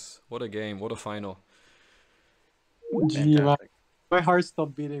 guys, what a game! What a final. Gee, my heart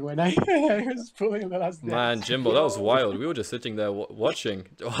stopped beating when I was pulling the last death. Man, Jimbo, that was wild. We were just sitting there watching.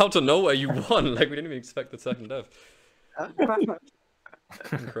 Out of nowhere, you won. Like, we didn't even expect the second death.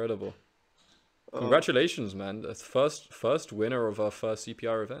 Incredible. Congratulations, man. That's first winner of our first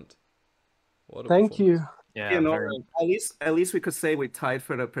CPR event. What a Thank you. Yeah, you know, at least we could say we tied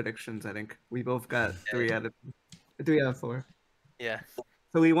for the predictions. I think we both got 3 out of 4. Yeah.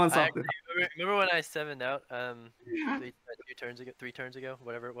 So we won something. Remember when I 7'd out 3 turns ago,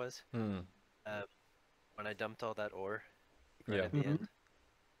 whatever it was? When I dumped all that ore at the end.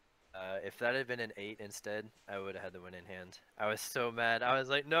 If that had been an 8 instead, I would have had the win in hand. I was so mad. I was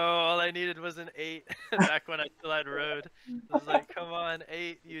like, no, all I needed was an 8. Back when I still had road. I was like, come on,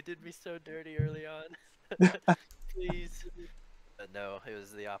 8. You did me so dirty early on. Please. But no, it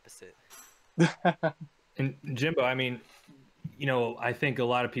was the opposite. And Jimbo, I mean, you know, I think a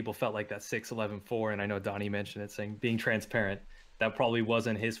lot of people felt like that 6-11-4, and I know Donny mentioned it, saying being transparent. That probably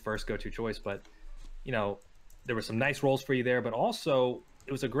wasn't his first go-to choice, but, you know, there were some nice rolls for you there, but also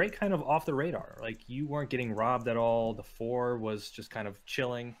it was a great kind of off the radar. Like, you weren't getting robbed at all. The 4 was just kind of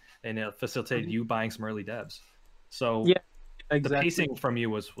chilling, and it facilitated you buying some early devs. So yeah, exactly. The pacing from you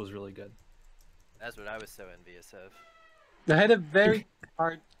was really good. That's what I was so envious of. I had a very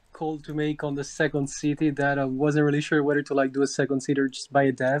hard call to make on the second city that I wasn't really sure whether to like do a second city or just buy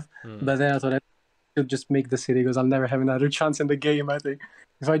a dev. But then I thought I should just make the city because I'll never have another chance in the game. I think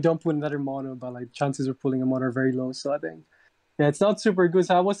if I don't put another mono, but like chances of pulling a mono are very low. So I think it's not super good.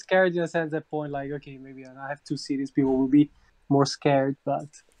 So I was scared in a sense at that point. Like okay, maybe I have 2 cities, people will be more scared. But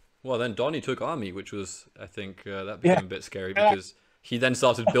well, then Donny took army, which was I think that became a bit scary because he then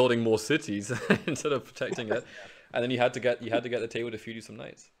started building more cities instead of protecting it, and then you had to get the table to feed you some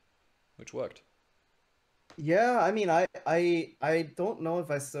knights, which worked. Yeah, I mean, I don't know if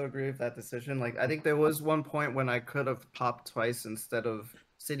I still agree with that decision. Like, I think there was one point when I could have popped twice instead of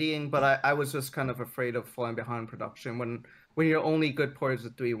citying, but I was just kind of afraid of falling behind production when your only good port is a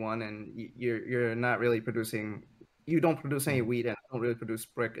 3-1 and you're not really producing. You don't produce any wheat and don't really produce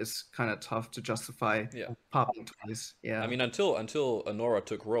brick. Is kind of tough to justify popping twice. Yeah. I mean, until Anora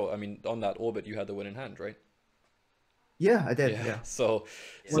took row. I mean, on that orbit, you had the win in hand, right? Yeah, I did. Yeah. So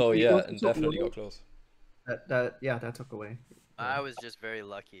yeah, and definitely got close. That took away. I was just very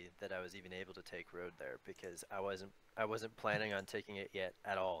lucky that I was even able to take road there because I wasn't planning on taking it yet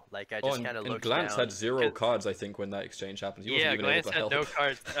at all. Like I just kind of looked down. Glantz had 0 cards, I think, when that exchange happened. He wasn't even able to help. Glantz had no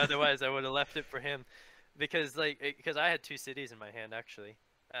cards. Otherwise, I would have left it for him, because I had 2 cities in my hand actually,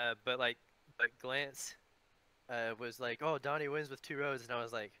 but Glantz was like, oh, Donny wins with 2 roads, and I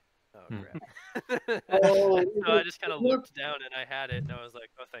was like, oh crap. So I just kind of looked down and I had it, and I was like,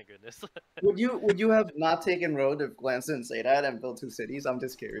 oh, thank goodness. Would you have not taken road if Glantz didn't say that and built 2 cities? I'm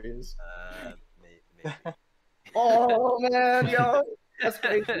just curious. Maybe. Oh man, yo, that's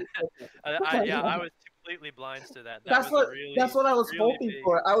crazy. I was completely blind to that. That's what I was hoping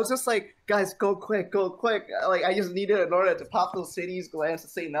for. I was just like, guys, go quick. Like I just needed in order to pop those cities, Glantz to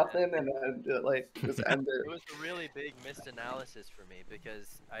say nothing, and like just end it. It was a really big missed analysis for me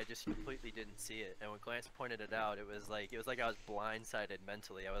because I just completely didn't see it. And when Glantz pointed it out, it was like I was blindsided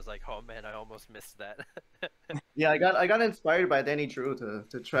mentally. I was like, oh man, I almost missed that. Yeah, I got inspired by DandyCrew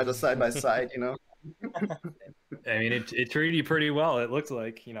to try the side by side, you know. I mean, it treated you pretty well. It looked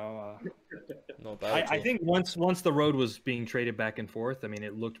like, you know. Not bad. I think once the road was being traded back and forth, I mean,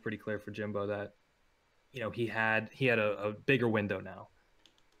 it looked pretty clear for Jimbo that, you know, he had a bigger window now.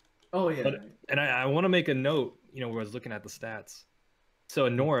 Oh yeah. And I want to make a note. You know, where I was looking at the stats. So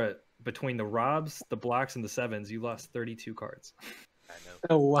Anora, between the Robs, the blocks, and the 7s, you lost 32 cards. I know.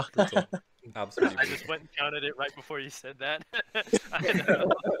 Oh wow. Absolutely. I just went and counted it right before you said that.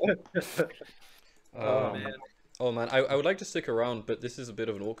 Man. Oh man, I would like to stick around, but this is a bit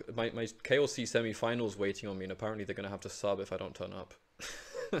of an awkward. My KOC semi-finals waiting on me, and apparently they're gonna have to sub if I don't turn up.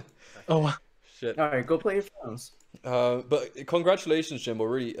 Oh. Shit. All right, go play your phones. But congratulations, Jimbo.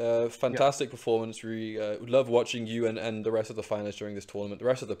 Really, fantastic performance. Really, love watching you and the rest of the finalists during this tournament. The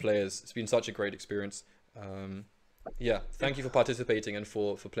rest of the players. It's been such a great experience. Yeah, thank you for participating and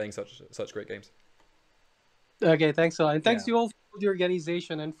for playing such great games. Okay, thanks a lot. And thanks to you all for the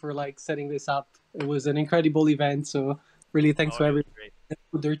organization and for like setting this up. It was an incredible event, so really thanks to everyone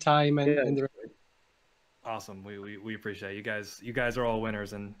for their time and their... Awesome. We appreciate it. You guys are all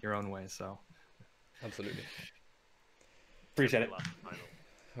winners in your own way, so absolutely. Appreciate it.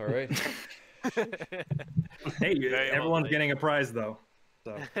 All right. Hey, everyone's getting a prize though.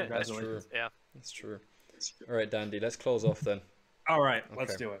 So congratulations. That's true. All right, Dandy, let's close off then. All right,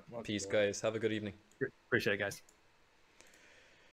 let's do it. Peace, guys. Have a good evening. Appreciate it, guys.